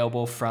be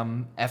available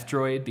from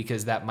F-Droid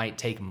because that might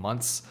take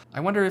months.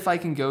 I wonder if I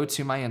can go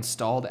to my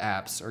installed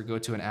apps or go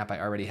to an app I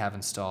already have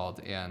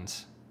installed and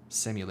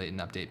simulate an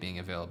update being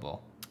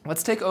available.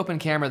 Let's take Open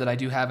Camera that I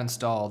do have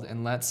installed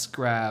and let's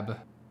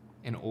grab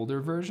an older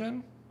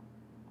version.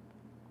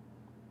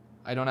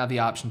 I don't have the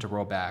option to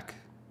roll back,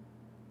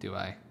 do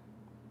I?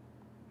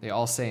 They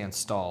all say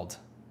installed.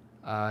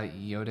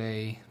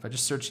 Iodé, if I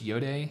just search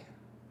Iodé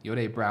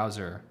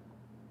browser,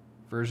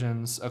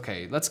 versions.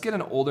 Okay, let's get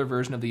an older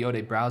version of the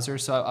Iodé browser.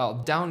 So I'll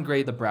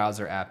downgrade the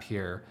browser app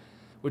here,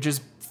 which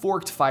is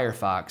forked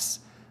Firefox.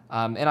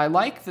 And I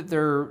like that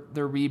they're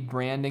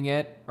rebranding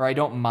it, or I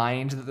don't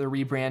mind that they're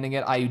rebranding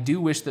it. I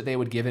do wish that they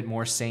would give it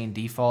more sane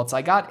defaults.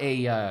 I got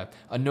a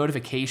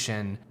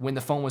notification when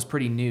the phone was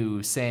pretty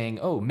new saying,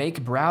 oh,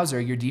 make browser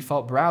your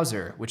default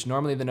browser, which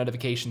normally the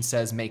notification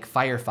says make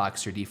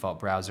Firefox your default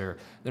browser.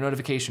 The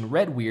notification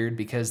read weird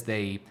because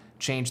they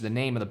changed the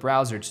name of the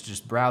browser to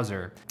just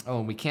browser. Oh,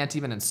 and we can't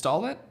even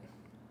install it?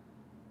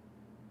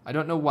 I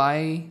don't know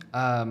why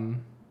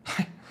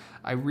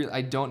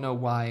I don't know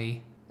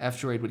why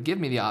F-Droid would give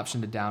me the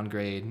option to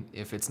downgrade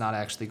if it's not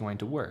actually going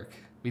to work.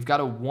 We've got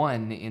a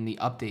 1 in the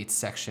updates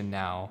section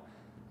now.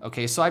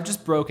 Okay, so I've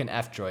just broken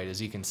F-Droid,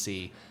 as you can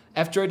see.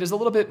 F-Droid is a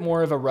little bit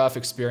more of a rough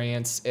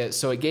experience,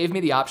 so it gave me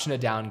the option to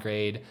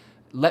downgrade,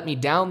 let me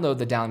download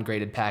the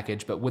downgraded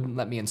package, but wouldn't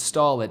let me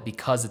install it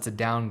because it's a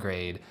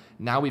downgrade.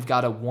 Now we've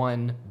got a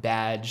 1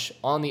 badge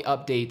on the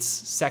updates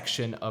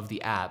section of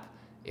the app.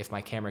 If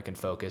my camera can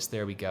focus,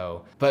 there we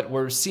go. But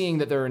we're seeing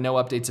that there are no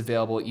updates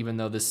available, even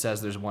though this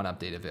says there's 1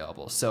 update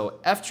available. So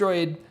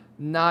F-Droid,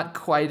 not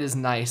quite as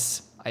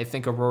nice. I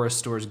think Aurora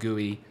Store's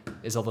GUI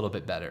is a little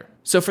bit better.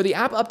 So for the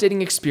app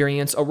updating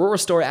experience, Aurora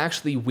Store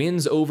actually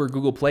wins over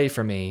Google Play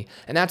for me,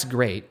 and that's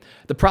great.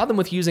 The problem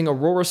with using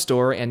Aurora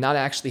Store and not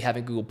actually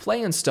having Google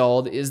Play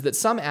installed is that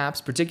some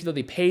apps,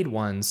 particularly paid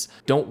ones,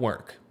 don't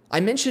work. I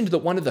mentioned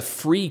that one of the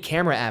free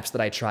camera apps that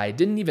I tried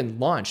didn't even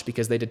launch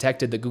because they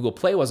detected that Google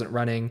Play wasn't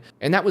running,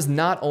 and that was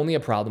not only a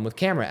problem with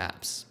camera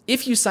apps.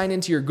 If you sign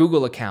into your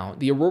Google account,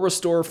 the Aurora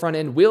Store front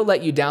end will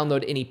let you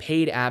download any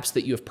paid apps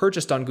that you have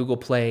purchased on Google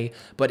Play,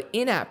 but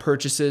in-app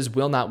purchases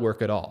will not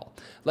work at all.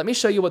 Let me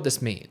show you what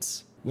this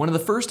means. One of the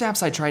first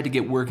apps I tried to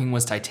get working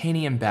was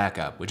Titanium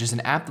Backup, which is an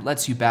app that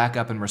lets you back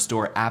up and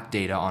restore app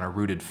data on a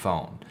rooted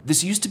phone.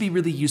 This used to be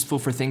really useful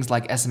for things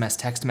like SMS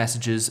text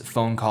messages,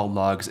 phone call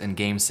logs, and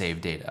game save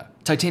data.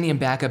 Titanium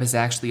Backup is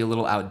actually a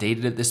little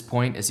outdated at this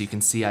point. As you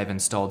can see, I've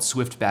installed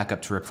Swift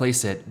Backup to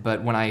replace it,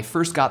 but when I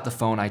first got the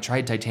phone, I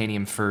tried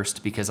Titanium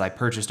first because I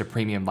purchased a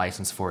premium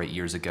license for it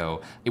years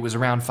ago. It was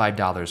around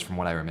 $5 from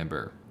what I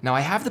remember. Now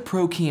I have the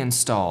Pro key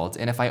installed,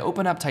 and if I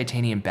open up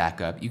Titanium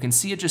Backup, you can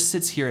see it just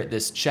sits here at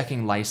this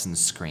checking license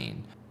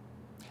screen.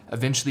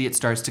 Eventually it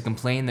starts to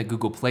complain that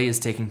Google Play is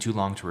taking too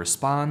long to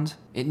respond.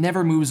 It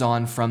never moves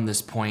on from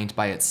this point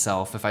by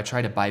itself. If I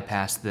try to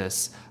bypass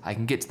this, I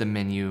can get to the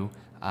menu.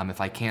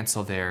 If I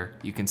cancel there,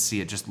 you can see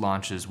it just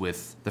launches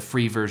with the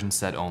free version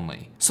set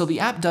only. So the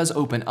app does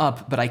open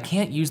up, but I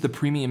can't use the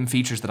premium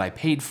features that I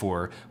paid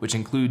for, which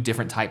include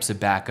different types of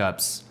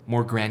backups,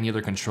 more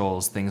granular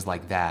controls, things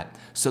like that.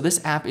 So this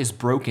app is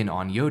broken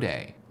on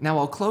Iodé. Now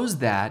I'll close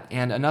that,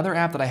 and another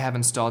app that I have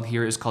installed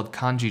here is called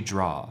Kanji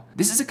Draw.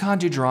 This is a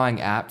kanji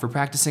drawing app for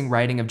practicing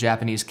writing of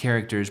Japanese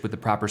characters with the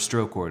proper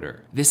stroke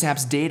order. This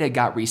app's data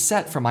got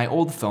reset from my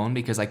old phone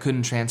because I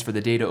couldn't transfer the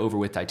data over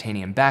with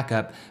Titanium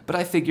Backup, but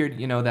I figured,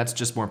 that's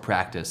just more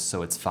practice,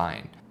 so it's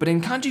fine. But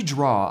in Kanji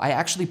Draw, I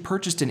actually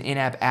purchased an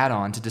in-app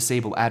add-on to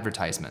disable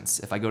advertisements.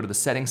 If I go to the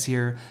settings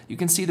here, you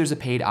can see there's a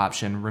paid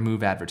option,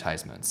 Remove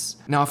Advertisements.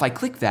 Now if I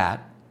click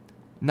that,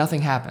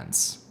 nothing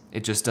happens.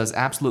 It just does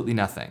absolutely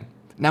nothing.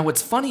 Now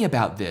what's funny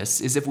about this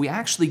is if we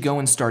actually go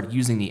and start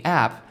using the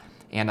app,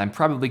 and I'm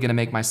probably going to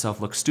make myself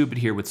look stupid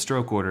here with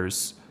stroke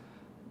orders,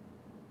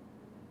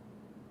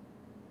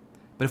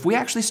 but if we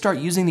actually start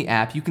using the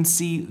app, you can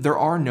see there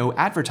are no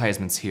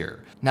advertisements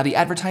here. Now the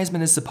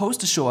advertisement is supposed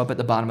to show up at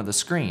the bottom of the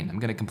screen. I'm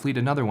going to complete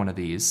another one of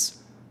these.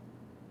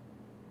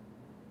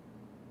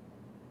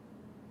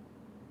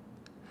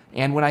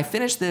 And when I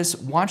finish this,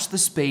 watch the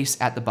space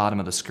at the bottom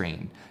of the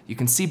screen. You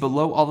can see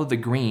below all of the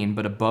green,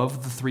 but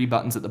above the 3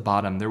 buttons at the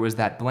bottom, there was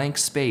that blank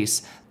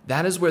space.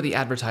 That is where the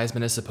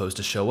advertisement is supposed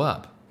to show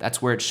up.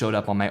 That's where it showed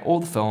up on my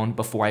old phone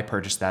before I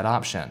purchased that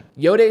option.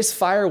 Iodé's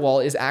firewall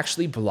is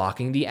actually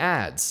blocking the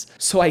ads.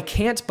 So I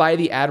can't buy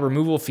the ad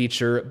removal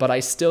feature, but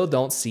I still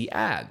don't see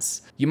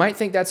ads. You might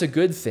think that's a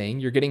good thing,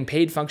 you're getting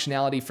paid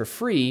functionality for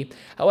free.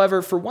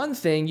 However, for one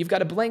thing, you've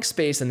got a blank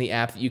space in the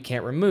app that you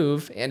can't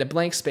remove, and a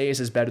blank space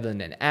is better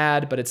than an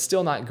ad, but it's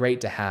still not great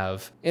to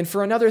have. And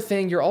for another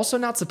thing, you're also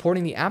not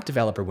supporting the app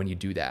developer when you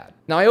do that.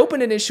 Now I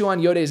opened an issue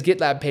on Iodé's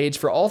GitLab page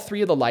for all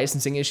 3 of the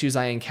licensing issues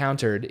I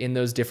encountered in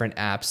those different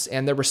apps,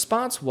 and the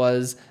response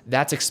was,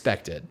 that's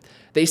expected.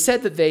 They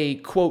said that they,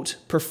 quote,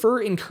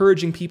 prefer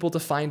encouraging people to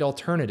find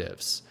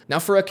alternatives. Now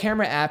for a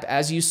camera app,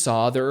 as you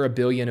saw, there are a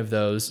billion of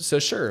those, so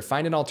sure,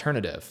 find an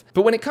alternative.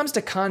 But when it comes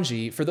to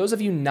kanji, for those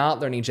of you not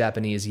learning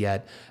Japanese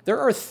yet, there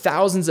are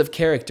thousands of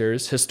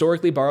characters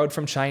historically borrowed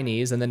from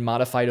Chinese and then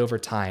modified over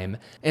time,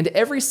 and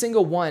every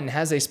single one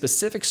has a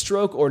specific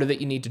stroke order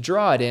that you need to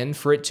draw it in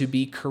for it to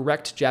be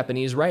correct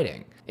Japanese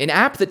writing. An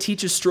app that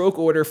teaches stroke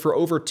order for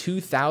over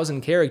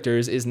 2,000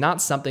 characters is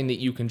not something that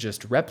you can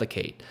just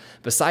replicate.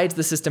 Besides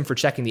the system for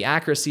checking the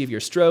accuracy of your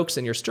strokes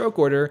and your stroke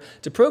order,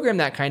 to program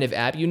that kind of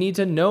app, you need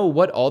to know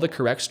what all the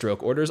correct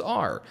stroke orders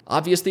are.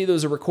 Obviously,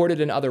 those are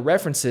recorded in other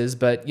references,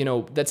 but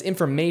that's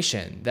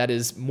information. That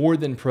is more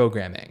than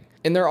programming.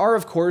 And there are,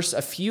 of course,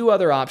 a few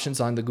other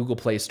options on the Google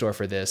Play Store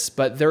for this,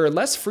 but there are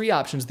less free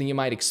options than you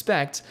might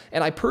expect,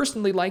 and I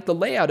personally like the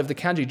layout of the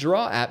Kanji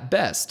Draw app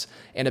best.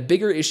 And a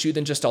bigger issue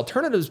than just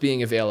alternatives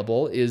being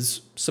available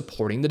is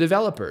supporting the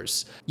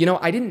developers.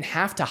 I didn't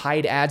have to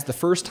hide ads the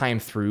first time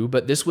through,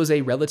 but this was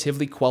a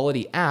relatively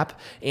quality app,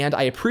 and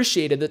I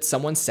appreciated that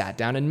someone sat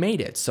down and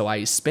made it, so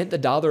I spent the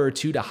 $1 or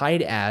 $2 to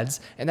hide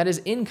ads, and that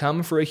is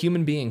income for a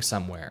human being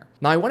somewhere.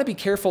 Now, I want to be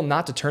careful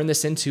not to turn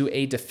this into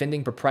a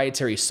defending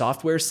proprietary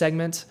software segment,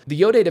 segment. The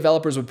Iodé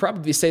developers would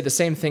probably say the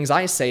same things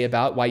I say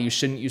about why you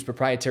shouldn't use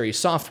proprietary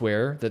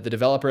software, that the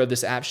developer of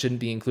this app shouldn't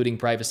be including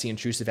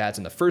privacy-intrusive ads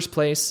in the first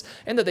place,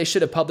 and that they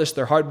should have published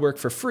their hard work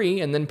for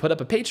free and then put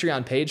up a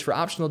Patreon page for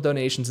optional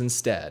donations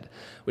instead,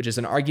 which is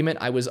an argument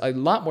I was a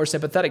lot more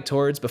sympathetic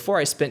towards before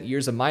I spent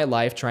years of my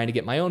life trying to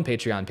get my own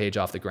Patreon page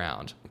off the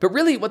ground. But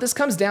really, what this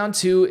comes down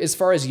to, as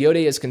far as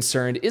Iodé is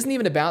concerned, isn't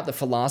even about the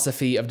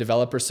philosophy of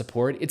developer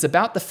support. It's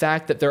about the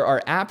fact that there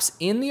are apps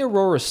in the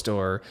Aurora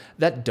store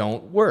that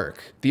don't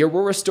work. The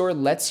Aurora store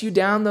lets you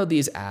download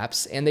these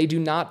apps, and they do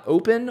not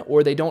open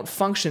or they don't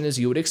function as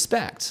you would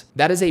expect.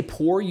 That is a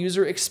poor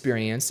user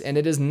experience, and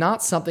it is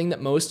not something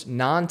that most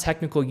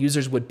non-technical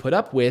users would put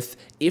up with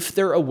if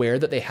they're aware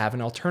that they have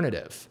an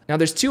alternative. Now,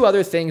 there's two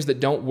other things that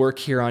don't work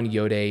here on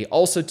Iodé,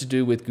 also to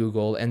do with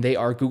Google, and they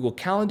are Google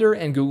Calendar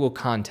and Google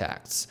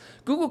Contacts.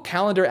 Google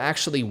Calendar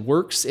actually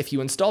works. If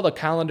you install the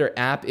Calendar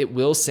app, it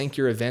will sync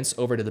your events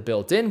over to the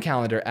built-in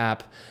Calendar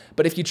app,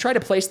 but if you try to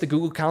place the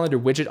Google Calendar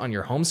widget on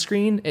your home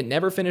screen, it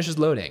never finishes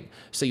loading.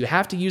 So you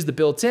have to use the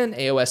built-in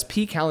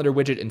AOSP Calendar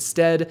widget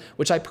instead,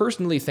 which I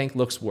personally think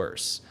looks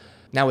worse.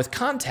 Now with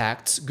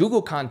Contacts,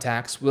 Google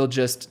Contacts will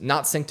just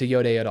not sync to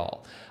Iodé at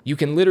all. You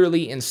can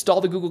literally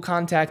install the Google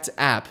Contacts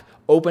app,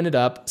 open it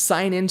up,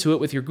 sign into it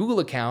with your Google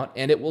account,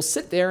 and it will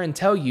sit there and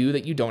tell you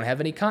that you don't have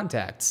any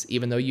contacts,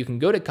 even though you can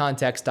go to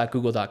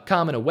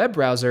contacts.google.com in a web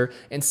browser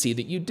and see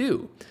that you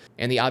do.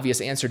 And the obvious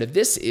answer to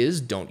this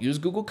is don't use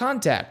Google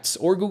Contacts,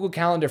 or Google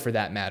Calendar for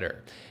that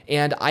matter.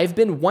 And I've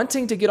been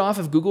wanting to get off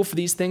of Google for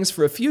these things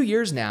for a few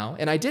years now,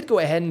 and I did go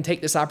ahead and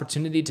take this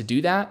opportunity to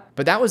do that,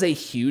 but that was a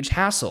huge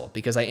hassle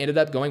because I ended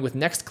up going with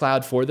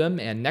Nextcloud for them,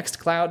 and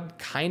Nextcloud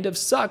kind of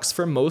sucks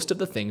for most of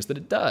the things that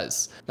it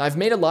does. Now, I've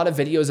made a lot of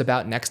videos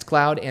about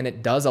Nextcloud, and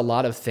it does a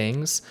lot of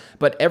things,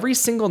 but every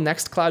single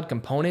Nextcloud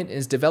component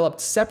is developed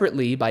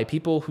separately by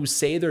people who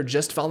say they're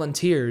just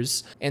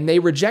volunteers, and they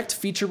reject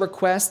feature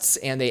requests,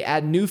 and they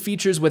add new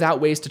features without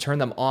ways to turn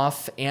them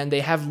off, and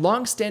they have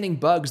long-standing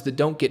bugs that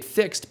don't get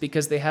fixed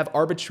because they have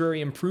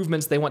arbitrary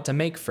improvements they want to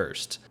make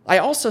first. I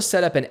also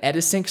set up an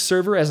Edisync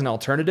server as an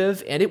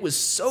alternative, and it was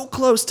so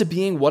close to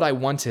being what I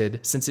wanted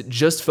since it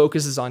just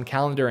focuses on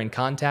calendar and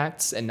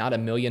contacts and not a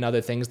million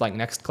other things like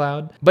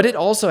Nextcloud. But it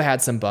also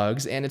had some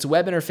bugs, and its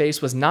web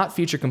interface was not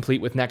feature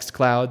complete with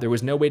Nextcloud. There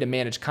was no way to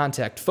manage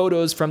contact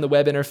photos from the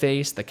web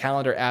interface. The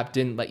calendar app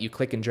didn't let you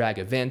click and drag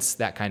events,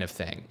 that kind of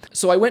thing.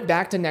 So I went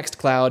back to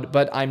Nextcloud,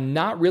 but I'm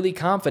not really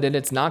confident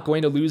it's not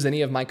going to lose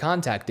any of my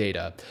contact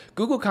data.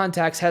 Google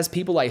Contacts has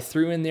people I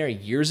threw in there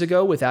years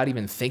ago without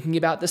even thinking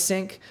about the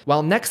sync,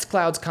 while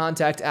Nextcloud's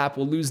contact app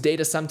will lose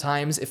data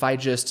sometimes if I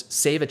just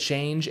save a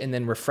change and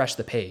then refresh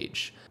the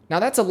page. Now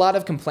that's a lot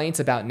of complaints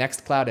about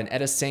Nextcloud and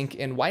Edisync,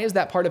 and why is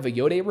that part of a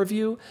Iodé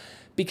review?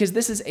 Because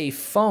this is a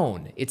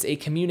phone, it's a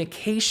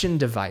communication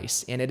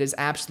device, and it is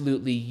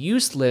absolutely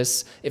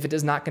useless if it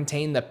does not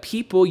contain the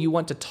people you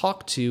want to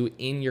talk to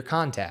in your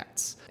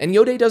contacts. And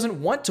Iodé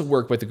doesn't want to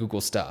work with the Google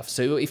stuff,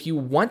 so if you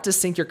want to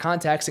sync your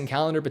contacts and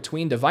calendar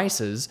between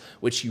devices,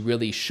 which you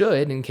really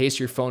should in case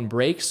your phone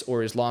breaks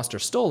or is lost or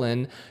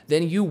stolen,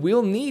 then you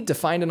will need to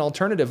find an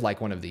alternative like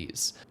one of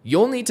these.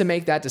 You'll need to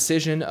make that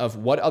decision of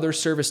what other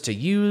service to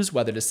use,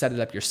 whether to set it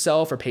up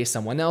yourself or pay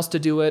someone else to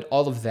do it,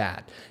 all of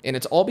that. And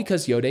it's all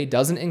because Iodé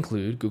doesn't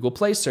include Google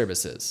Play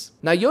services.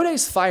 Now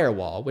Iodé's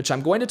firewall, which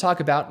I'm going to talk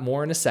about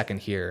more in a second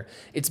here,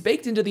 it's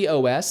baked into the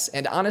OS,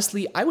 and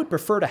honestly, I would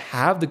prefer to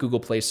have the Google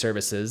Play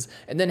services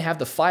and then have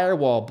the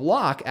firewall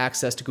block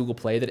access to Google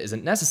Play that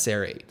isn't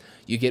necessary.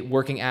 You get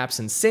working apps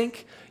in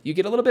sync, you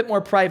get a little bit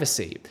more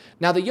privacy.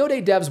 Now the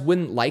Iodé devs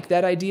wouldn't like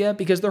that idea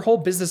because their whole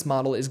business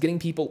model is getting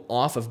people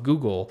off of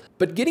Google,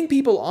 but getting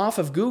people off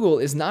of Google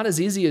is not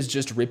as easy as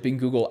just ripping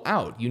Google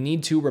out. You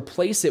need to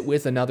replace it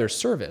with another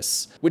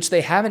service, which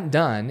they haven't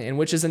done and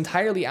which is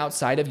entirely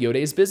outside of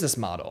Iodé's business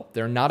model.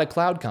 They're not a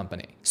cloud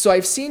company. So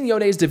I've seen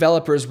Iodé's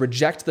developers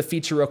reject the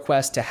feature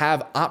request to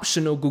have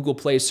optional Google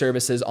Play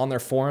services on their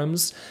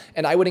forums,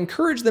 and I would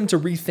encourage them to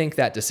rethink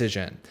that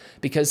decision,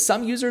 because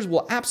some users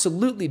will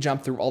absolutely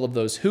jump through all of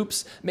those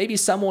hoops. Maybe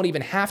some won't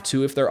even have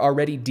to if they're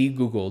already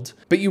de-Googled,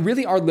 but you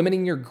really are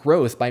limiting your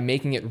growth by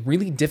making it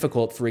really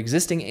difficult for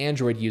existing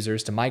Android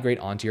users to migrate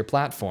onto your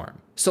platform.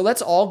 So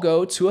let's all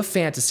go to a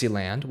fantasy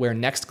land where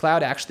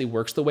Nextcloud actually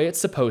works the way it's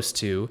supposed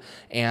to,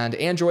 and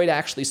Android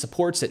actually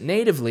supports it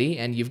natively,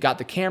 and you've got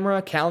the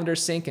camera, calendar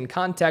sync, and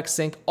contact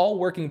sync all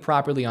working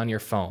properly on your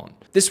phone.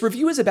 This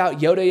review is about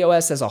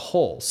iodéOS as a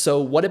whole,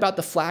 so what about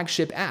the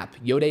flagship app,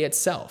 Iodé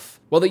itself?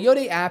 Well, the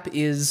Iodé app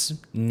is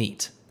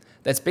neat.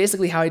 That's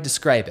basically how I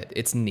describe it.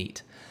 It's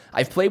neat.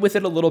 I've played with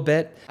it a little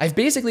bit. I've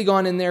basically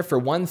gone in there for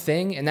one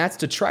thing, and that's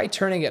to try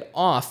turning it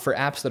off for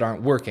apps that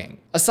aren't working.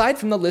 Aside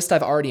from the list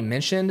I've already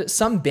mentioned,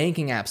 some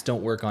banking apps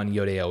don't work on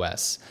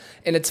iodéOS.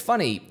 And it's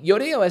funny,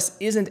 iodéOS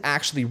isn't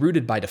actually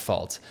rooted by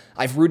default.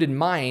 I've rooted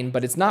mine,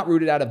 but it's not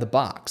rooted out of the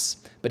box.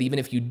 But even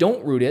if you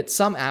don't root it,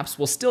 some apps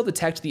will still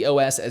detect the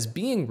OS as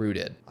being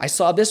rooted. I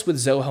saw this with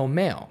Zoho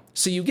Mail.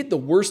 So you get the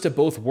worst of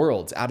both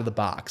worlds out of the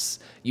box.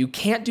 You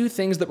can't do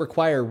things that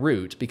require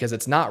root because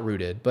it's not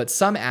rooted, but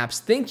some apps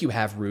think you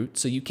have root,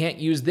 so you can't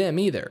use them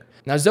either.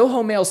 Now,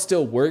 Zoho Mail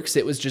still works,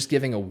 it was just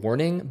giving a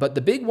warning, but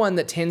the big one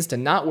that tends to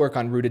not work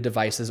on rooted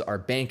devices are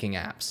banking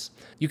apps.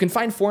 You can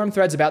find forum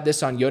threads about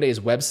this on Iodé's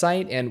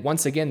website, and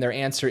once again, their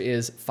answer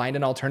is find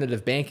an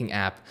alternative banking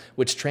app,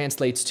 which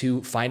translates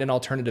to find an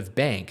alternative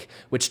bank,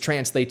 which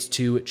translates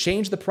to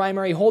change the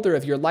primary holder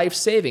of your life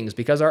savings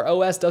because our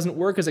OS doesn't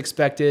work as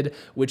expected,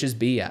 which is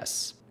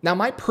BS. Now,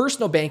 my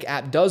personal bank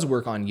app does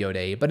work on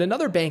Iodé, but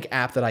another bank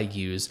app that I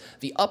use,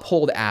 the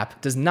Uphold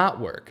app, does not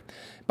work.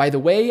 By the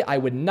way, I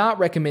would not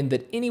recommend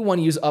that anyone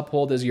use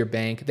Uphold as your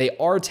bank. They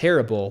are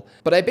terrible,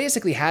 but I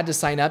basically had to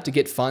sign up to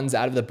get funds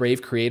out of the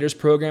Brave Creators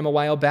program a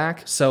while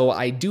back, so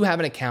I do have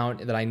an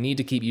account that I need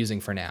to keep using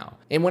for now.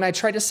 And when I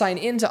try to sign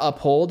into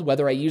Uphold,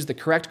 whether I use the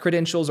correct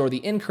credentials or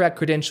the incorrect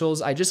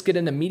credentials, I just get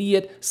an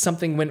immediate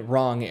something went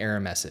wrong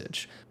error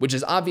message, which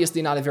is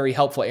obviously not a very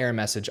helpful error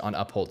message on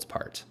Uphold's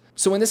part.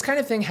 So when this kind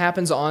of thing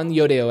happens on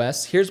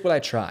iodéOS, here's what I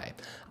try.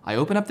 I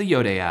open up the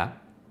Iodé app,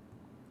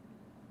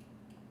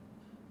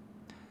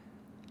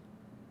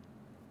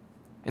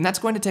 and that's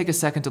going to take a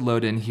second to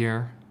load in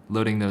here,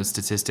 loading those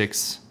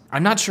statistics.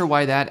 I'm not sure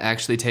why that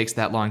actually takes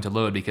that long to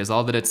load because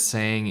all that it's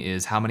saying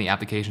is how many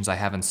applications I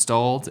have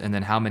installed and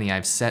then how many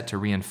I've set to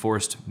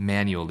reinforced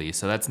manually.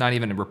 So that's not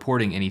even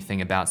reporting anything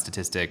about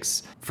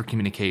statistics for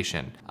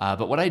communication.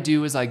 But what I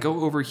do is I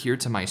go over here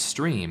to my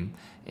stream,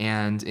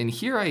 and in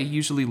here I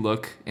usually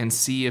look and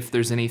see if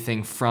there's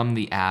anything from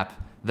the app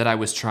that I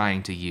was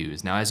trying to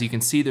use. Now, as you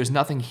can see, there's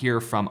nothing here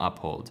from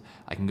Uphold.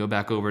 I can go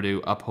back over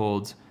to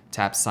Uphold,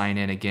 tap sign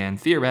in again.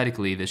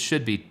 Theoretically, this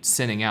should be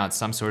sending out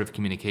some sort of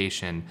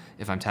communication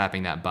if I'm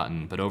tapping that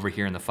button, but over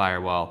here in the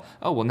firewall,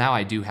 oh, well now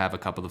I do have a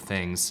couple of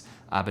things,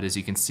 but as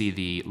you can see,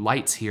 the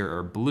lights here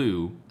are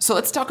blue. So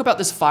let's talk about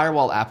this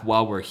firewall app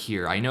while we're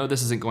here. I know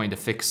this isn't going to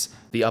fix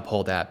the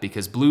Uphold app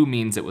because blue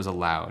means it was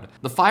allowed.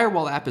 The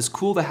firewall app is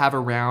cool to have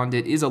around.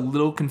 It is a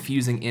little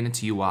confusing in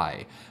its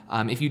UI.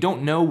 If you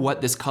don't know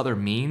what this color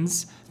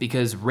means,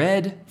 because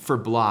red for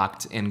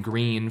blocked and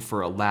green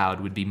for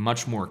allowed would be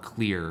much more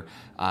clear,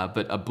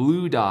 but a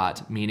blue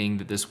dot meaning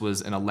that this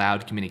was an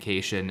allowed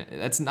communication,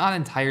 that's not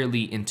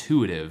entirely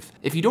intuitive.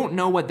 If you don't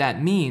know what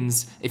that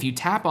means, if you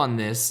tap on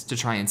this to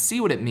try and see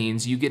what it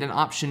means, you get an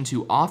option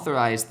to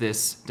authorize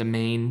this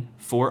domain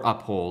for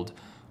Uphold,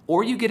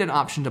 or you get an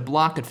option to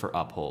block it for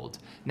Uphold.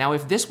 Now,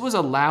 if this was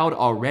allowed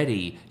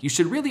already, you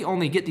should really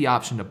only get the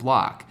option to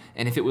block.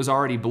 And if it was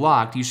already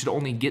blocked, you should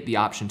only get the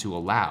option to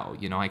allow.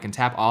 You know, I can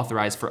tap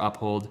authorize for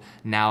Uphold.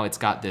 Now it's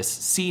got this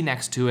C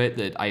next to it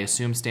that I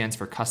assume stands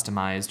for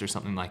customized or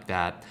something like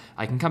that.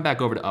 I can come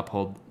back over to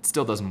Uphold. It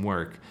still doesn't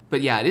work.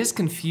 But yeah, it is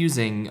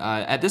confusing.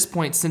 At this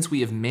point, since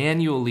we have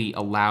manually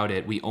allowed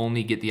it, we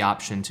only get the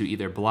option to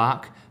either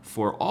block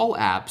for all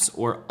apps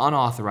or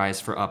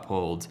unauthorize for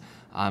Uphold.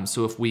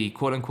 So if we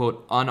quote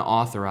unquote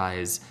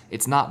unauthorize,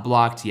 it's not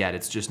blocked yet,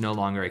 it's just no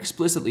longer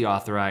explicitly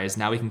authorized.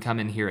 Now we can come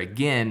in here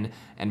again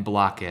and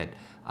block it.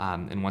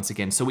 And once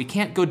again, so we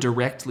can't go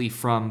directly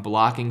from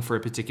blocking for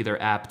a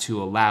particular app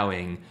to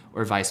allowing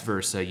or vice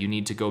versa. You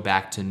need to go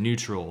back to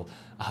neutral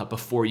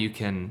before you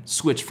can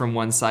switch from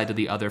one side to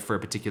the other for a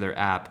particular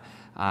app.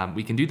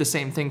 We can do the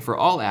same thing for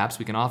all apps.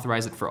 We can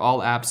authorize it for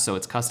all apps, so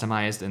it's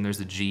customized, and there's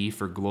a G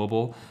for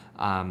global.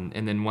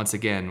 And then once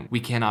again,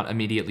 we cannot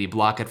immediately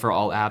block it for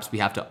all apps. We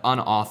have to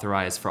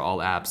unauthorize for all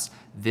apps.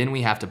 Then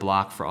we have to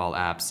block for all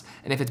apps.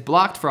 And if it's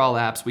blocked for all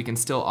apps, we can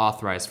still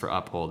authorize for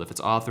Uphold. If it's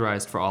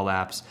authorized for all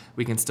apps,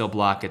 we can still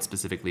block it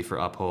specifically for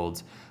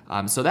Uphold.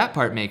 So that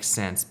part makes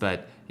sense,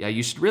 but yeah,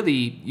 you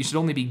should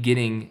only be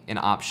getting an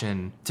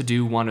option to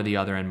do one or the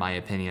other, in my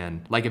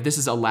opinion. Like if this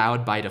is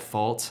allowed by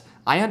default,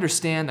 I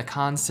understand the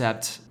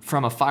concept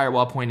from a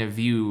firewall point of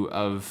view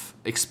of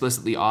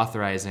explicitly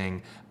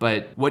authorizing,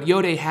 but what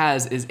Iodé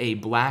has is a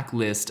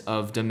blacklist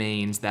of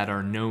domains that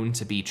are known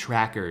to be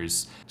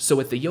trackers. So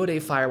with the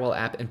Iodé firewall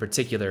app in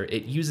particular,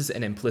 it uses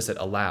an implicit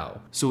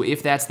allow. So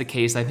if that's the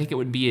case, I think it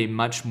would be a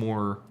much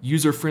more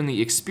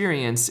user-friendly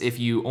experience if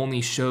you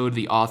only showed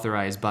the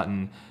authorize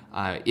button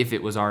if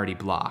it was already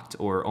blocked,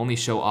 or only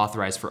show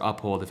authorize for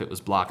Uphold if it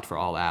was blocked for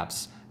all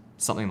apps.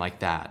 Something like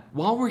that.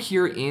 While we're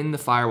here in the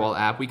firewall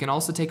app, we can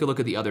also take a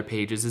look at the other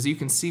pages. As you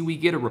can see, we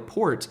get a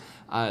report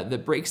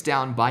that breaks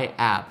down by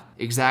app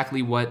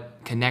exactly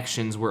what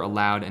connections were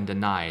allowed and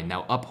denied.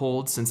 Now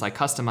Uphold, since I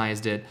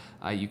customized it,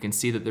 you can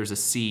see that there's a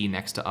C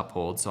next to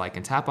Uphold, so I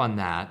can tap on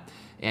that.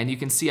 And you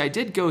can see I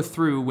did go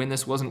through when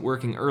this wasn't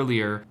working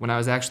earlier, when I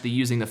was actually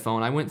using the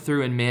phone, I went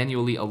through and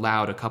manually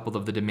allowed a couple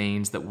of the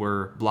domains that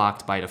were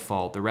blocked by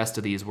default. The rest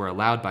of these were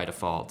allowed by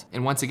default.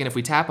 And once again, if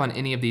we tap on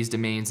any of these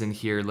domains in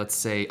here, let's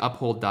say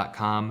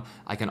uphold.com,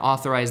 I can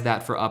authorize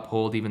that for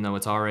Uphold even though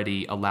it's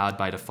already allowed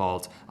by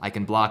default. I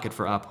can block it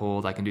for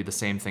Uphold. I can do the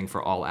same thing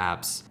for all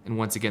apps. And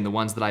once again, the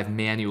ones that I've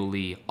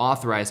manually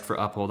authorized for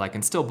Uphold, I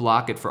can still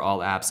block it for all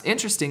apps.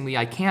 Interestingly,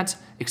 I can't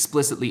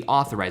explicitly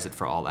authorize it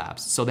for all apps.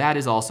 So that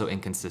is also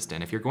inconsistent.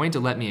 consistent. If you're going to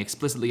let me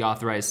explicitly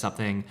authorize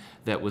something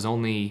that was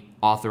only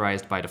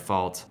authorized by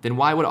default, then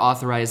why would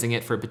authorizing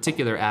it for a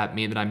particular app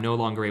mean that I'm no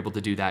longer able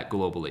to do that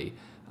globally?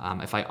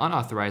 If I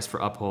unauthorize for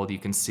uphold, you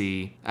can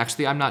see,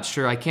 actually I'm not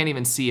sure, I can't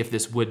even see if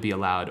this would be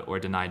allowed or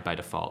denied by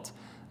default.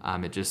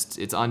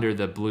 It's under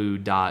the blue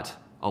dot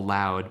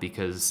allowed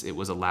because it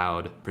was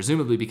allowed,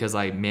 presumably because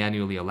I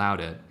manually allowed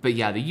it. But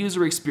yeah, the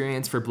user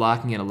experience for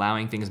blocking and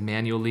allowing things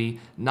manually,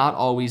 not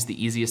always the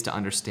easiest to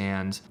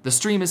understand. The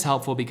stream is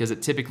helpful because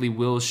it typically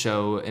will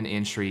show an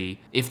entry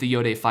if the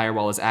Iodé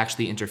firewall is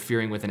actually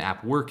interfering with an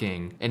app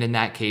working, and in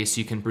that case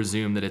you can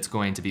presume that it's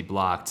going to be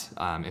blocked.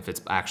 If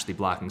it's actually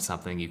blocking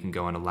something, you can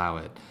go and allow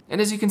it. And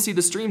as you can see,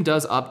 the stream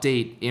does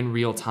update in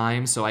real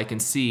time, so I can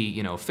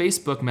see,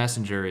 Facebook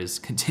Messenger is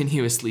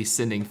continuously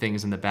sending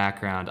things in the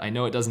background. I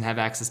know it doesn't have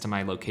access to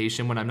my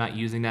location when I'm not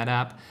using that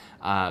app,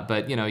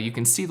 but you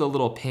can see the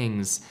little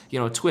pings.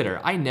 Twitter,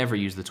 I never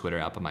use the Twitter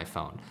app on my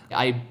phone.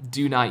 I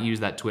do not use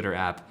that Twitter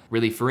app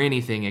really for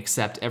anything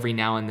except every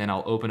now and then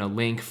I'll open a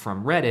link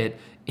from Reddit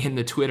in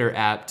the Twitter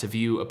app to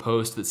view a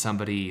post that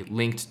somebody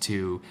linked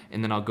to,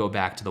 and then I'll go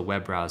back to the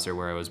web browser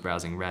where I was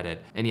browsing Reddit.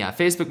 And yeah,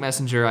 Facebook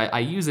Messenger, I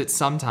use it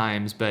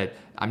sometimes, but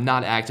I'm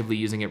not actively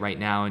using it right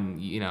now, and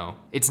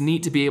it's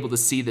neat to be able to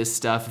see this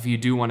stuff if you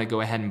do want to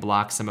go ahead and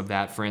block some of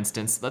that. For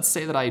instance, let's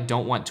say that I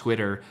don't want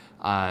Twitter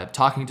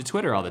talking to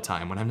Twitter all the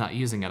time when I'm not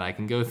using it. I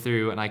can go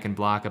through and I can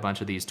block a bunch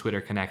of these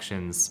Twitter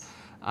connections,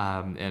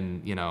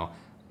 and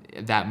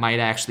that might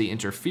actually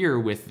interfere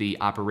with the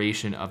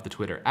operation of the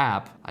Twitter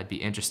app. I'd be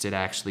interested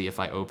actually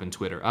if I open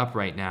Twitter up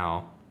right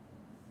now,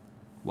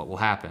 what will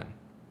happen?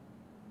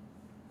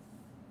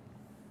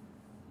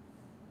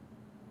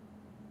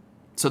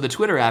 So the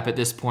Twitter app at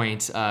this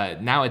point,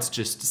 now it's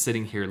just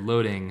sitting here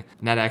loading,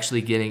 not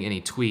actually getting any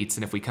tweets.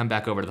 And if we come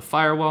back over to the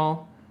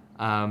firewall,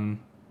 well,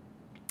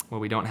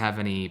 we don't have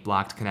any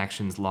blocked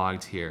connections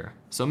logged here.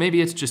 So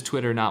maybe it's just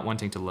Twitter not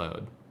wanting to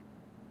load.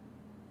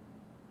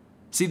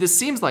 See, this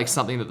seems like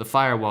something that the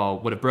firewall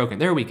would have broken.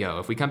 There we go.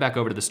 If we come back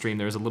over to the stream,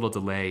 there's a little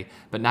delay,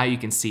 but now you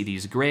can see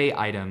these gray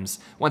items.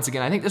 Once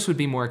again, I think this would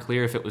be more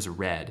clear if it was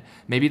red.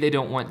 Maybe they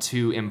don't want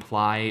to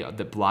imply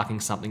that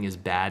blocking something is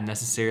bad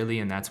necessarily,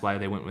 and that's why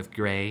they went with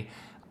gray.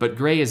 But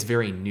gray is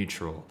very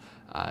neutral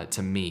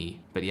to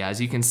me. But yeah,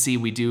 as you can see,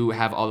 we do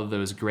have all of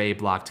those gray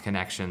blocked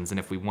connections, and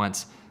if we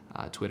want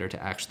Twitter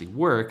to actually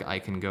work, I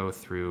can go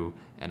through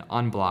and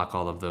unblock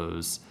all of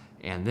those.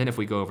 And then if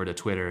we go over to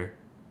Twitter,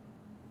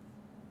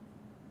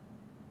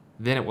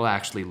 then it will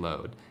actually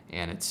load,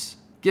 and it's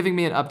giving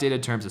me an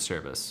updated terms of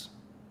service.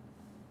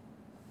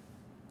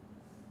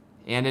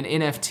 And an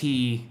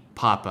NFT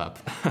pop-up.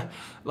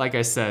 Like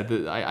I said,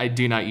 I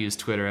do not use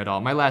Twitter at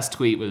all. My last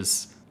tweet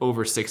was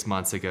over 6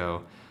 months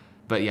ago.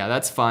 But yeah,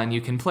 that's fun. You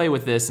can play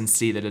with this and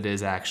see that it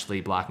is actually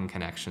blocking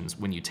connections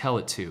when you tell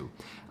it to.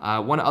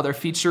 One other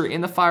feature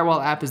in the firewall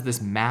app is this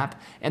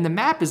map, and the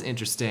map is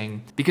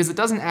interesting because it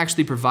doesn't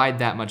actually provide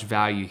that much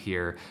value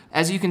here.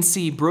 As you can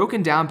see,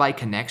 broken down by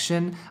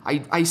connection,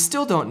 I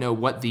still don't know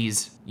what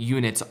these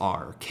units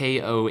are,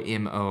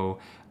 KOMO.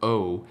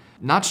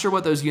 Not sure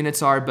what those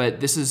units are,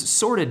 but this is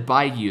sorted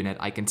by unit,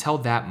 I can tell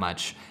that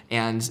much.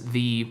 And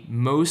the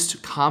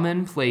most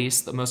common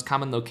place, the most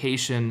common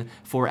location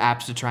for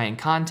apps to try and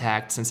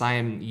contact, since I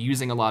am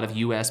using a lot of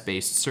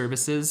US-based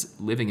services,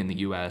 living in the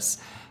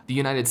US, the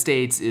United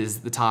States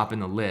is the top in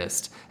the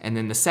list. And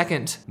then the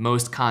second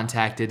most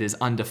contacted is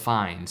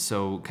undefined,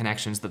 so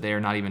connections that they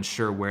are not even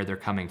sure where they're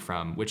coming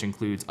from, which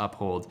includes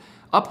uphold.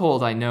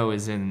 Uphold, I know,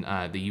 is in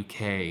the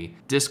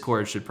UK.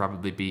 Discord should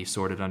probably be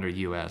sorted under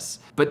US.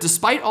 But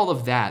despite all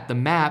of that, the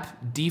map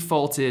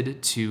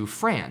defaulted to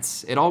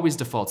France. It always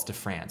defaults to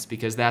France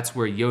because that's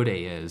where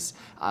Iodé is.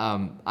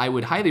 I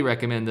would highly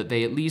recommend that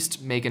they at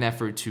least make an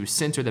effort to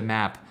center the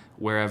map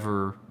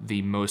wherever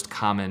the most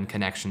common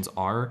connections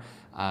are.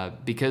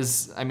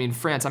 Because, I mean,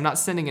 France, I'm not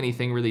sending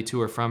anything really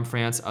to or from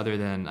France other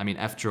than, I mean,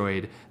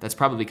 F-Droid, that's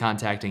probably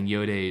contacting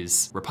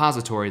Iodé's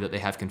repository that they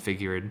have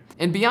configured.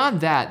 And beyond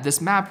that, this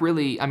map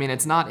really, I mean,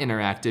 it's not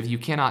interactive. You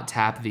cannot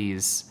tap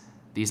these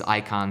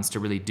icons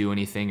to really do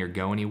anything or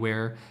go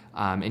anywhere.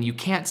 And you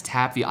can't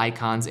tap the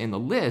icons in the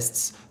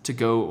lists to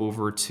go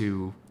over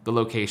to the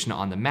location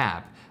on the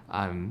map.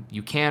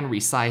 You can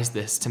resize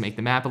this to make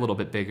the map a little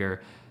bit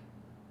bigger.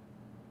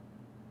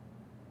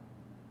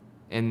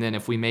 And then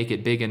if we make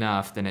it big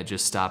enough, then it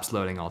just stops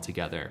loading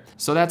altogether.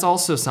 So that's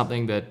also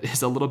something that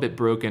is a little bit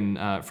broken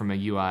from a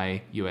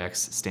UI,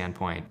 UX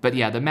standpoint. But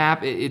yeah, the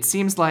map, it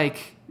seems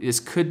like this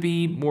could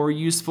be more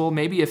useful,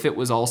 maybe if it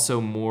was also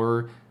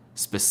more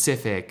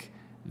specific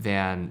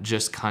than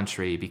just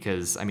country,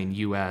 because I mean,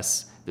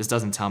 US, this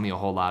doesn't tell me a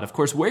whole lot. Of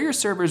course, where your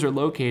servers are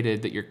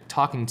located that you're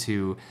talking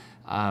to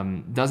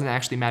doesn't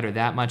actually matter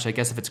that much. I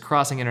guess if it's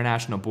crossing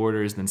international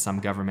borders, then some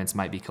governments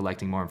might be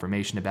collecting more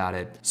information about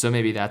it. So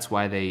maybe that's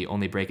why they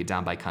only break it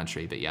down by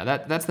country. But yeah,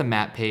 that's the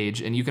map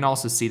page. And you can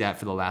also see that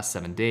for the last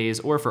 7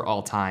 days or for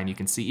all time. You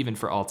can see even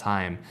for all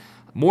time,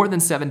 More than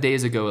 7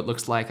 days ago, it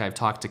looks like I've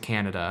talked to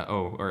Canada.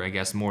 Oh, or I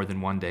guess more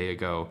than 1 day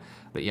ago.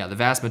 But yeah, the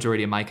vast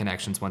majority of my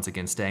connections, once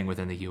again, staying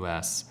within the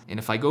US. And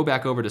if I go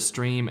back over to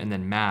stream and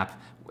then map,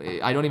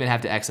 I don't even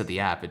have to exit the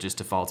app, it just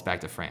defaults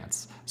back to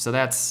France. So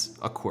that's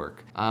a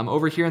quirk.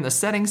 Over here in the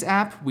settings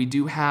app, we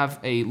do have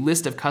a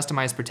list of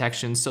customized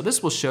protections. So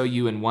this will show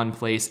you in one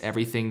place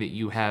everything that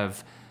you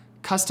have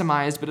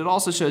customized, but it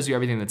also shows you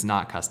everything that's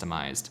not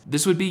customized.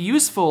 This would be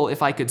useful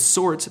if I could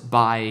sort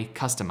by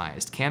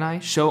customized. Can I?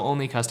 Show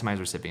only customized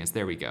recipients.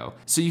 There we go.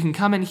 So you can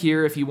come in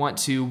here if you want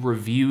to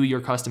review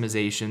your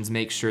customizations,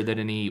 make sure that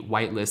any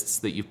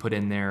whitelists that you've put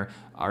in there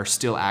are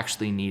still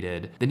actually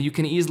needed. Then you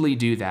can easily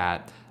do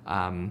that.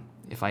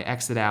 If I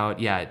exit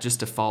out, yeah, it just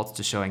defaults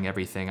to showing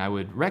everything. I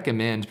would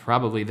recommend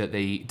probably that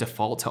they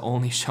default to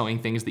only showing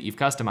things that you've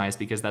customized,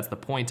 because that's the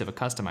point of a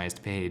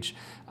customized page.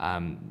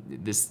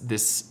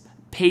 This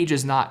page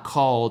is not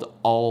called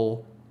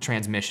all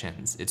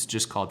transmissions. It's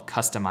just called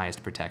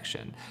customized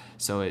protection.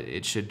 So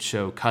it should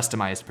show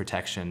customized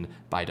protection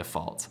by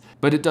default.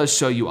 But it does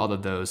show you all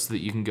of those so that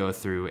you can go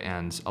through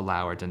and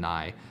allow or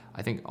deny.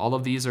 I think all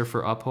of these are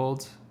for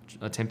uphold,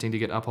 attempting to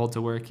get uphold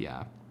to work,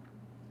 yeah.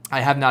 I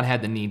have not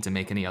had the need to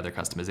make any other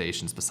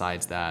customizations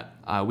besides that.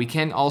 We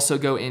can also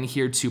go in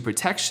here to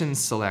protection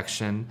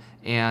selection,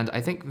 and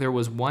I think there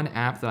was one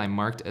app that I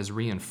marked as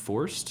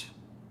reinforced.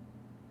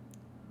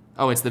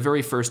 Oh, it's the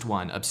very first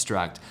one,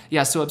 Obstruct.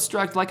 Yeah, so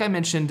Obstruct, like I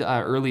mentioned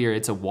earlier,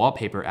 it's a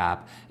wallpaper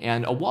app,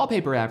 and a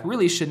wallpaper app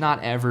really should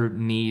not ever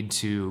need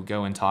to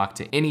go and talk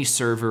to any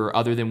server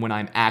other than when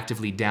I'm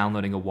actively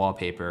downloading a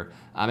wallpaper.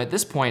 At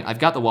this point, I've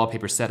got the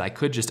wallpaper set. I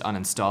could just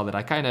uninstall it.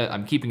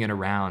 I'm keeping it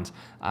around,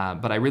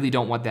 but I really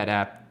don't want that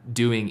app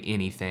doing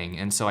anything,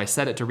 and so I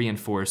set it to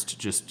reinforced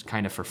just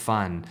kind of for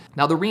fun.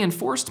 Now the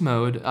reinforced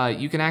mode,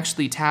 you can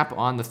actually tap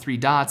on the 3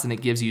 dots and it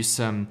gives you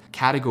some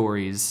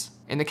categories.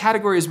 And the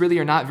categories really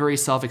are not very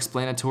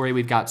self-explanatory.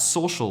 We've got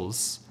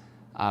socials,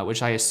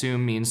 which I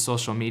assume means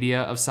social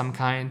media of some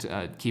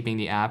kind, keeping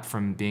the app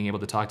from being able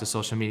to talk to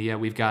social media.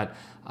 We've got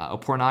a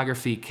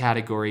pornography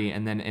category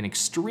and then an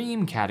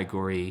extreme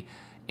category.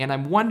 And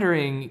I'm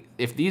wondering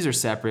if these are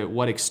separate,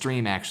 what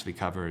extreme actually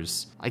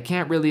covers. I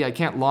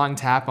can't long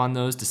tap on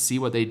those to see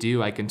what they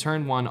do. I can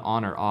turn one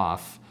on or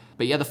off.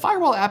 But yeah, the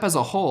firewall app as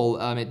a whole,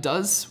 it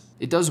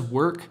does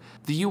work.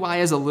 The UI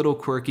is a little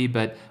quirky,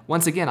 but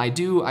once again, I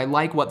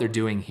like what they're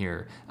doing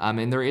here.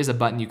 And there is a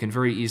button you can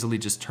very easily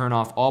just turn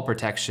off all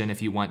protection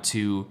if you want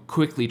to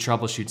quickly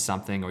troubleshoot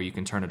something, or you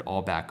can turn it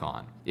all back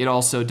on. It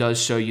also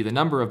does show you the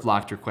number of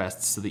blocked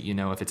requests so that you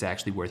know if it's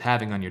actually worth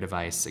having on your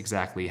device,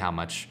 exactly how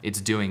much it's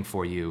doing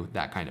for you,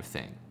 that kind of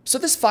thing. So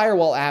this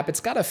firewall app, it's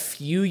got a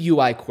few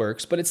UI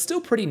quirks, but it's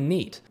still pretty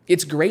neat.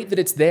 It's great that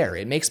it's there.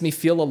 It makes me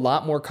feel a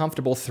lot more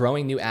comfortable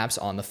throwing new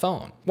apps on the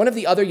phone. One of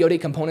the other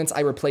Iodé components I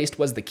replaced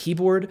was the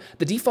keyboard.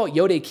 The default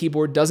Iodé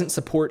keyboard doesn't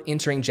support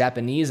entering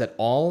Japanese at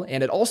all,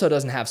 and it also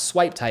doesn't have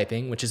swipe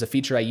typing, which is a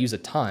feature I use a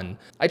ton.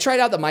 I tried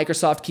out the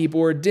Microsoft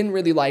keyboard, didn't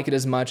really like it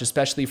as much,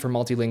 especially for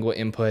multilingual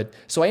input,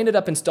 so I ended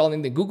up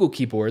installing the Google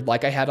keyboard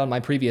like I had on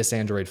my previous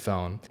Android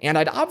phone. And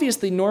I'd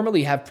obviously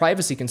normally have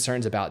privacy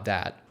concerns about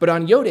that, but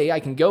on Iodé I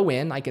can go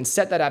in, I can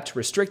set that app to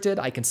restricted,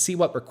 I can see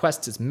what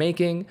requests it's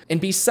making, and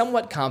be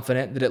somewhat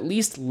confident that at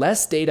least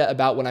less data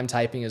about what I'm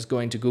typing is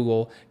going to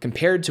Google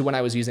compared to when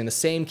I was using the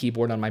same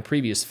keyboard on my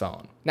previous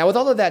phone. Now, with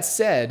all of that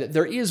said,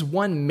 there is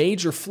one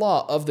major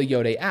flaw of the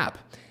Iodé app.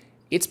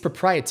 It's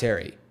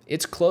proprietary.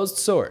 It's closed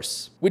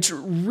source, which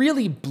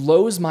really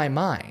blows my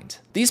mind.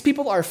 These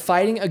people are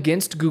fighting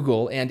against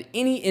Google and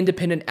any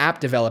independent app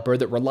developer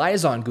that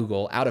relies on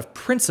Google out of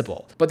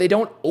principle, but they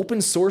don't open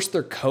source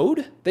their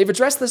code? They've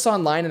addressed this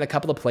online in a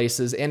couple of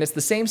places, and it's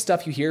the same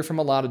stuff you hear from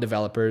a lot of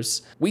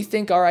developers. We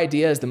think our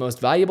idea is the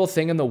most valuable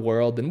thing in the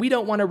world, and we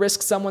don't want to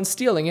risk someone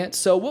stealing it,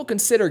 so we'll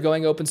consider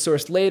going open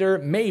source later,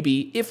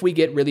 maybe, if we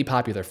get really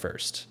popular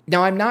first.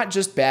 Now, I'm not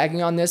just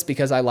bagging on this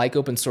because I like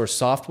open source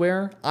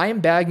software. I am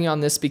bagging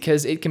on this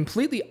because it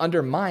completely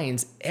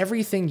undermines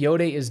everything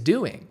Iodé is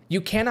doing.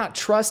 You cannot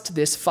trust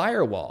this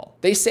firewall.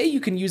 They say you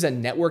can use a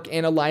network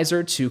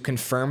analyzer to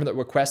confirm that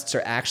requests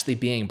are actually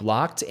being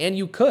blocked, and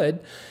you could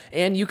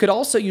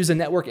also use a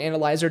network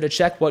analyzer to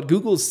check what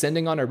Google's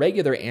sending on a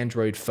regular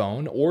Android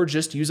phone, or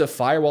just use a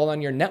firewall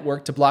on your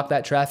network to block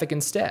that traffic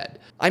instead.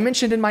 I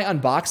mentioned in my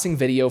unboxing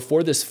video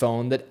for this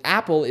phone that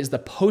Apple is the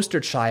poster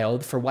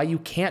child for why you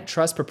can't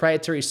trust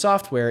proprietary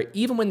software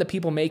even when the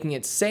people making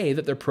it say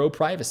that they're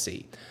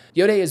pro-privacy.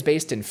 Iodé is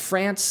based in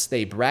France,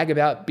 they brag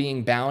about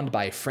being bound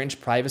by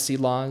French privacy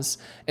laws,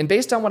 and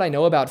based on what I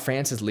know about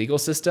France's legal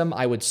system,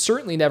 I would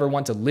certainly never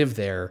want to live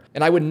there,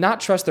 and I would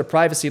not trust their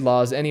privacy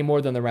laws any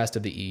more than the rest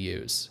of the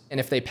EU's. And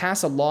if they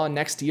pass a law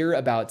next year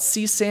about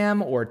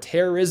CSAM or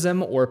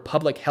terrorism or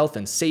public health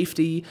and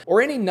safety,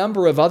 or any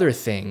number of other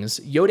things,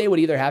 Iodé would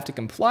either have to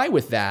comply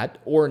with that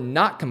or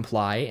not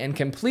comply and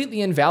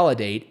completely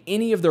invalidate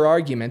any of their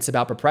arguments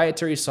about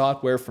proprietary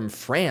software from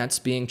France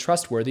being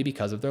trustworthy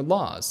because of their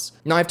laws.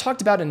 Now, I've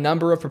talked about a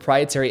number number of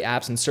proprietary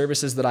apps and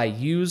services that I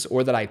use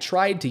or that I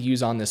tried to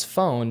use on this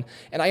phone,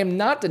 and I am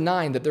not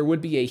denying that there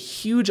would be a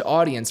huge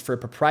audience for a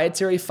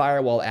proprietary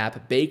firewall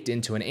app baked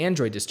into an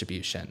Android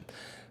distribution.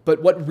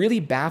 But what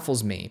really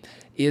baffles me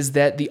is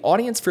that the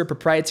audience for a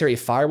proprietary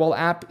firewall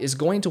app is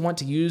going to want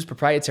to use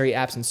proprietary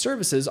apps and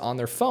services on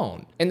their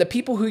phone. And the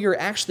people who you're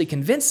actually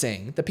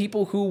convincing, the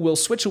people who will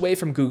switch away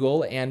from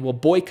Google and will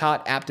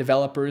boycott app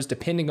developers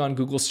depending on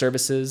Google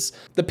services,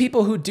 the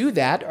people who do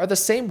that are the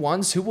same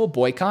ones who will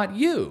boycott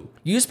you.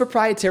 Use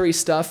proprietary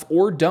stuff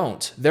or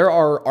don't. There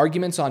are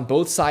arguments on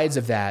both sides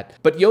of that,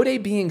 but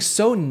Iodé being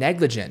so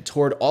negligent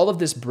toward all of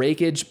this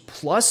breakage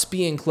plus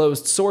being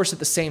closed source at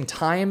the same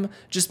time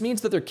just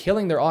means that they're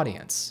killing their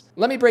audience.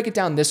 Let me break it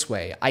down this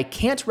way. I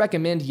can't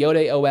recommend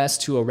iodéOS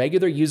to a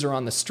regular user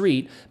on the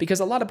street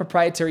because a lot of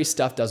proprietary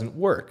stuff doesn't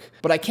work.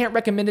 But I can't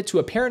recommend it to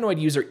a paranoid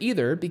user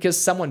either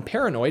because someone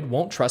paranoid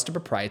won't trust a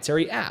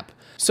proprietary app.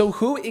 So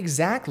who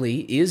exactly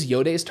is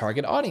Iodé's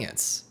target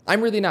audience?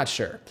 I'm really not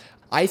sure.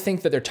 I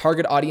think that their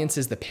target audience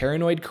is the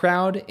paranoid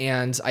crowd,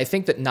 and I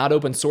think that not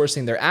open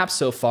sourcing their app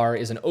so far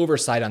is an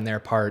oversight on their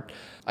part.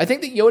 I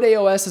think that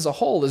iodéOS as a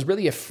whole is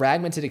really a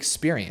fragmented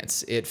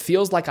experience. It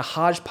feels like a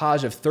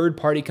hodgepodge of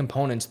third-party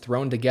components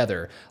thrown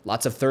together.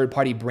 Lots of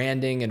third-party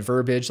branding and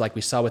verbiage like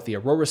we saw with the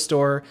Aurora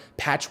Store,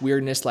 patch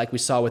weirdness like we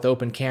saw with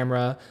Open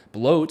Camera,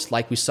 bloat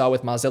like we saw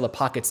with Mozilla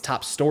Pocket's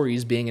top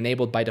stories being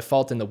enabled by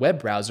default in the web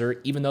browser,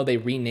 even though they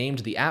renamed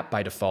the app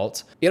by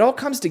default. It all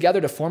comes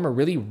together to form a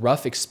really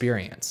rough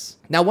experience.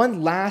 Now,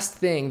 one last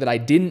thing that I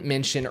didn't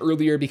mention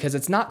earlier because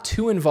it's not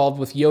too involved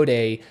with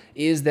Iodé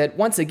is that,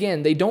 once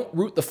again, they don't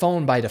root the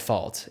phone by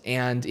default.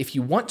 And if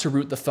you want to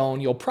root the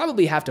phone, you'll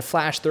probably have to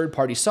flash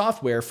third-party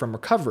software from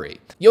recovery.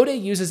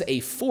 Iodé uses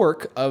a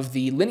fork of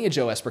the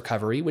lineageOS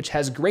recovery, which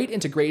has great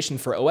integration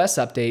for OS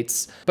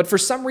updates, but for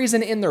some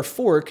reason in their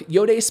fork,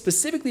 Iodé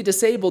specifically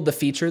disabled the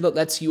feature that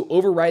lets you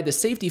override the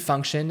safety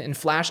function and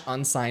flash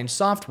unsigned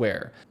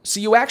software.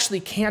 So you actually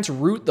can't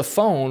root the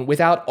phone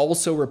without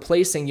also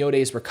replacing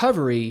Iodé's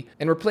recovery,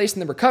 and replacing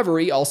the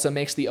recovery also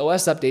makes the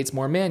OS updates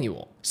more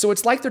manual. So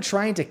it's like they're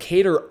trying to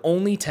cater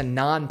only to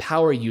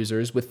non-power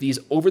users with these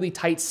overly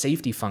tight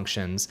safety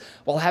functions,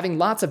 while having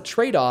lots of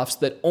trade-offs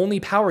that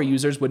only power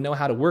users would know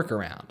how to work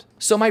around.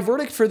 So my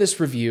verdict for this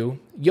review,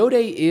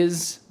 Iodé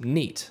is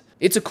neat.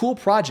 It's a cool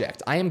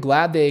project. I am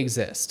glad they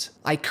exist.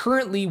 I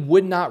currently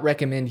would not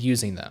recommend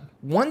using them.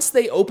 Once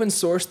they open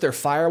source their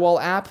firewall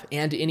app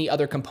and any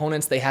other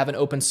components they haven't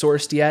open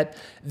sourced yet,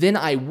 then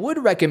I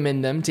would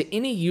recommend them to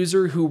any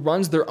user who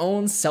runs their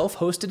own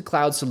self-hosted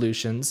cloud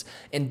solutions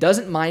and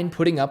doesn't mind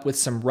putting up with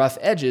some rough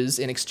edges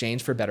in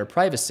exchange for better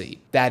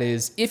privacy. That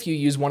is, if you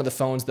use one of the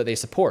phones that they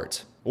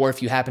support, or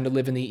if you happen to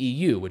live in the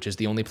EU, which is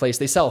the only place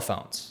they sell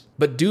phones.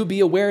 But do be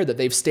aware that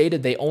they've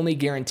stated they only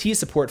guarantee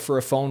support for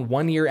a phone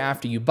 1 year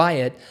after you buy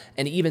it,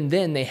 and even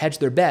then they hedge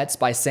their bets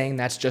by saying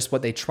that's just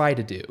what they try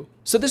to do.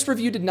 So this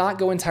review did not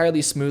go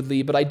entirely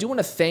smoothly, but I do want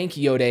to thank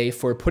Iodé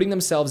for putting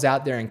themselves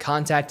out there and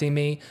contacting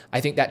me. I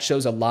think that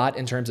shows a lot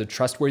in terms of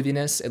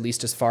trustworthiness, at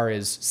least as far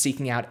as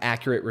seeking out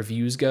accurate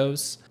reviews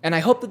goes. And I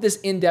hope that this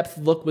in-depth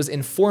look was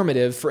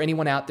informative for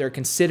anyone out there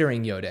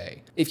considering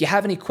Iodé. If you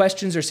have any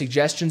questions or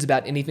suggestions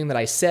about anything that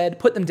I said,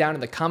 put them down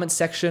in the comments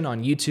section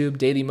on YouTube,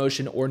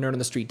 Dailymotion, or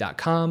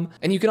nerdonthestreet.com.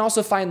 And you can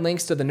also find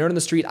links to the Nerd on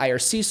the Street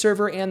IRC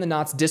server and the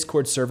Knott's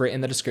Discord server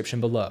in the description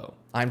below.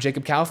 I'm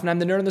Jacob Kaufman, I'm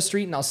the Nerd on the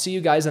Street, and I'll see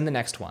you guys in the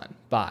next one.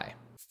 Bye.